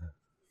 Kevin.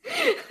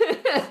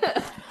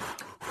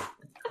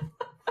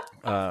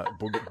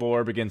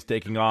 Boar begins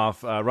taking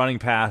off, running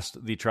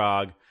past the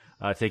trog,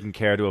 taking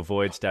care to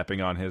avoid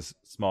stepping on his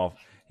small.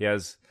 He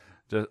has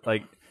just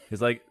like.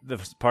 He's like, the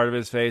part of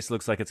his face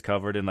looks like it's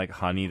covered in like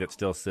honey that's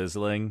still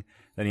sizzling.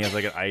 Then he has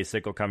like an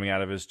icicle coming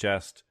out of his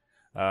chest.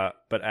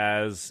 But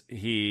as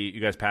you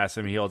guys pass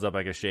him, he holds up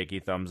like a shaky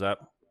thumbs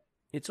up.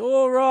 It's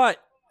all right.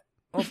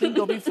 I think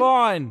I'll be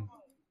fine.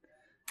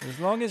 As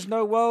long as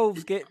no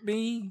wolves get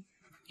me.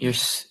 You're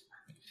so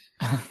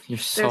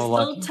There's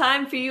lucky. still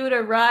time for you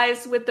to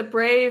rise with the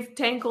brave,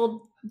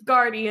 tangled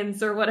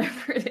guardians or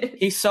whatever it is.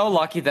 He's so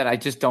lucky that I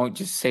just don't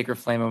just sacred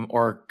flame him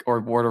or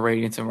ward of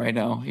radiance him right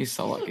now. He's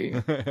so lucky.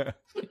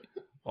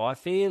 I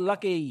feel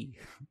lucky.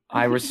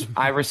 I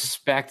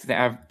respect the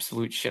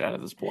absolute shit out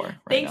of this boar.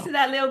 Thanks to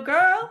that little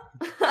girl,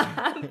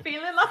 I'm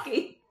feeling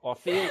lucky. I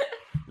feel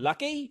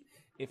lucky.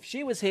 If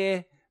she was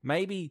here,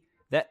 maybe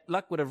that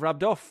luck would have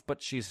rubbed off,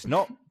 but she's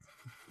not.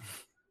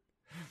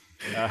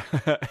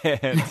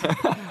 And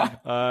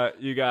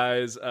you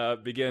guys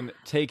begin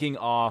taking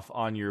off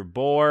on your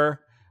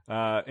boar.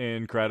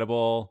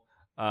 Incredible.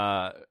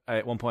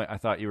 At one point, I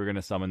thought you were going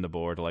to summon the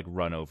boar to like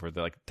run over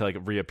to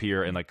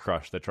reappear and like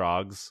crush the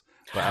trogs.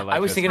 But I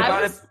was thinking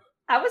about it.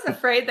 I was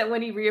afraid that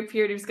when he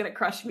reappeared, he was going to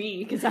crush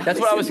me because that's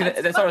what I was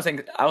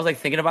thinking. I was like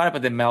thinking about it,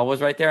 but then Mel was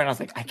right there, and I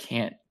was like, I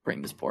can't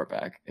bring this boar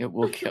back. It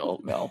will kill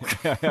Mel.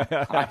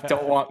 I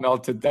don't want Mel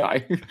to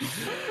die.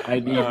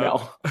 I need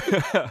Mel.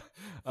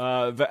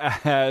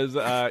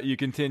 As you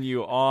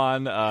continue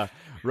on,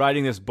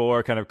 riding this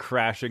boar, kind of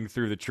crashing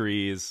through the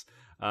trees.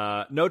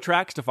 No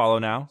tracks to follow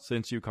now,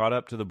 since you caught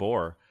up to the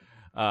boar.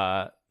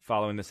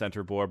 Following the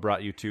center boar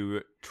brought you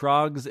to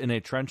Trogs in a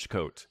trench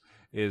coat,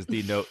 is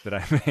the note that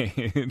I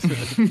made.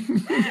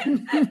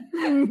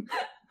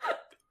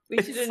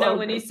 We should have known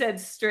when he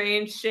said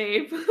strange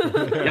shape.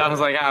 Yeah, I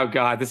was like, oh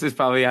god, this is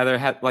probably either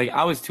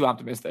I was too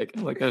optimistic.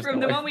 Like, from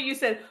the moment you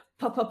said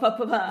pa pa pa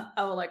pa pa,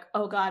 I was like,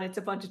 oh god, it's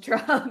a bunch of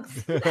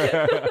Trogs.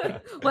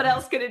 What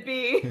else could it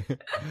be?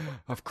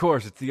 Of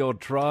course, it's the old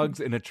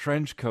Trogs in a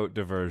trench coat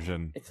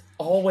diversion. It's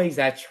always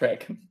that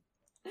trick.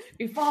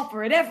 We fall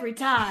for it every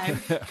time.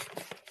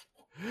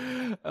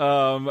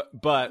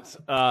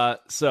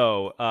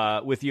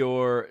 With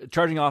your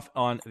charging off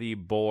on the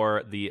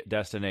boar, the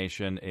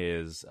destination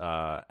is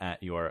at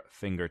your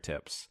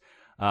fingertips.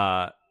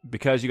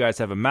 Because you guys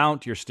have a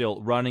mount, you're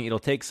still running. It'll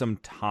take some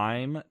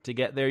time to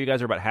get there. You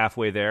guys are about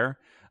halfway there.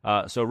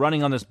 So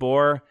running on this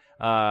boar,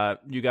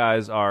 you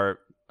guys are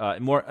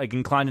more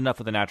inclined enough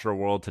with the natural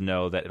world to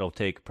know that it'll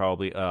take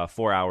probably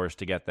 4 hours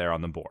to get there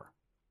on the boar.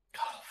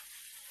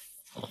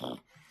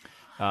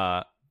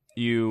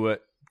 You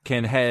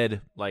can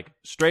head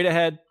straight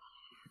ahead.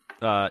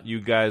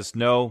 You guys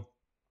know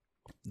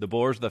the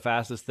boars are the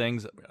fastest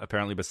things,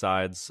 apparently,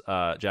 besides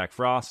Jack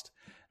Frost,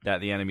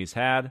 that the enemies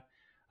had.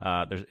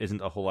 There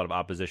isn't a whole lot of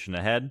opposition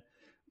ahead,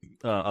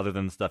 other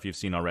than the stuff you've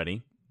seen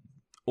already.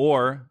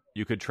 Or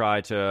you could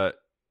try to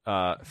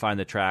find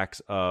the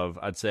tracks of,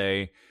 I'd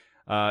say,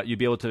 you'd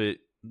be able to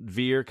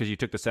veer, because you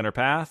took the center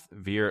path,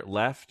 veer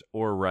left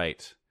or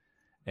right,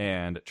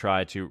 and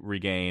try to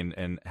regain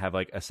and have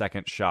a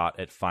second shot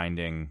at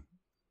finding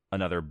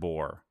another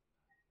boar.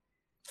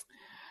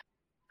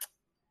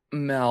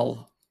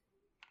 Mel,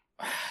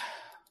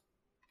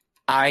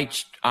 I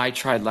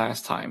tried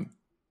last time,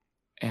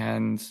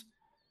 and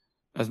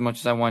as much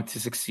as I want to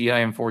succeed, I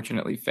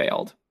unfortunately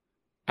failed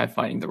at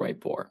finding the right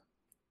boar.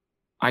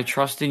 I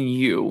trust in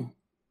you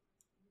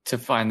to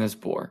find this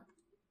boar.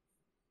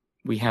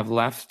 We have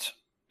left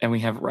and we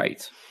have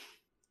right.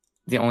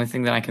 The only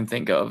thing that I can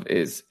think of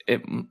is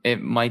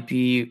it might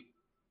be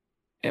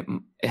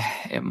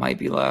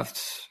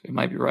left. It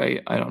might be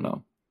right. I don't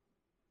know.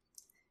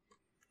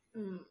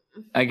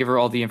 I give her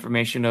all the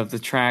information of the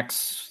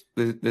tracks,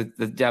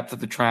 the depth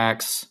of the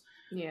tracks.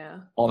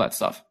 Yeah. All that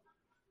stuff.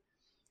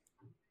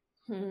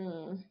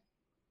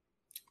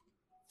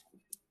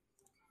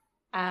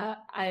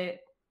 I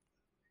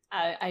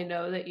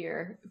know that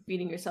you're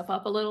beating yourself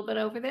up a little bit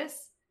over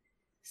this,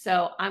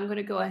 So I'm going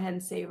to go ahead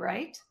and say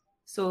right.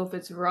 So if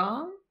it's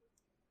wrong,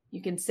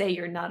 you can say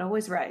you're not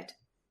always right.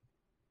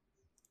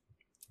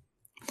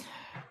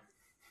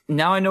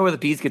 Now I know where the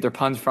bees get their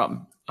puns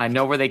from. I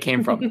know where they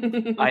came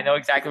from. I know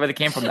exactly where they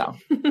came from now.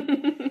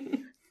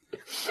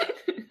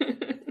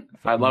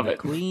 I love it.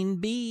 Queen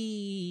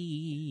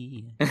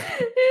bee.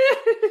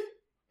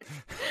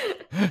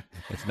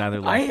 It's neither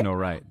left nor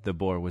right. The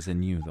boar was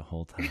in you the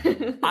whole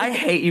time. I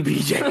hate you,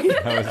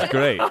 BJ. That was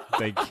great.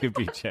 Thank you,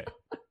 BJ.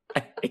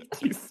 I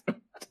hate you so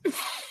much.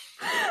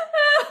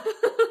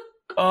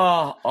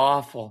 Oh,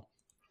 awful.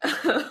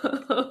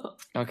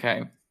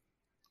 Okay.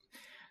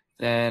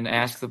 Then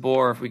ask the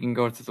boar if we can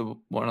go to the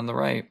one on the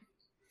right.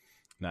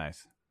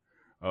 Nice.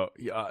 Oh,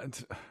 yeah.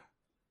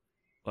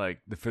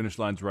 Like, the finish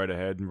line's right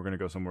ahead, and we're going to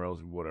go somewhere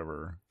else,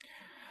 whatever.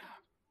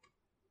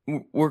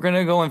 We're going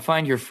to go and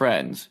find your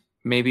friends.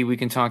 Maybe we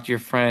can talk to your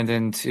friend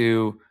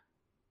into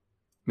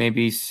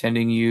maybe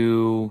sending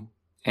you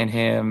and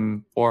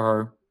him or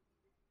her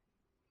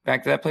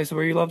back to that place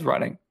where you loved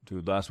riding.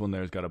 Dude, last one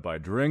there's got to buy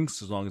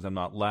drinks. As long as I'm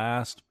not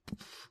last,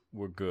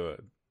 we're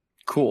good.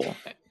 Cool.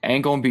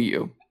 Ain't going to be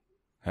you.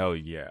 Hell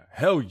yeah.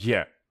 Hell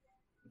yeah.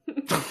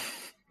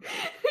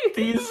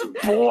 These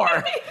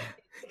boar.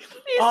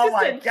 He's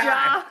just a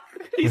jock.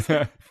 He's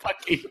a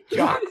fucking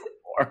jock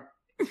boar.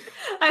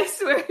 I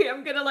swear,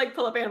 I'm gonna like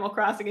pull up Animal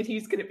Crossing, and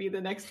he's gonna be the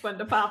next one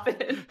to pop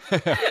in.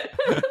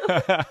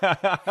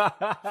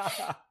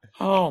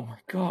 Oh my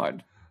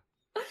god!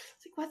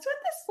 It's like, what's with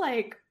this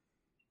like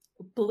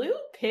blue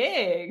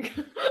pig?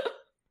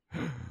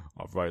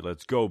 All right,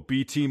 let's go.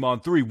 B team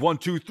on 3. 1,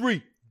 2,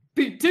 3.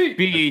 BT.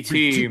 B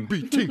team.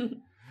 B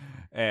team.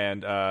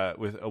 And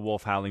with a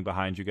wolf howling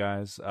behind you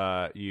guys,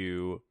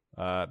 you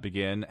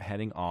begin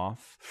heading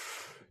off,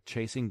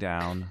 chasing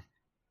down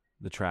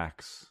the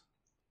tracks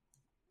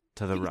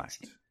to the right.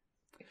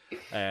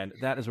 And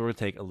that is where we'll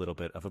take a little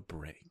bit of a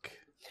break.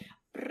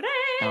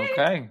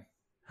 Okay.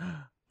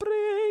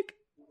 Break.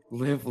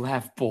 Live,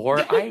 laugh,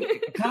 boar.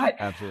 God.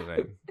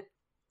 Absolutely.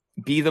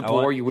 Be the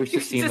boar you wish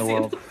to see in the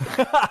world.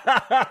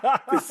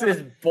 This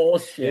is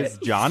bullshit. Is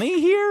Johnny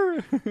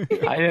here?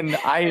 I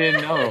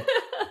didn't know.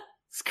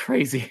 It's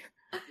crazy.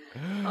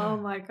 Oh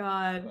my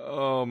god.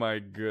 Oh my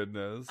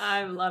goodness.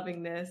 I'm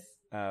loving this.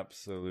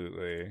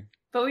 Absolutely.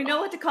 But we know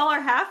what to call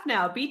our half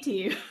now. B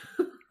team.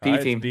 B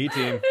team. B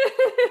team.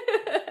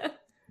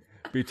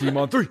 B team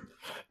on 3.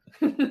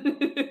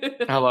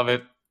 I love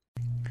it.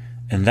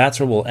 And that's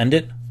where we'll end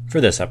it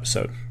for this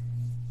episode.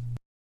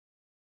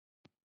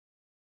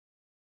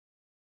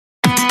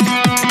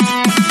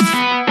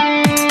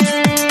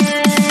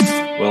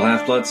 Well,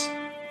 Half-Bloods,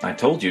 I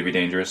told you it'd be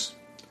dangerous.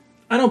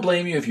 I don't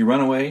blame you if you run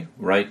away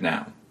right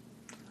now.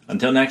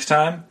 Until next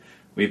time,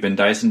 we've been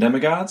Dice and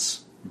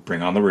Demigods.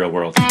 Bring on the real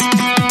world.